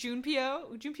 Classic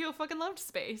Junpyo. Junpyo fucking loved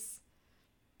space.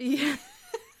 Yeah,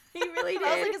 he really did.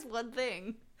 That was like his one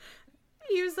thing.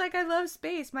 He was like, I love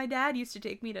space. My dad used to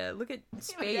take me to look at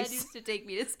space. My dad used to take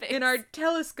me to space in our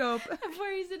telescope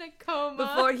before he's in a coma.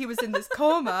 Before he was in this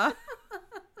coma.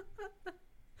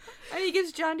 And he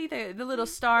gives Johnny the little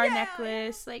star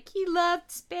necklace. Like, he loved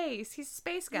space. He's a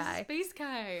space guy. He's a space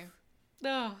guy.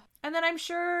 Ugh. And then I'm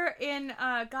sure in,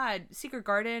 Secret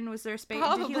Garden, was there space?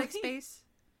 Probably. Did he like space?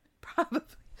 Probably.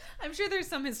 I'm sure there's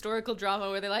some historical drama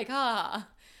where they're like,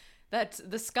 that's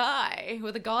the sky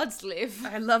where the gods live.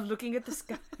 I love looking at the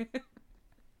sky.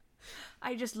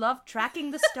 I just love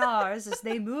tracking the stars as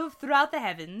they move throughout the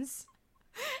heavens.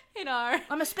 In our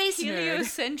I'm a space nerd.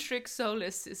 heliocentric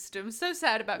solar system. So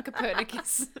sad about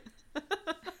Copernicus.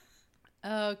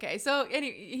 Okay, so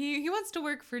anyway, he wants to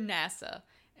work for NASA.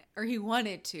 Or he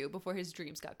wanted to before his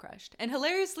dreams got crushed. And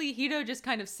hilariously, Hito just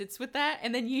kind of sits with that.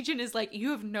 And then Yijin is like,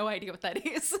 you have no idea what that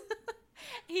is.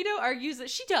 Hito argues that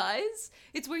she does.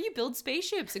 It's where you build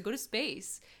spaceships and go to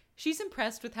space. She's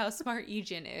impressed with how smart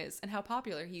Yijin is and how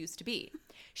popular he used to be.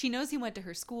 She knows he went to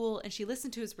her school and she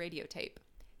listened to his radio tape.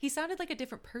 He sounded like a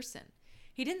different person.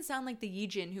 He didn't sound like the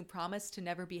Yijin who promised to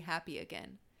never be happy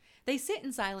again. They sit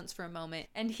in silence for a moment,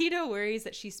 and Hito worries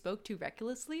that she spoke too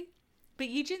recklessly. But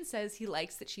Yijin says he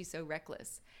likes that she's so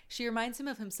reckless. She reminds him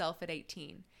of himself at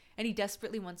 18, and he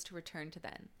desperately wants to return to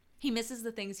then. He misses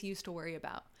the things he used to worry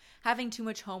about. Having too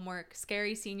much homework,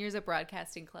 scary seniors at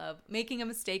broadcasting club, making a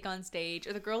mistake on stage,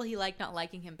 or the girl he liked not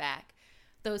liking him back.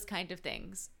 Those kind of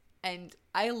things. And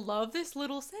I love this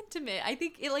little sentiment. I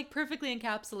think it like perfectly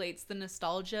encapsulates the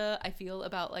nostalgia I feel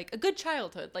about like a good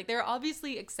childhood. Like there are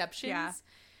obviously exceptions. Yeah.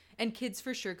 And kids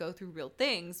for sure go through real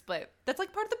things, but that's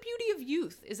like part of the beauty of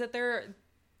youth is that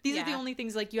these are the only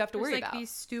things like you have to worry about.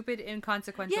 These stupid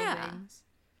inconsequential things.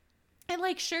 And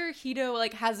like sure, Hito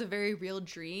like has a very real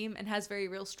dream and has very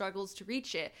real struggles to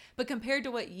reach it, but compared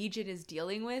to what Yijin is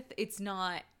dealing with, it's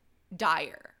not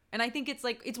dire. And I think it's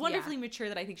like it's wonderfully mature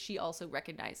that I think she also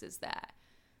recognizes that.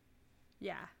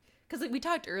 Yeah. Cuz like we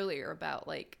talked earlier about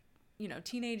like, you know,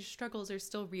 teenage struggles are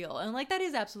still real. And like that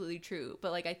is absolutely true,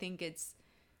 but like I think it's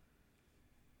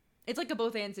like a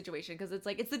both and situation because it's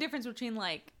like it's the difference between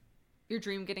like your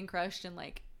dream getting crushed and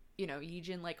like, you know,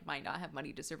 Yijin like might not have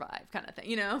money to survive kind of thing,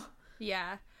 you know?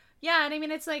 Yeah. Yeah, and I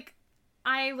mean it's like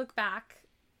I look back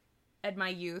at my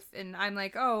youth and I'm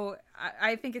like, oh,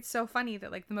 I think it's so funny that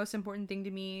like the most important thing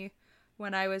to me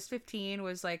when I was 15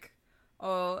 was like,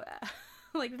 oh,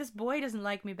 like this boy doesn't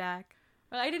like me back.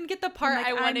 Well, I didn't get the part like,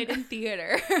 I wanted in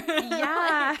theater.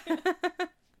 Yeah.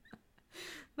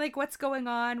 Like what's going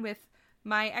on with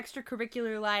my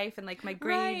extracurricular life and like my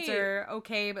grades are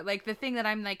okay, but like the thing that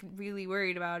I'm like really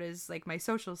worried about is like my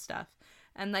social stuff.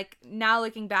 And like now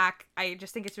looking back, I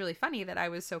just think it's really funny that I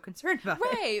was so concerned about it.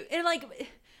 Right. And like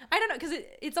I don't know, because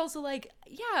it's also like,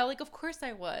 yeah, like of course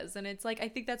I was. And it's like I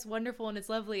think that's wonderful and it's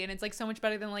lovely and it's like so much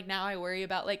better than like now I worry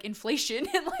about like inflation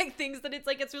and like things that it's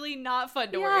like it's really not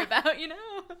fun to worry about, you know?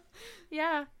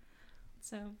 Yeah.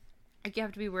 So Like, you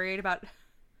have to be worried about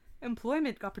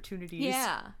employment opportunities.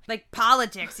 Yeah. Like,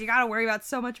 politics. You gotta worry about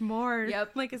so much more.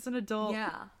 Yep. Like, as an adult.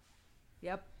 Yeah.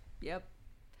 Yep.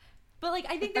 But, like,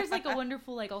 I think there's, like, a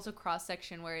wonderful, like, also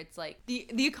cross-section where it's, like,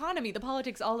 the economy, the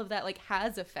politics, all of that, like,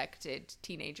 has affected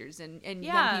teenagers and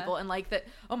young people. And, like, that,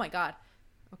 oh, my God.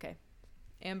 Okay.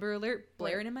 Amber Alert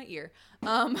blaring in my ear.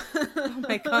 Oh,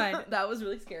 my God. That was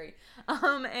really scary.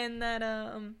 And that,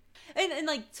 and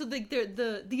like, so, like,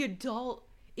 the adult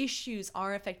issues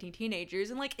are affecting teenagers.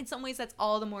 And, like, in some ways, that's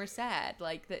all the more sad.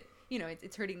 Like, that, you know,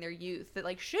 it's hurting their youth that,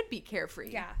 like, should be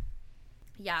carefree. Yeah.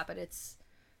 Yeah, but it's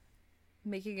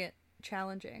making it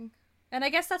challenging. And I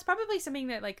guess that's probably something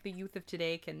that, like, the youth of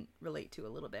today can relate to a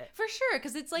little bit. For sure,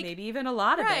 because it's like... Maybe even a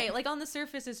lot of it. Right, like, on the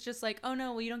surface, it's just like, oh,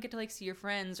 no, well, you don't get to, like, see your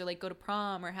friends or, like, go to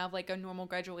prom or have, like, a normal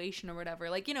graduation or whatever.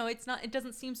 Like, you know, it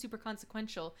doesn't seem super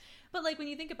consequential. But, like, when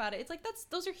you think about it, it's like,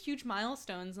 those are huge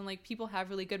milestones and, like, people have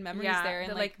really good memories there.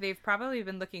 And, like, they've probably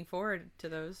been looking forward to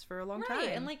those for a long time. Right,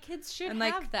 and, like, kids should and,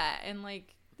 have that. And,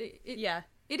 like, it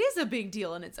is a big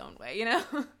deal in its own way, you know?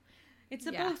 It's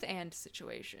a both and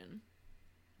situation.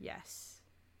 Yes.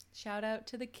 Shout out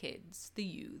to the kids, the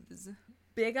youths.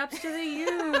 Big ups to the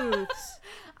youths.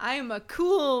 I am a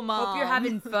cool mom. Hope you're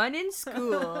having fun in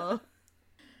school.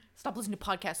 Stop listening to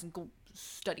podcasts and go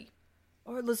study.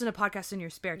 Or listen to podcasts in your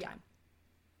spare time.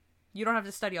 You don't have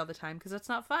to study all the time because that's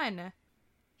not fun.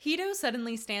 Hito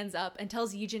suddenly stands up and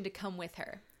tells Yijin to come with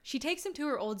her. She takes him to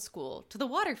her old school, to the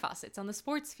water faucets on the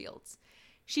sports fields.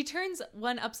 She turns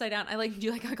one upside down. I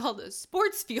called it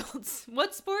sports fields.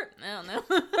 What sport? I don't know.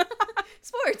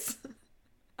 Sports.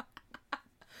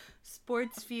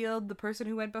 Sports field, the person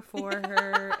who went before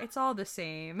her. It's all the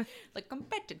same. Like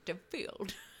competitive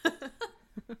field. A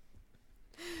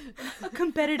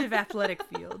competitive athletic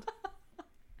field.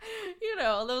 You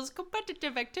know, those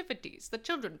competitive activities that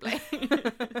children play.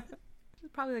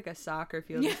 Probably like a soccer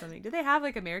field or something. Do they have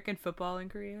like American football in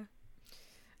Korea?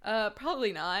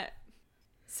 Probably not.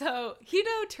 So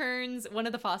Hito turns one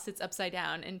of the faucets upside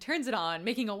down and turns it on,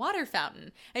 making a water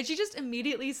fountain. And she just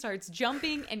immediately starts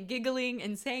jumping and giggling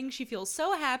and saying she feels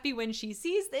so happy when she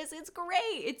sees this. It's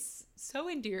great. It's so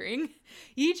endearing.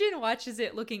 Yijin watches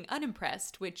it looking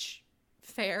unimpressed, which,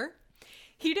 fair.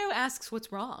 Hito asks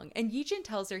what's wrong, and Yijin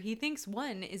tells her he thinks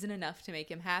one isn't enough to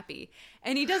make him happy.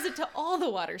 And he does it to all the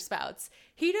water spouts.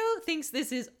 Hito thinks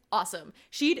this is awesome.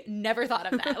 She'd never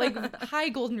thought of that. Like, high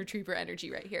golden retriever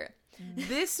energy right here.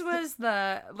 This was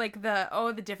the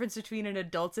difference between an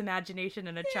adult's imagination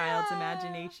and a child's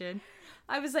imagination.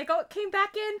 I was like, it came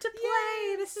back into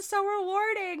play. This is so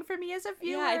rewarding for me as a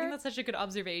viewer. Yeah, I think that's such a good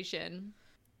observation.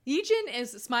 Yijin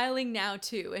is smiling now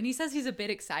too, and he says he's a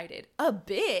bit excited. A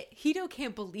bit? Hito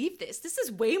can't believe this. This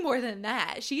is way more than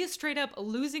that. She is straight up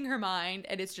losing her mind,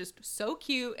 and it's just so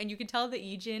cute, and you can tell that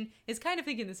Yijin is kind of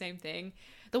thinking the same thing.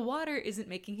 The water isn't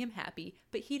making him happy,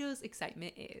 but Hito's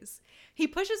excitement is. He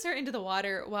pushes her into the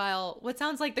water while what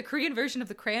sounds like the Korean version of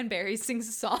the Cranberries sings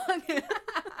a song.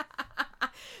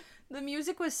 The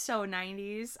music was so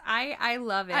 90s. I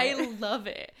love it. I love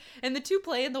it. And the two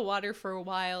play in the water for a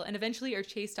while and eventually are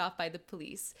chased off by the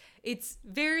police. It's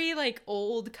very like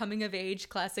old coming of age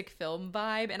classic film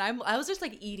vibe, and I was just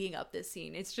like eating up this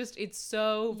scene. It's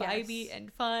so vibey and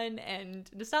fun and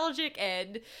nostalgic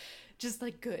and just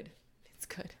like good. It's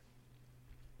good.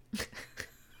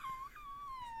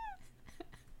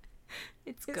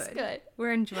 It's good.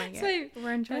 We're enjoying it.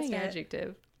 We're enjoying it.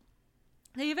 Adjective.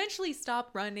 They eventually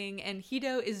stop running, and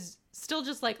Hito is still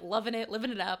just like loving it,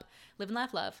 living it up, live and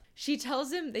laugh, love. She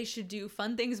tells him they should do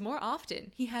fun things more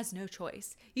often. He has no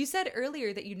choice. You said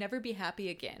earlier that you'd never be happy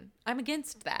again. I'm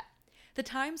against that. The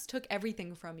times took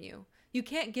everything from you. You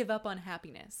can't give up on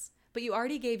happiness. But you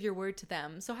already gave your word to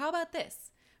them, so how about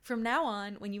this? From now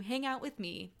on, when you hang out with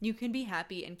me, you can be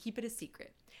happy and keep it a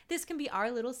secret. This can be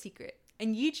our little secret.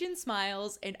 And Yijin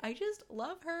smiles, and I just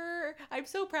love her. I'm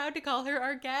so proud to call her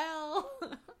our gal.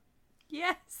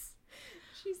 Yes.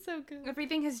 She's so good.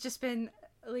 Everything has just been,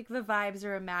 like, the vibes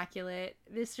are immaculate.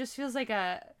 This just feels like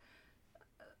a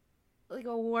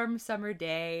warm summer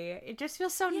day. It just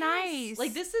feels so nice.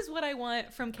 Like, this is what I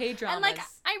want from K-dramas. And, like,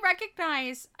 I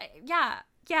recognize,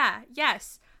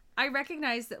 yes. I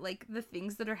recognize that, like, the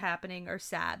things that are happening are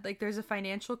sad. Like, there's a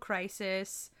financial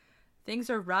crisis.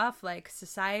 Things are rough, like,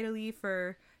 societally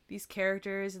for these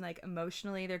characters, and, like,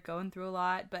 emotionally they're going through a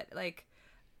lot, but, like,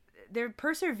 they're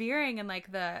persevering, and,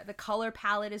 like, the color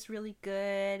palette is really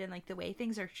good, and, like, the way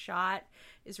things are shot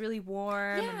is really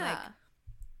warm, and, like,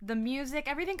 the music,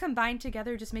 everything combined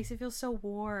together just makes it feel so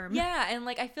warm. Yeah, and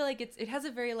like I feel like it has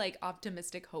a very like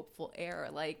optimistic, hopeful air.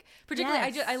 Like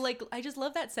particularly, Yes. I just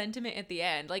love that sentiment at the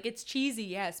end. Like it's cheesy,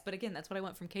 yes, but again, that's what I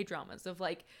want from K-dramas of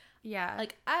like Yeah.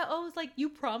 like I was like, you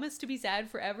promised to be sad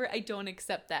forever. I don't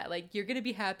accept that. Like you're gonna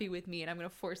be happy with me, and I'm gonna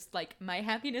force like my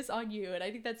happiness on you. And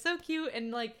I think that's so cute.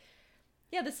 And like,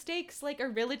 yeah, the stakes like are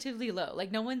relatively low.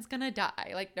 Like no one's gonna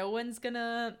die. Like no one's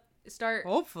gonna start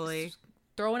hopefully.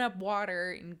 throwing up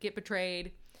water and get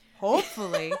betrayed.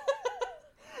 Hopefully.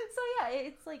 So yeah,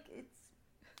 it's like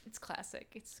it's classic.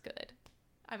 It's good.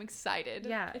 I'm excited.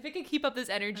 Yeah. If it can keep up this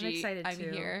energy, I'm excited I'm too.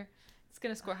 here. It's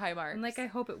gonna score high marks. And like I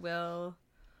hope it will.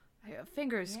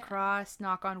 Fingers crossed,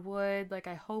 knock on wood. Like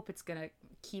I hope it's gonna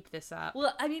keep this up.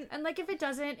 Well, I mean, And like if it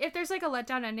doesn't, if there's like a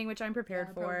letdown ending, which I'm prepared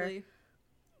for, probably.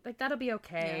 like that'll be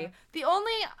okay. Yeah. The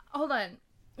only hold on.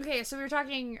 Okay, so we were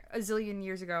talking a zillion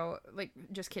years ago. Like,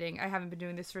 just kidding. I haven't been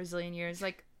doing this for a zillion years.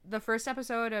 Like the first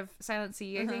episode of Silent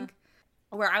Sea, I think,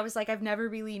 where I was like, I've never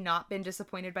really not been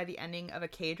disappointed by the ending of a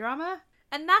K-drama,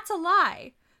 and that's a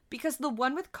lie because the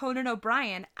one with Conan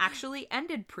O'Brien actually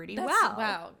ended pretty well.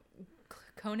 Wow.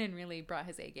 Conan really brought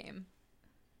his A game.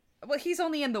 Well, he's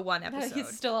only in the one episode. He's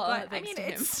still all but, thanks to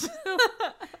him.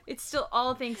 It's still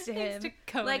all thanks to him. Thanks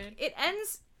to Conan. Like it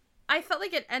ends. I felt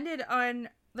like it ended on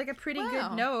like a pretty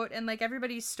good note, and like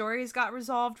everybody's stories got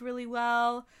resolved really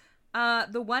well.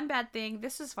 The one bad thing.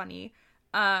 This was funny.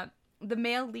 The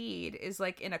male lead is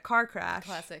like in a car crash.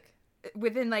 Classic.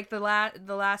 Within like the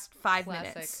last 5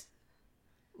 Classic. minutes.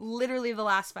 Literally the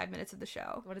last 5 minutes of the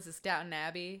show. What is this, Downton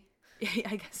Abbey?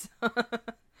 I guess so.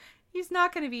 He's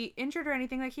not going to be injured or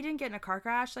anything. Like, he didn't get in a car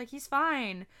crash. Like, he's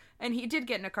fine. And he did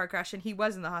get in a car crash, and he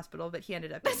was in the hospital, but he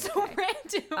ended up being That's so okay.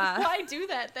 random. Why do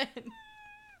that then?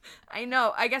 I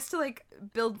know. I guess to, like,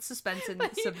 build suspense and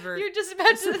subvert. You're just about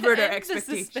to subvert our end the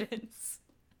expectations. suspense.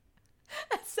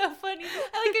 That's so funny. I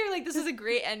like how you're like, this is a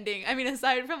great ending. I mean,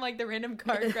 aside from, like, the random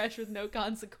car crash with no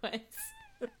consequence.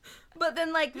 But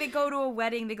then, like, they go to a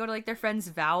wedding. They go to, like, their friend's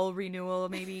vow renewal,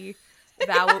 maybe.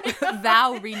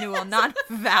 Vow renewal, not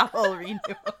vowel renewal.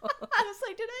 I was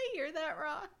like, did I hear that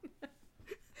wrong?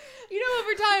 You know,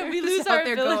 over time, we They're lose just our out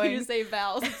there ability going. to say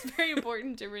vowels. It's very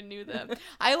important to renew them.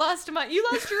 You lost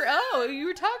your O. You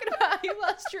were talking about you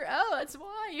lost your O. That's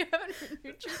why you haven't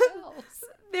renewed your vowels.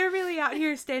 They're really out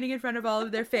here standing in front of all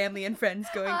of their family and friends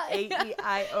going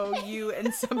A-E-I-O-U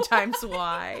and sometimes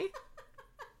Y.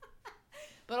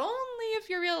 But only if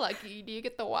you're real lucky do you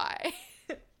get the Y.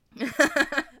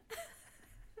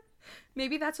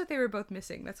 Maybe that's what they were both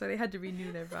missing. That's why they had to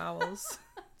renew their vowels.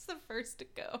 It's the first to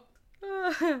go.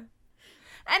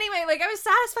 Anyway, like I was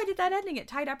satisfied with that ending. It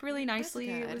tied up really nicely.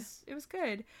 good. It was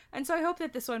good. And so I hope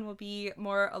that this one will be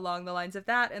more along the lines of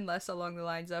that and less along the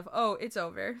lines of, oh, it's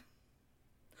over.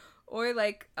 Or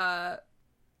like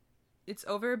it's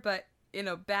over but in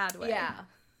a bad way. Yeah.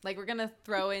 Like we're gonna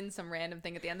throw in some random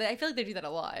thing at the end. I feel like they do that a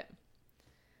lot.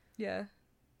 Yeah.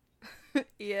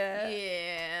 Yeah.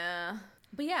 Yeah.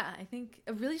 But yeah, I think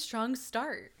a really strong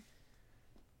start.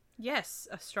 Yes,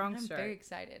 a strong I'm start. very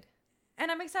excited.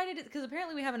 And I'm excited because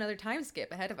apparently we have another time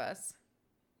skip ahead of us.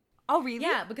 Oh, really?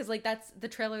 Yeah, because like that's the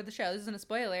trailer of the show. This isn't a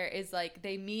spoiler. Is like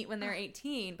they meet when they're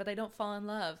 18, but they don't fall in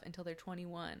love until they're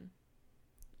 21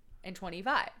 and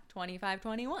 25. 25,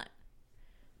 21.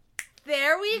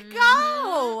 There we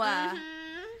go.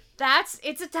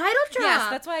 It's a title drop. Yes,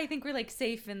 that's why I think we're like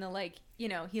safe in the like, you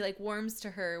know, he like warms to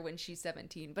her when she's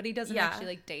 17, but he doesn't Yeah. actually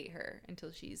like date her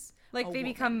until she's like a they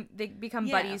woman. become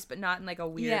Yeah. buddies, but not in like a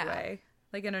weird Yeah. way.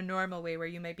 Like in a normal way where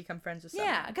you might become friends with someone.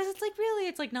 Yeah, because it's like really,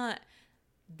 it's like not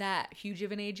that huge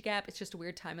of an age gap. It's just a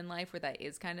weird time in life where that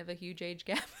is kind of a huge age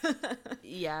gap.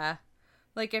 Yeah.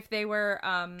 Like if they were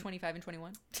 25 and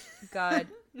 21. God.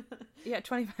 Yeah,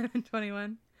 25 and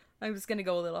 21. I was going to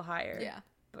go a little higher. Yeah.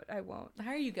 But I won't. The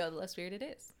higher you go, the less weird it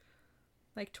is.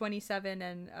 Like 27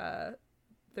 and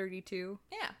 32,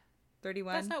 Yeah.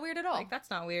 31. That's not weird at all. Like that's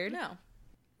not weird. No.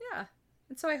 Yeah.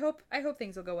 And so I hope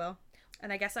things will go well.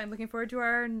 And I guess I'm looking forward to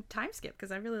our time skip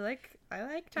because I like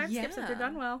time skips if they're Yeah.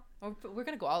 done well. We're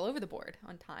going to go all over the board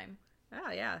on time.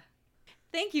 Oh, yeah.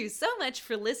 Thank you so much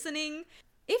for listening.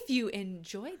 If you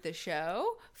enjoyed the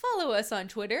show, follow us on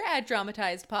Twitter at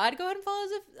DramatizedPod. Go ahead and follow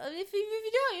us if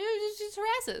you don't. Just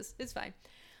harass us. It's fine.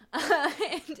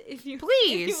 And if you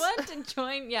Please. want to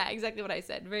join, yeah, exactly what I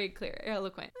said. Very clear,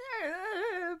 eloquent.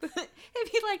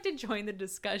 If you'd like to join the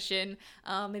discussion,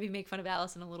 maybe make fun of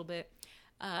Allison a little bit,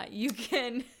 you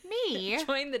can Me?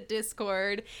 join the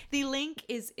Discord. The link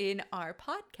is in our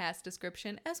podcast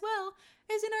description as well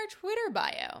as in our Twitter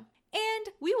bio. And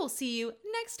we will see you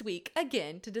next week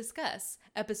again to discuss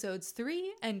episodes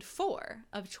 3 and 4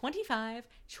 of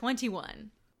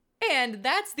 2521. And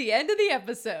that's the end of the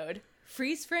episode.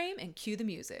 Freeze frame and cue the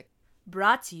music.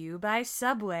 Brought to you by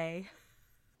Subway.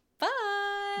 Bye.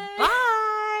 Bye.